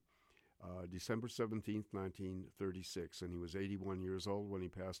Calgary, December 17th, 1936, and he was 81 years old when he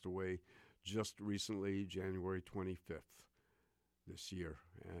passed away just recently, January 25th this year,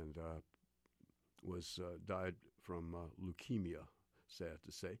 and died from leukemia, sad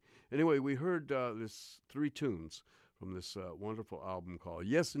to say. Anyway, we heard this 3 tunes from this wonderful album called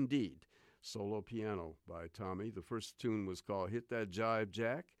Yes Indeed, solo piano by Tommy. The first tune was called Hit That Jive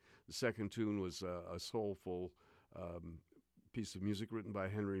Jack. The second tune was a soulful piece of music written by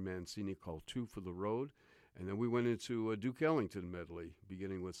Henry Mancini called Two for the Road. And then we went into a Duke Ellington medley,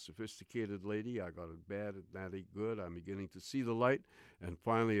 beginning with Sophisticated Lady, I Got It Bad, That Ain't Good, I'm Beginning to See the Light, and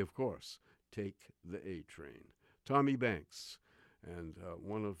finally, of course, Take the A-Train. Tommy Banks, and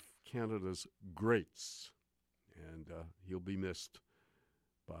one of Canada's greats, and he'll be missed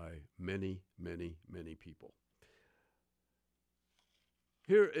by many, many, many people.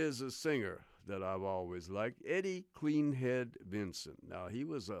 Here is a singer that I've always liked, Eddie Cleanhead Vincent. Now, he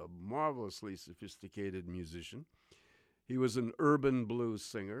was a marvelously sophisticated musician. He was an urban blues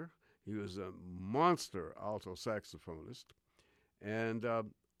singer. He was a monster alto saxophonist, and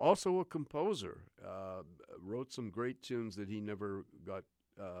also a composer. Wrote some great tunes that he never got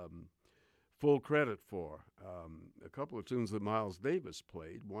full credit for. A couple of tunes that Miles Davis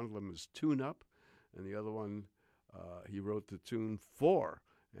played. One of them is Tune Up, and the other one he wrote the tune for.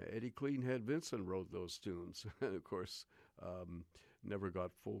 Eddie Cleanhead Vincent wrote those tunes, and of course never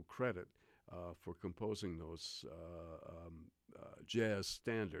got full credit for composing those jazz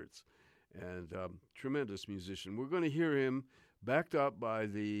standards. And tremendous musician. We're going to hear him backed up by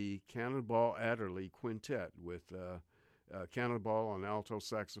the Cannonball Adderley Quintet with Cannonball on alto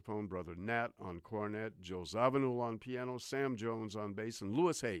saxophone, Brother Nat on cornet, Joe Zawinul on piano, Sam Jones on bass, and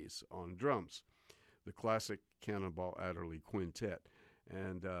Louis Hayes on drums. The classic Cannonball Adderley Quintet.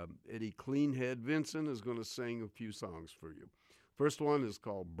 And Eddie Cleanhead Vincent is going to sing a few songs for you. First one is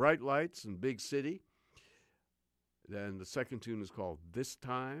called Bright Lights in Big City. Then the second tune is called This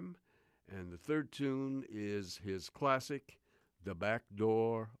Time. And the third tune is his classic, The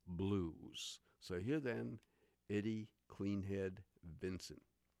Backdoor Blues. So here then, Eddie Cleanhead Vincent.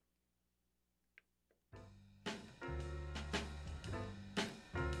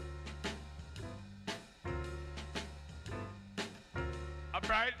 A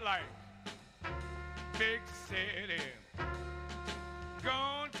bright light, big city,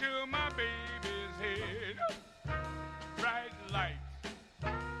 gone to my baby's head. Bright light,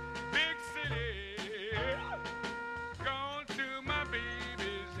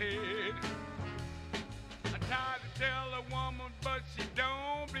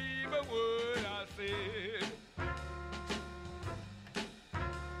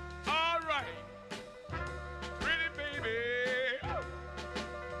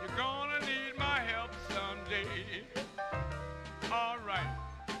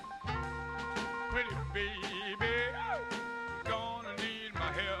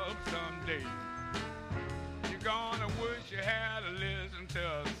 day. You're gonna wish you had to listen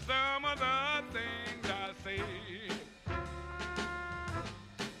to some of the things I say.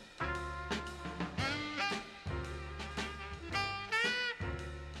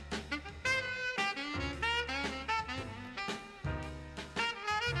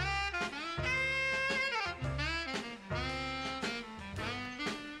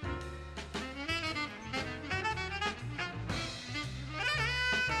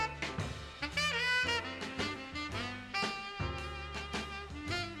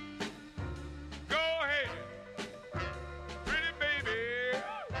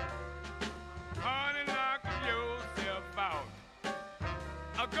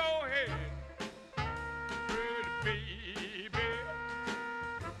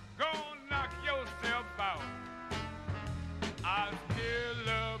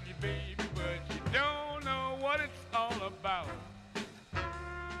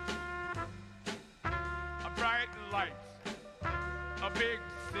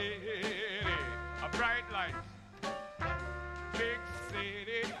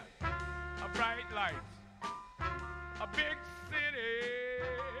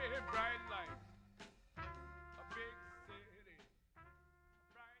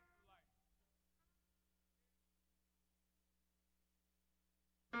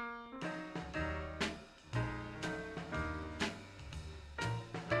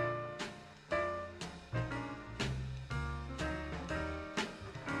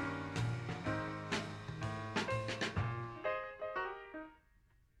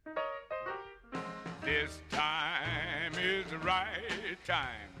 This time is the right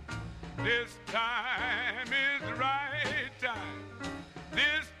time. This time is the right time.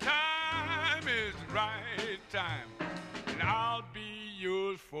 This time is the right time. And I'll be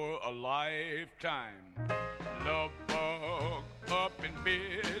yours for a lifetime. Love bug up and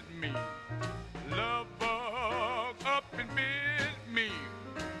bid me. Love bug up and bid me.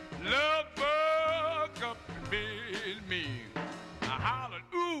 Love bug up and bid me. I hollered,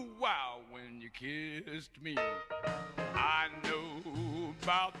 ooh, wow, when you kissed me. I know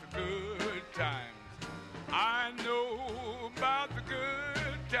about the good times. I know about the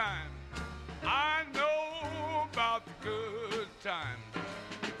good times. I know about the good times.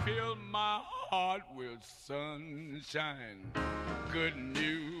 You fill my heart with sunshine. Good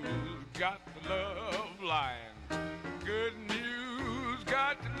news, got the love line. Good news,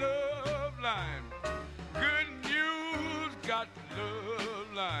 got the love line. Good news, got the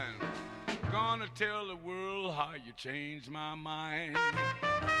love line. Gonna tell the world how you changed my mind.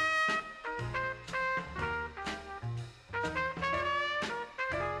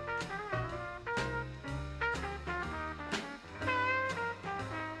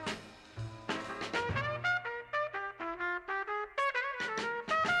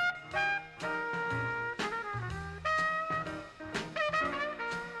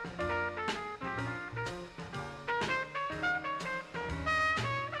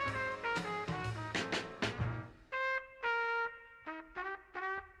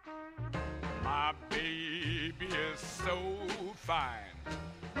 My baby is so fine.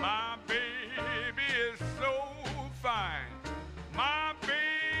 My baby is so fine. My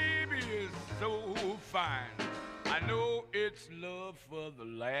baby is so fine. I know it's love for the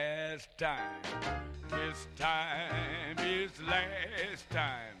last time. This time is the last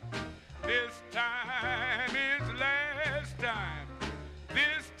time. This time is the last time.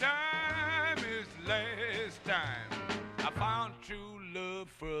 This time is the last time. I found true love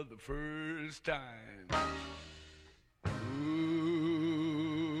for the first time. Ooh,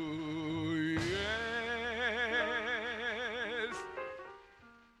 yes.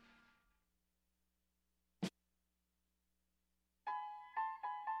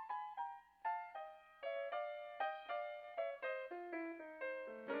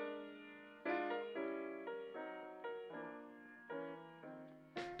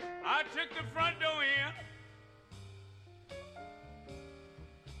 I took the front door in,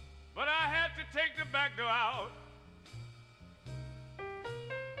 but I had to take the back door out.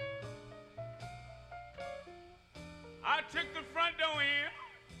 I took the front door in,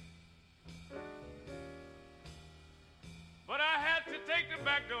 but I had to take the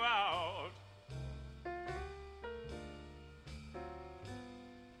back door out.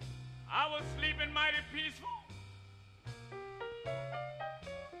 I was sleeping mighty peaceful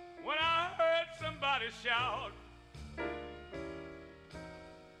when I heard somebody shout.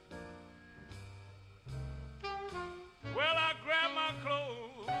 Well, I grabbed my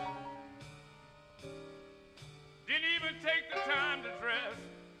clothes, didn't even take the time to dress.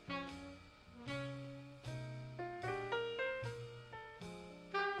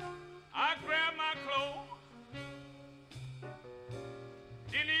 I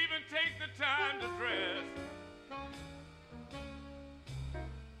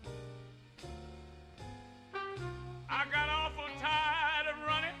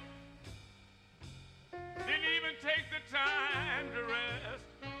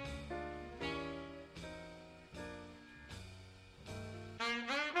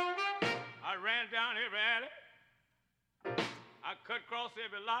across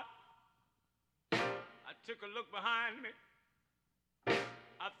every lot. I took a look behind me.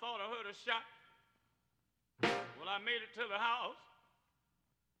 I thought I heard a shot. Well, I made it to the house.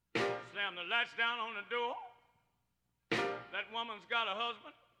 Slammed the latch down on the door. That woman's got a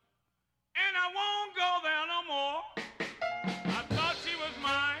husband. And I won't go there no more. I thought she was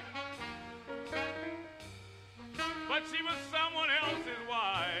mine. But she was someone else's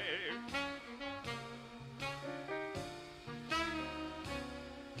wife.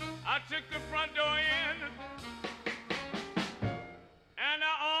 I took the front door in, and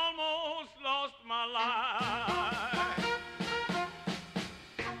I almost lost my life.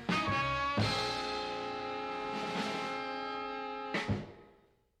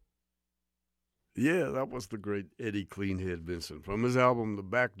 Yeah, that was the great Eddie Cleanhead Vincent from his album The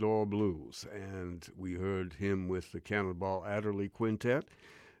Backdoor Blues. And we heard him with the Cannonball Adderley Quintet,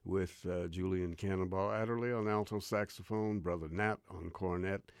 with Julian Cannonball Adderley on alto saxophone, Brother Nat on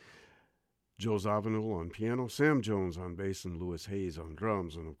cornet, Joe Zawinul on piano, Sam Jones on bass, and Louis Hayes on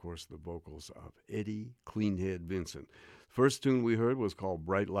drums, and of course the vocals of Eddie Cleanhead Vincent. First tune we heard was called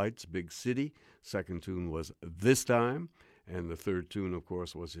Bright Lights, Big City. Second tune was This Time. And the third tune, of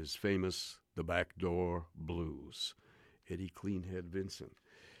course, was his famous The Backdoor Blues. Eddie Cleanhead Vincent.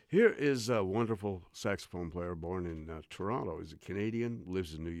 Here is a wonderful saxophone player born in Toronto. He's a Canadian,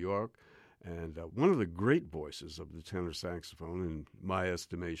 lives in New York, and one of the great voices of the tenor saxophone, in my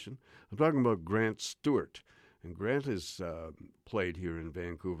estimation. I'm talking about Grant Stewart. And Grant has played here in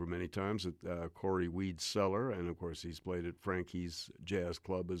Vancouver many times at Corey Weed's Cellar, and of course he's played at Frankie's Jazz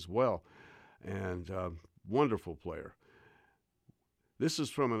Club as well. And wonderful player. This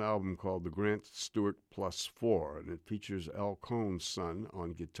is from an album called The Grant Stewart Plus 4, and it features Al Cohn's son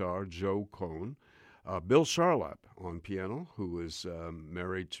on guitar, Joe Cohn, Bill Charlap on piano, who is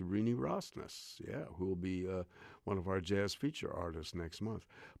married to Renee Rosnes, who will be one of our jazz feature artists next month,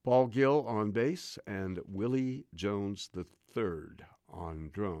 Paul Gill on bass, and Willie Jones III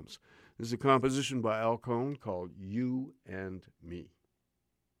on drums. This is a composition by Al Cohn called You and Me.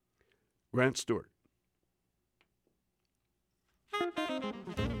 Grant Stewart.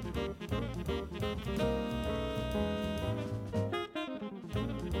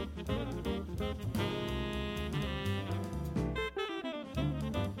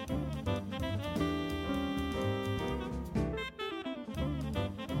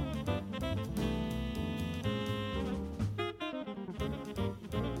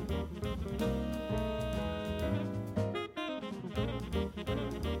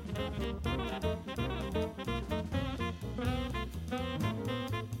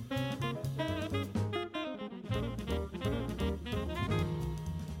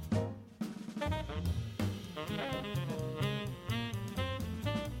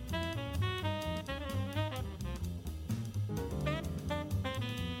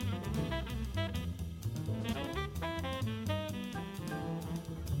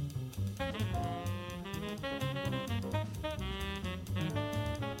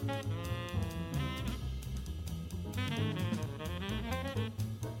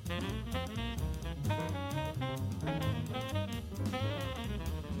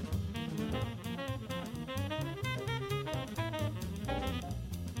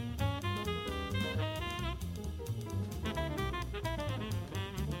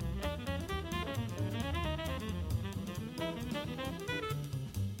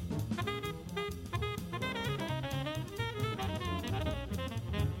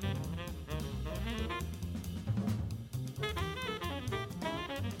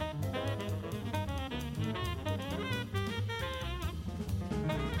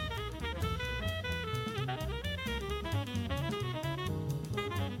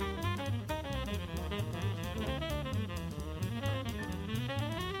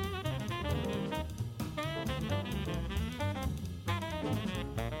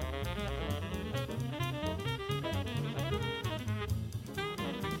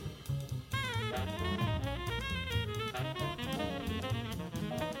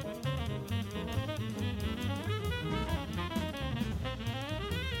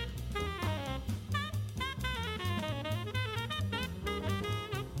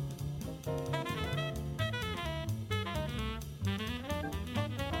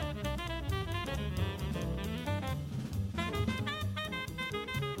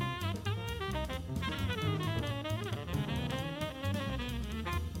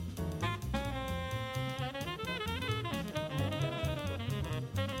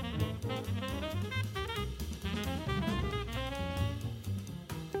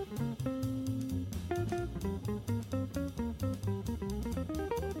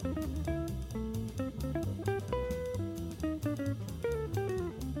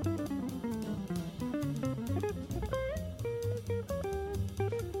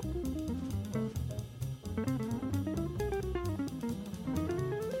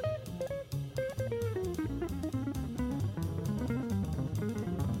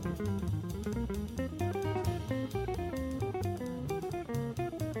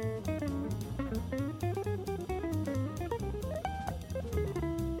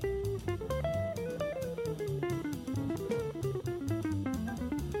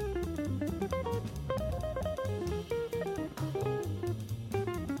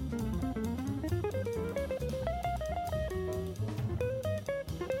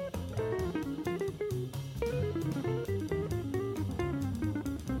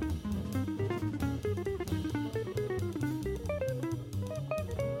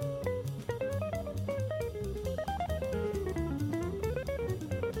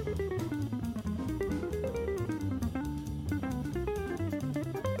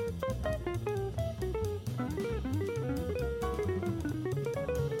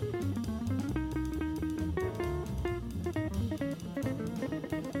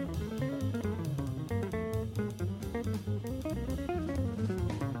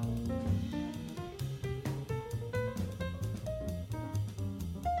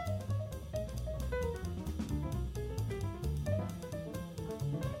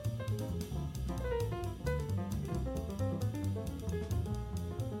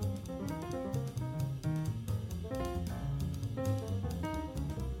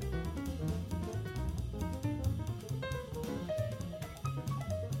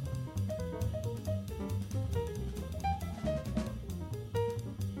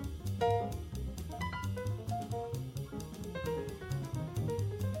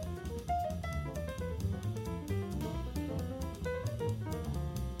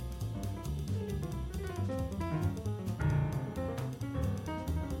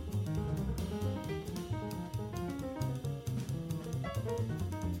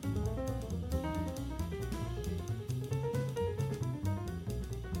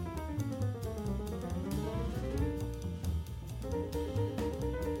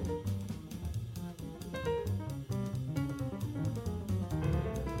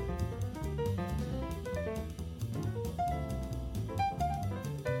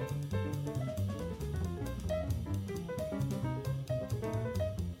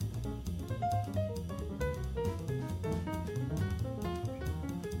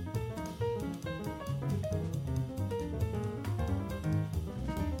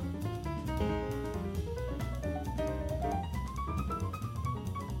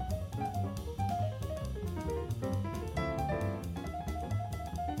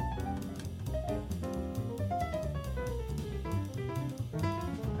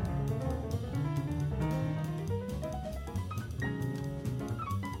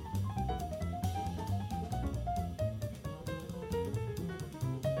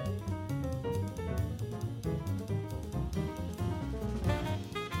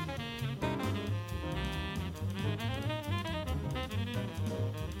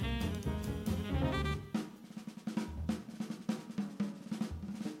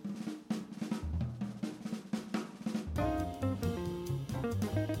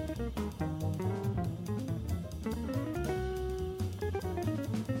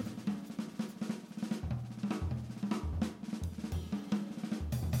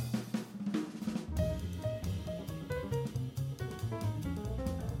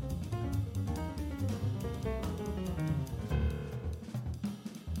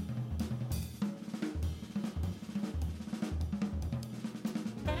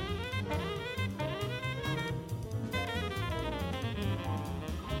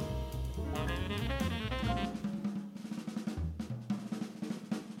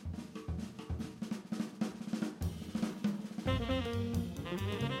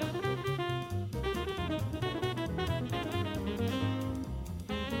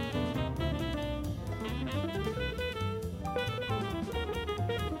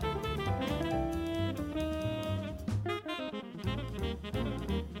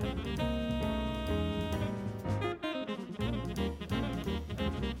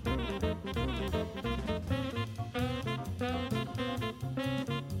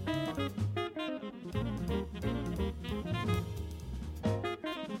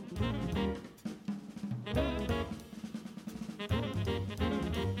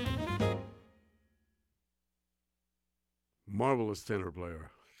 Marvelous tenor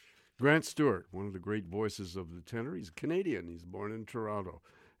player. Grant Stewart, one of the great voices of the tenor. He's Canadian. He's born in Toronto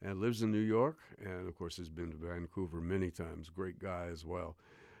and lives in New York, and, of course, has been to Vancouver many times. Great guy as well.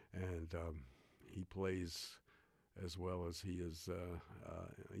 And he plays as well as he is.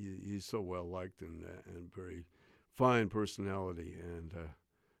 He's so well-liked and very fine personality and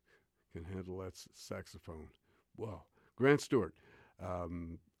can handle that saxophone well. Grant Stewart.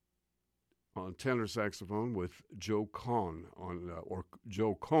 On tenor saxophone with Joe Cohn or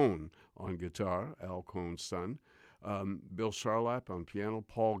Joe Cohn on guitar, Al Cohn's son, Bill Charlap on piano,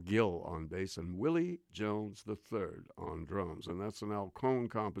 Paul Gill on bass, and Willie Jones III on drums. And that's an Al Cohn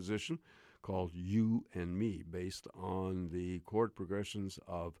composition called You and Me, based on the chord progressions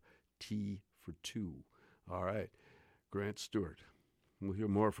of T for Two. All right, Grant Stewart. We'll hear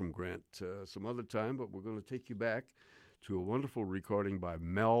more from Grant some other time, but we're going to take you back to a wonderful recording by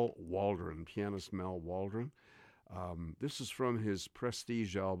Mel Waldron, pianist Mel Waldron. This is from his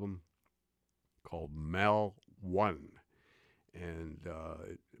prestige album called Mel 1. And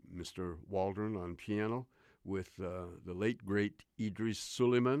Mr. Waldron on piano with the late, great Idris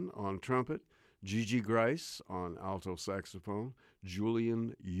Suleiman on trumpet, Gigi Grice on alto saxophone,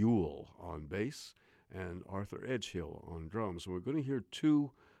 Julian Ewell on bass, and Arthur Edgehill on drums. So we're going to hear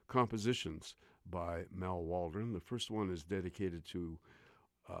two compositions by Mel Waldron. The first one is dedicated to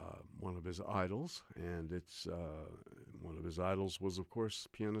one of his idols, and it's one of his idols was, of course,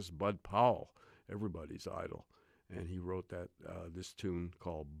 pianist Bud Powell, everybody's idol, and he wrote this tune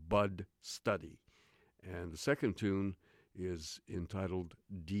called Bud Study. And the second tune is entitled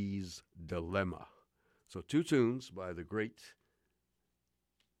Dee's Dilemma. So two tunes by the great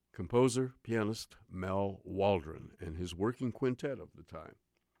composer, pianist Mel Waldron and his working quintet of the time.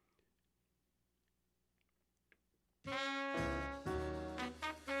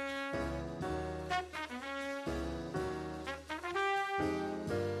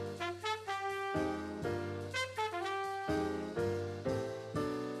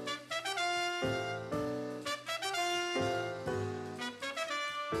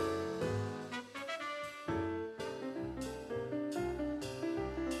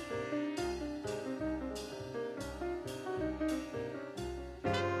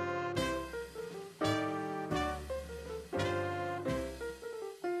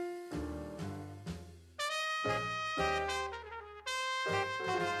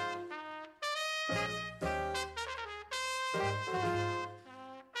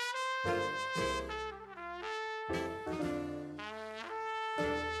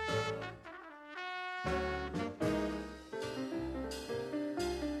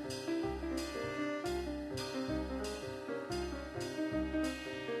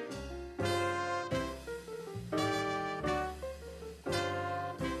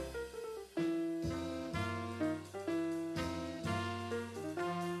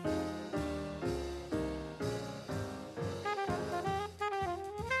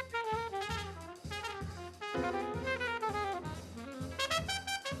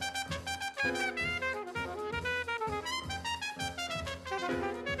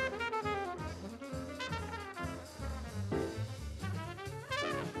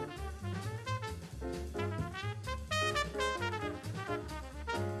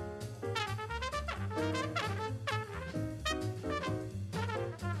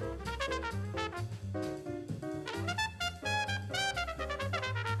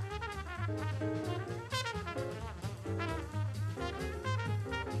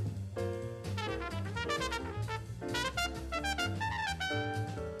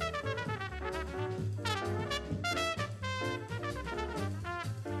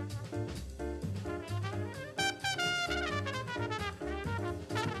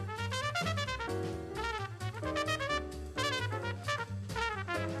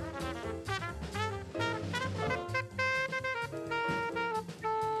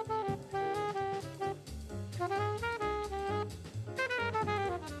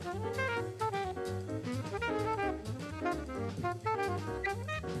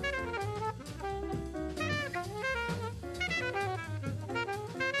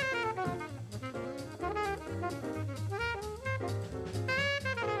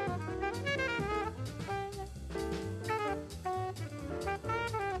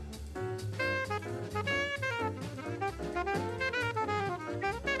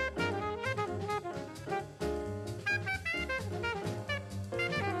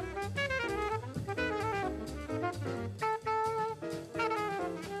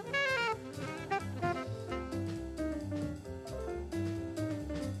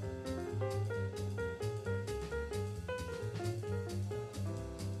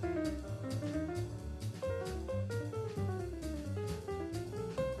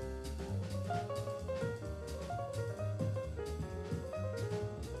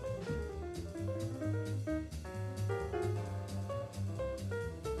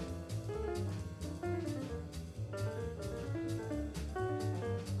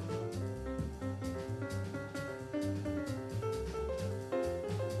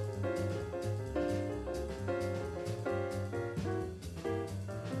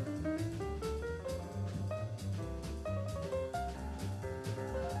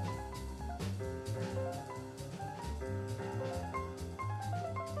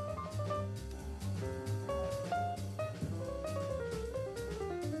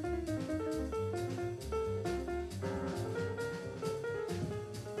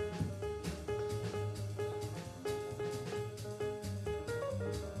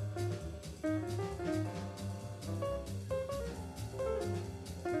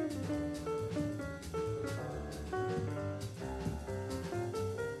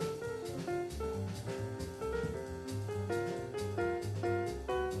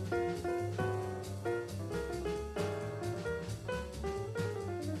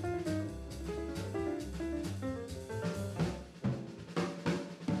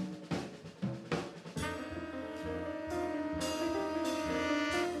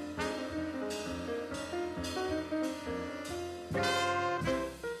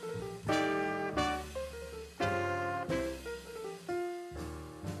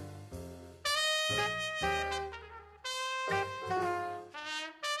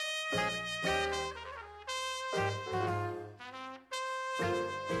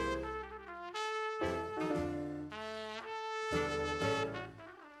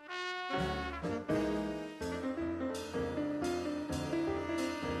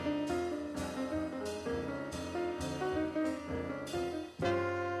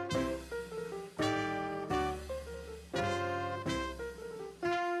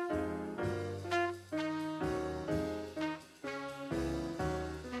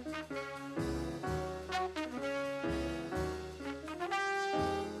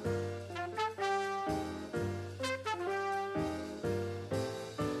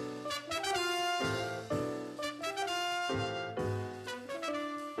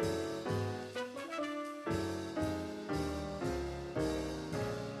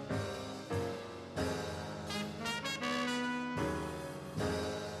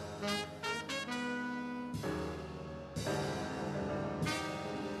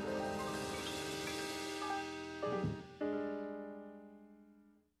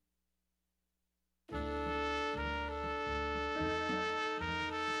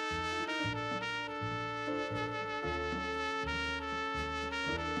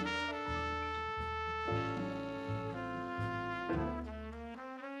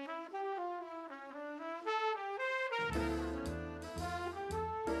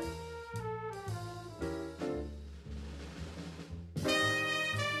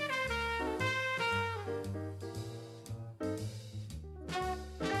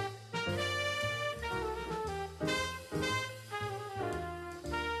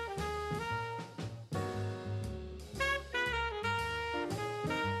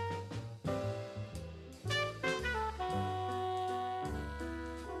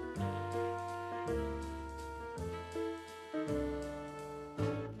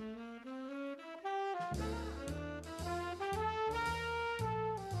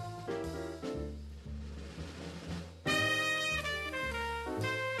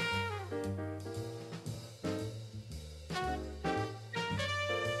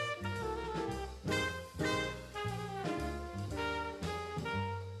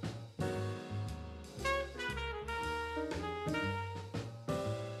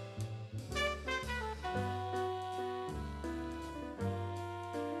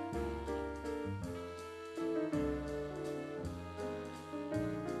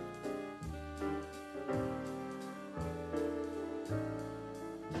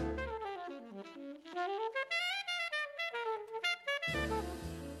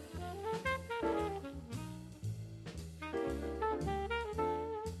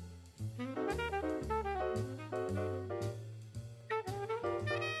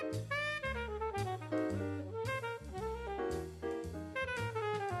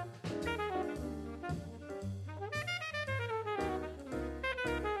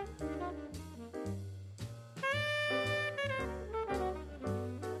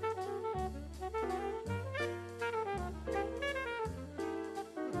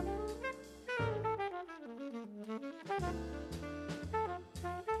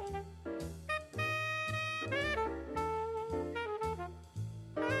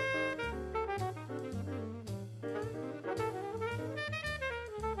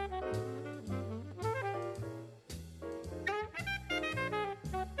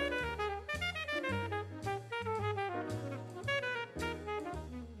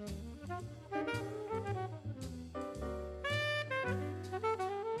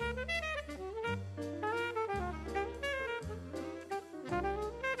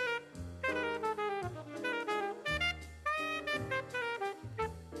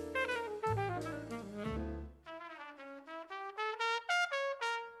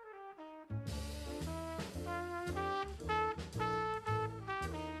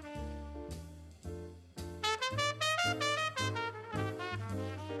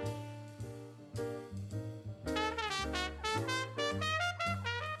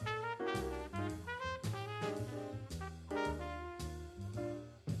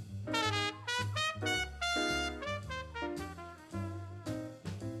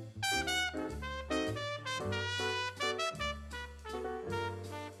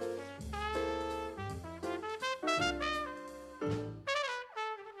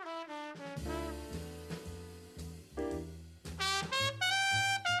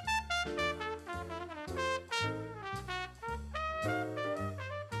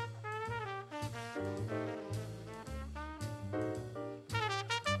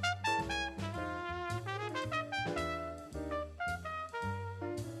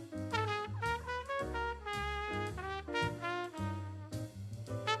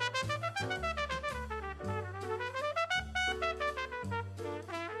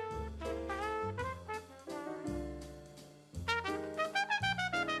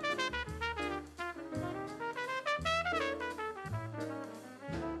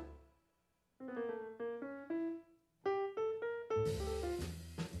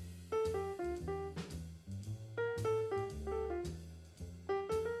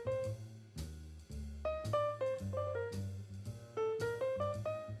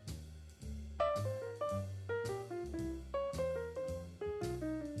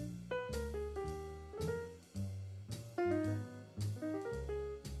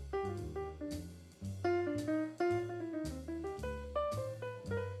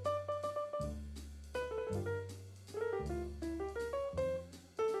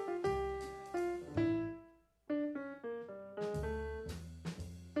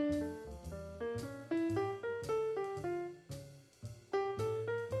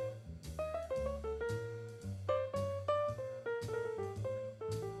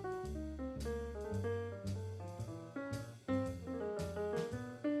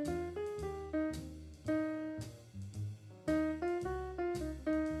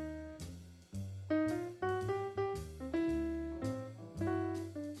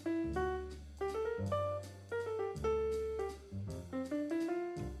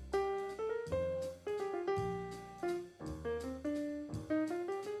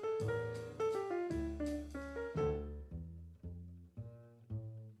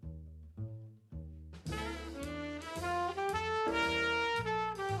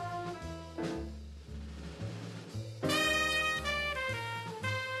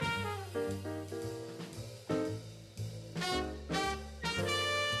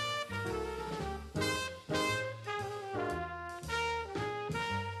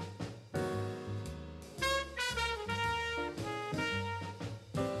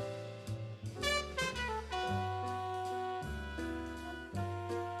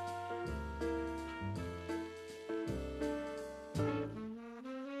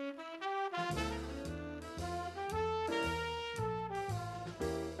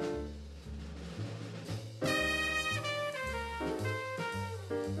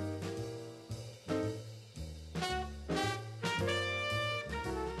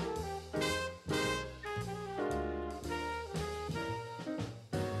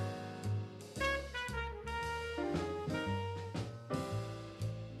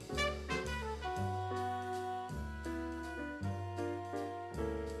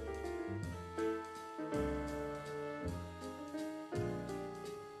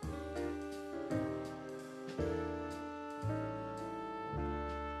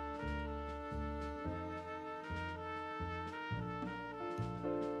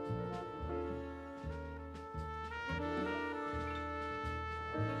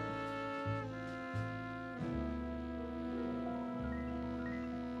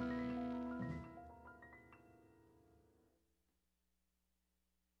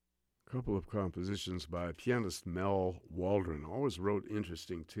 Couple of compositions by pianist Mel Waldron. Always wrote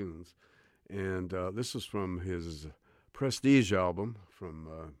interesting tunes. And this is from his Prestige album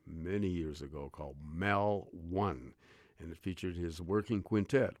from many years ago called Mel 1. And it featured his working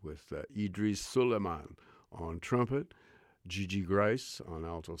quintet with Idris Suleiman on trumpet, Gigi Grice on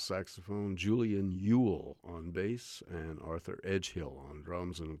alto saxophone, Julian Ewell on bass, and Arthur Edgehill on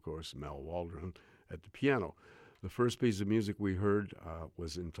drums, and of course Mel Waldron at the piano. The first piece of music we heard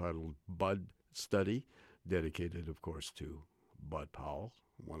was entitled Bud Study, dedicated, of course, to Bud Powell,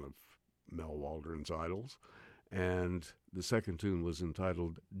 one of Mel Waldron's idols. And the second tune was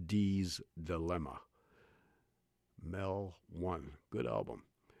entitled Dee's Dilemma. Mel 1, good album.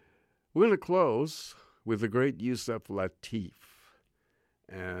 We're going to close with the great Yusef Lateef.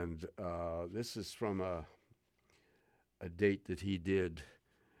 And this is from a date that he did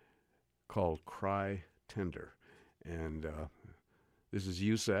called Cry Tender. And this is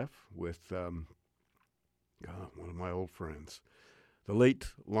Yusef with one of my old friends, the late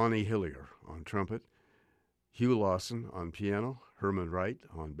Lonnie Hillier on trumpet, Hugh Lawson on piano, Herman Wright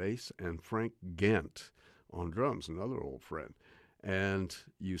on bass, and Frank Gant on drums, another old friend, and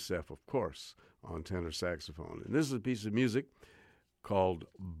Yusef, of course, on tenor saxophone. And this is a piece of music called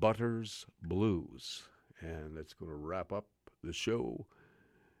Butter's Blues. And that's going to wrap up the show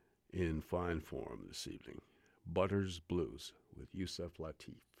in fine form this evening. Butter's Blues with Yusef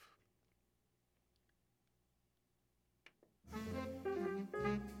Lateef.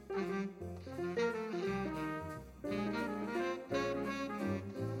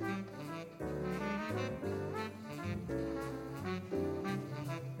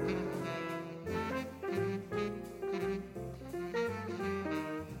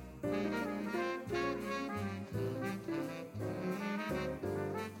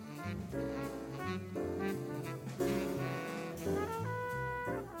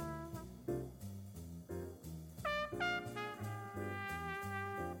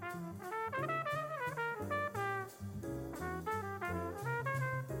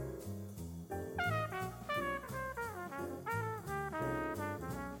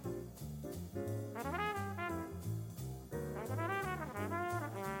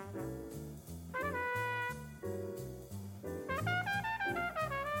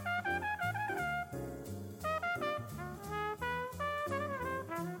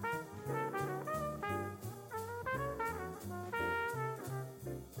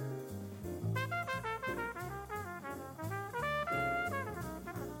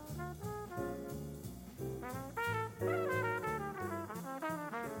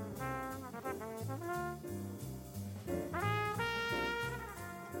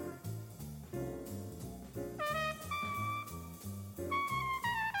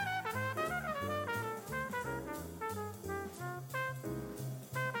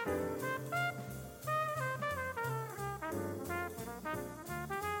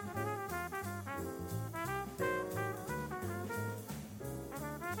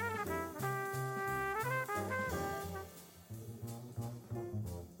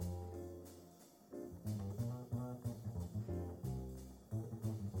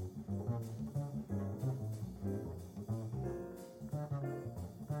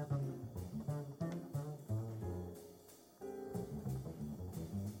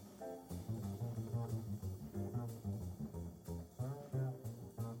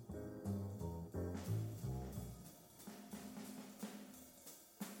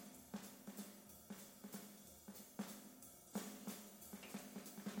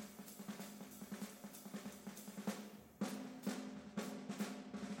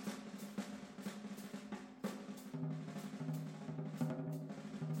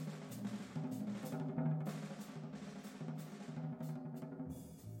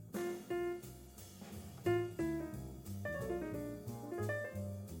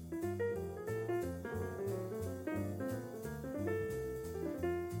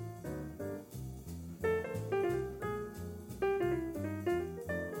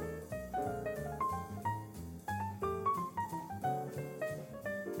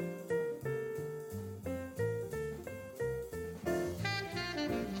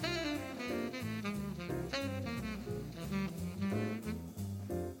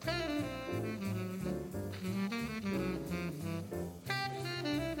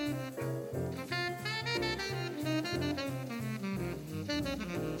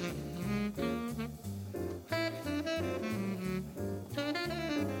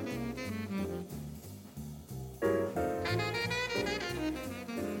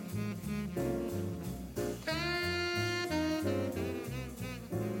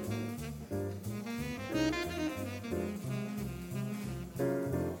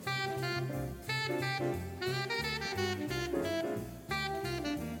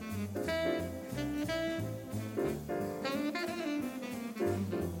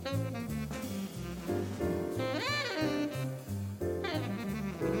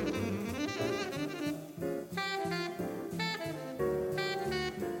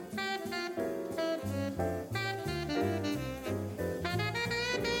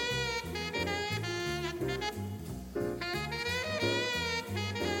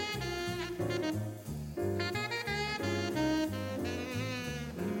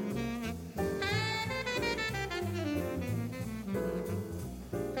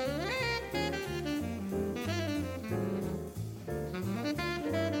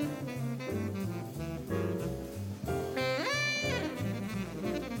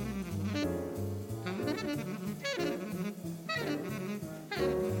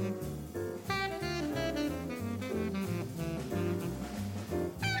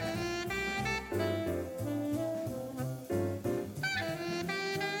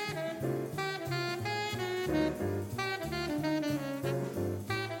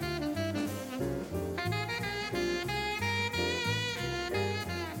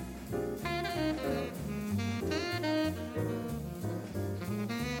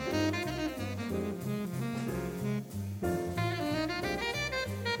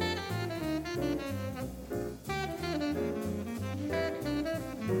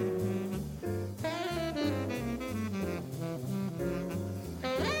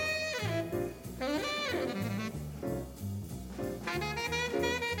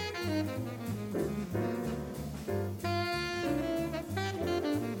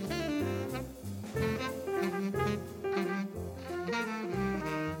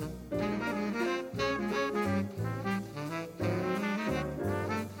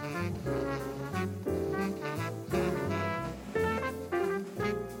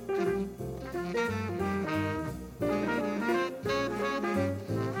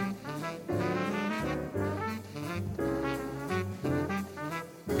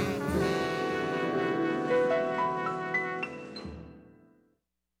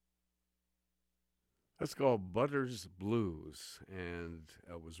 That's called Butter's Blues, and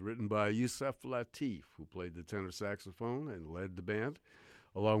it was written by Yusef Lateef, who played the tenor saxophone and led the band,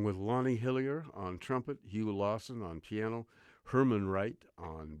 along with Lonnie Hillier on trumpet, Hugh Lawson on piano, Herman Wright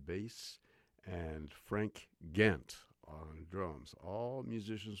on bass, and Frank Gant on drums, all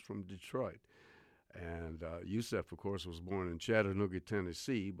musicians from Detroit. And Yusef, of course, was born in Chattanooga,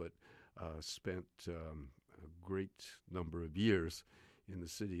 Tennessee, but spent a great number of years in the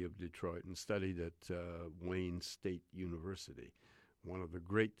city of Detroit and studied at Wayne State University, one of the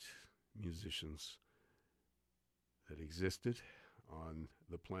great musicians that existed on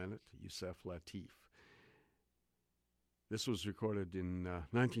the planet, Yusef Lateef. This was recorded in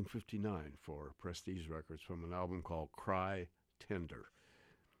 1959 for Prestige Records from an album called Cry Tender.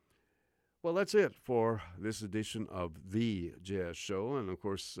 Well, that's it for this edition of The Jazz Show, and of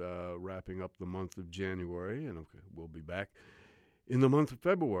course, wrapping up the month of January, and we'll be back in the month of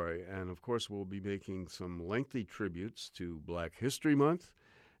February. And of course, we'll be making some lengthy tributes to Black History Month,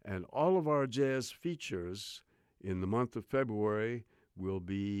 and all of our jazz features in the month of February will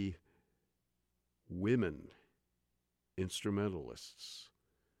be women instrumentalists.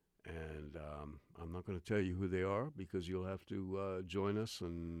 And I'm not going to tell you who they are because you'll have to join us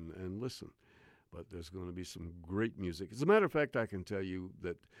and listen. But there's going to be some great music. As a matter of fact, I can tell you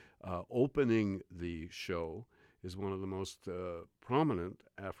that opening the show is one of the most prominent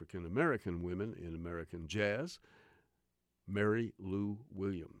African-American women in American jazz, Mary Lou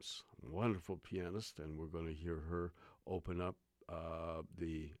Williams, wonderful pianist, and we're going to hear her open up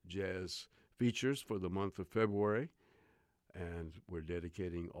the jazz features for the month of February. And we're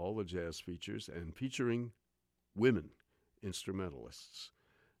dedicating all the jazz features and featuring women instrumentalists,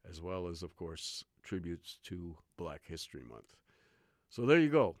 as well as, of course, tributes to Black History Month. So there you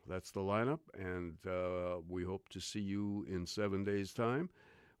go. That's the lineup, and we hope to see you in 7 days' time.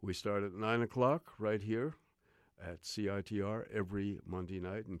 We start at 9 o'clock right here at CITR every Monday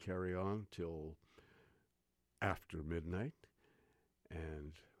night and carry on till after midnight.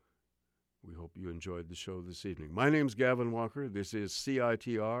 And we hope you enjoyed the show this evening. My name's Gavin Walker. This is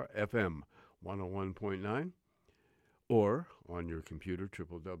CITR FM 101.9, or on your computer,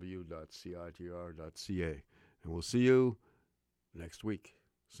 www.citr.ca. And we'll see you next week.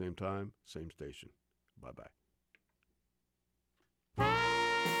 Same time, same station. Bye-bye.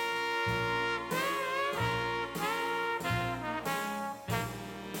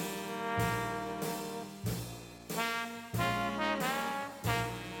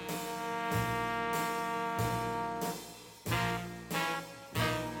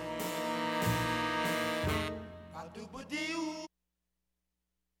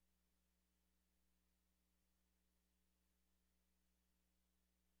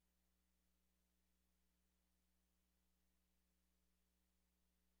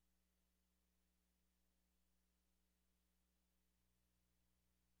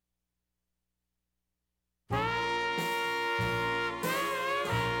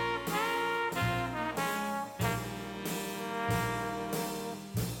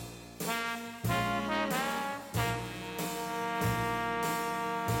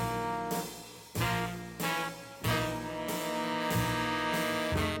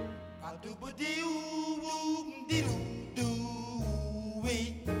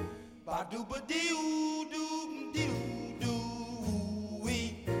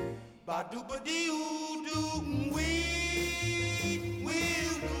 Ba-doo-ba-dee-oo-doo,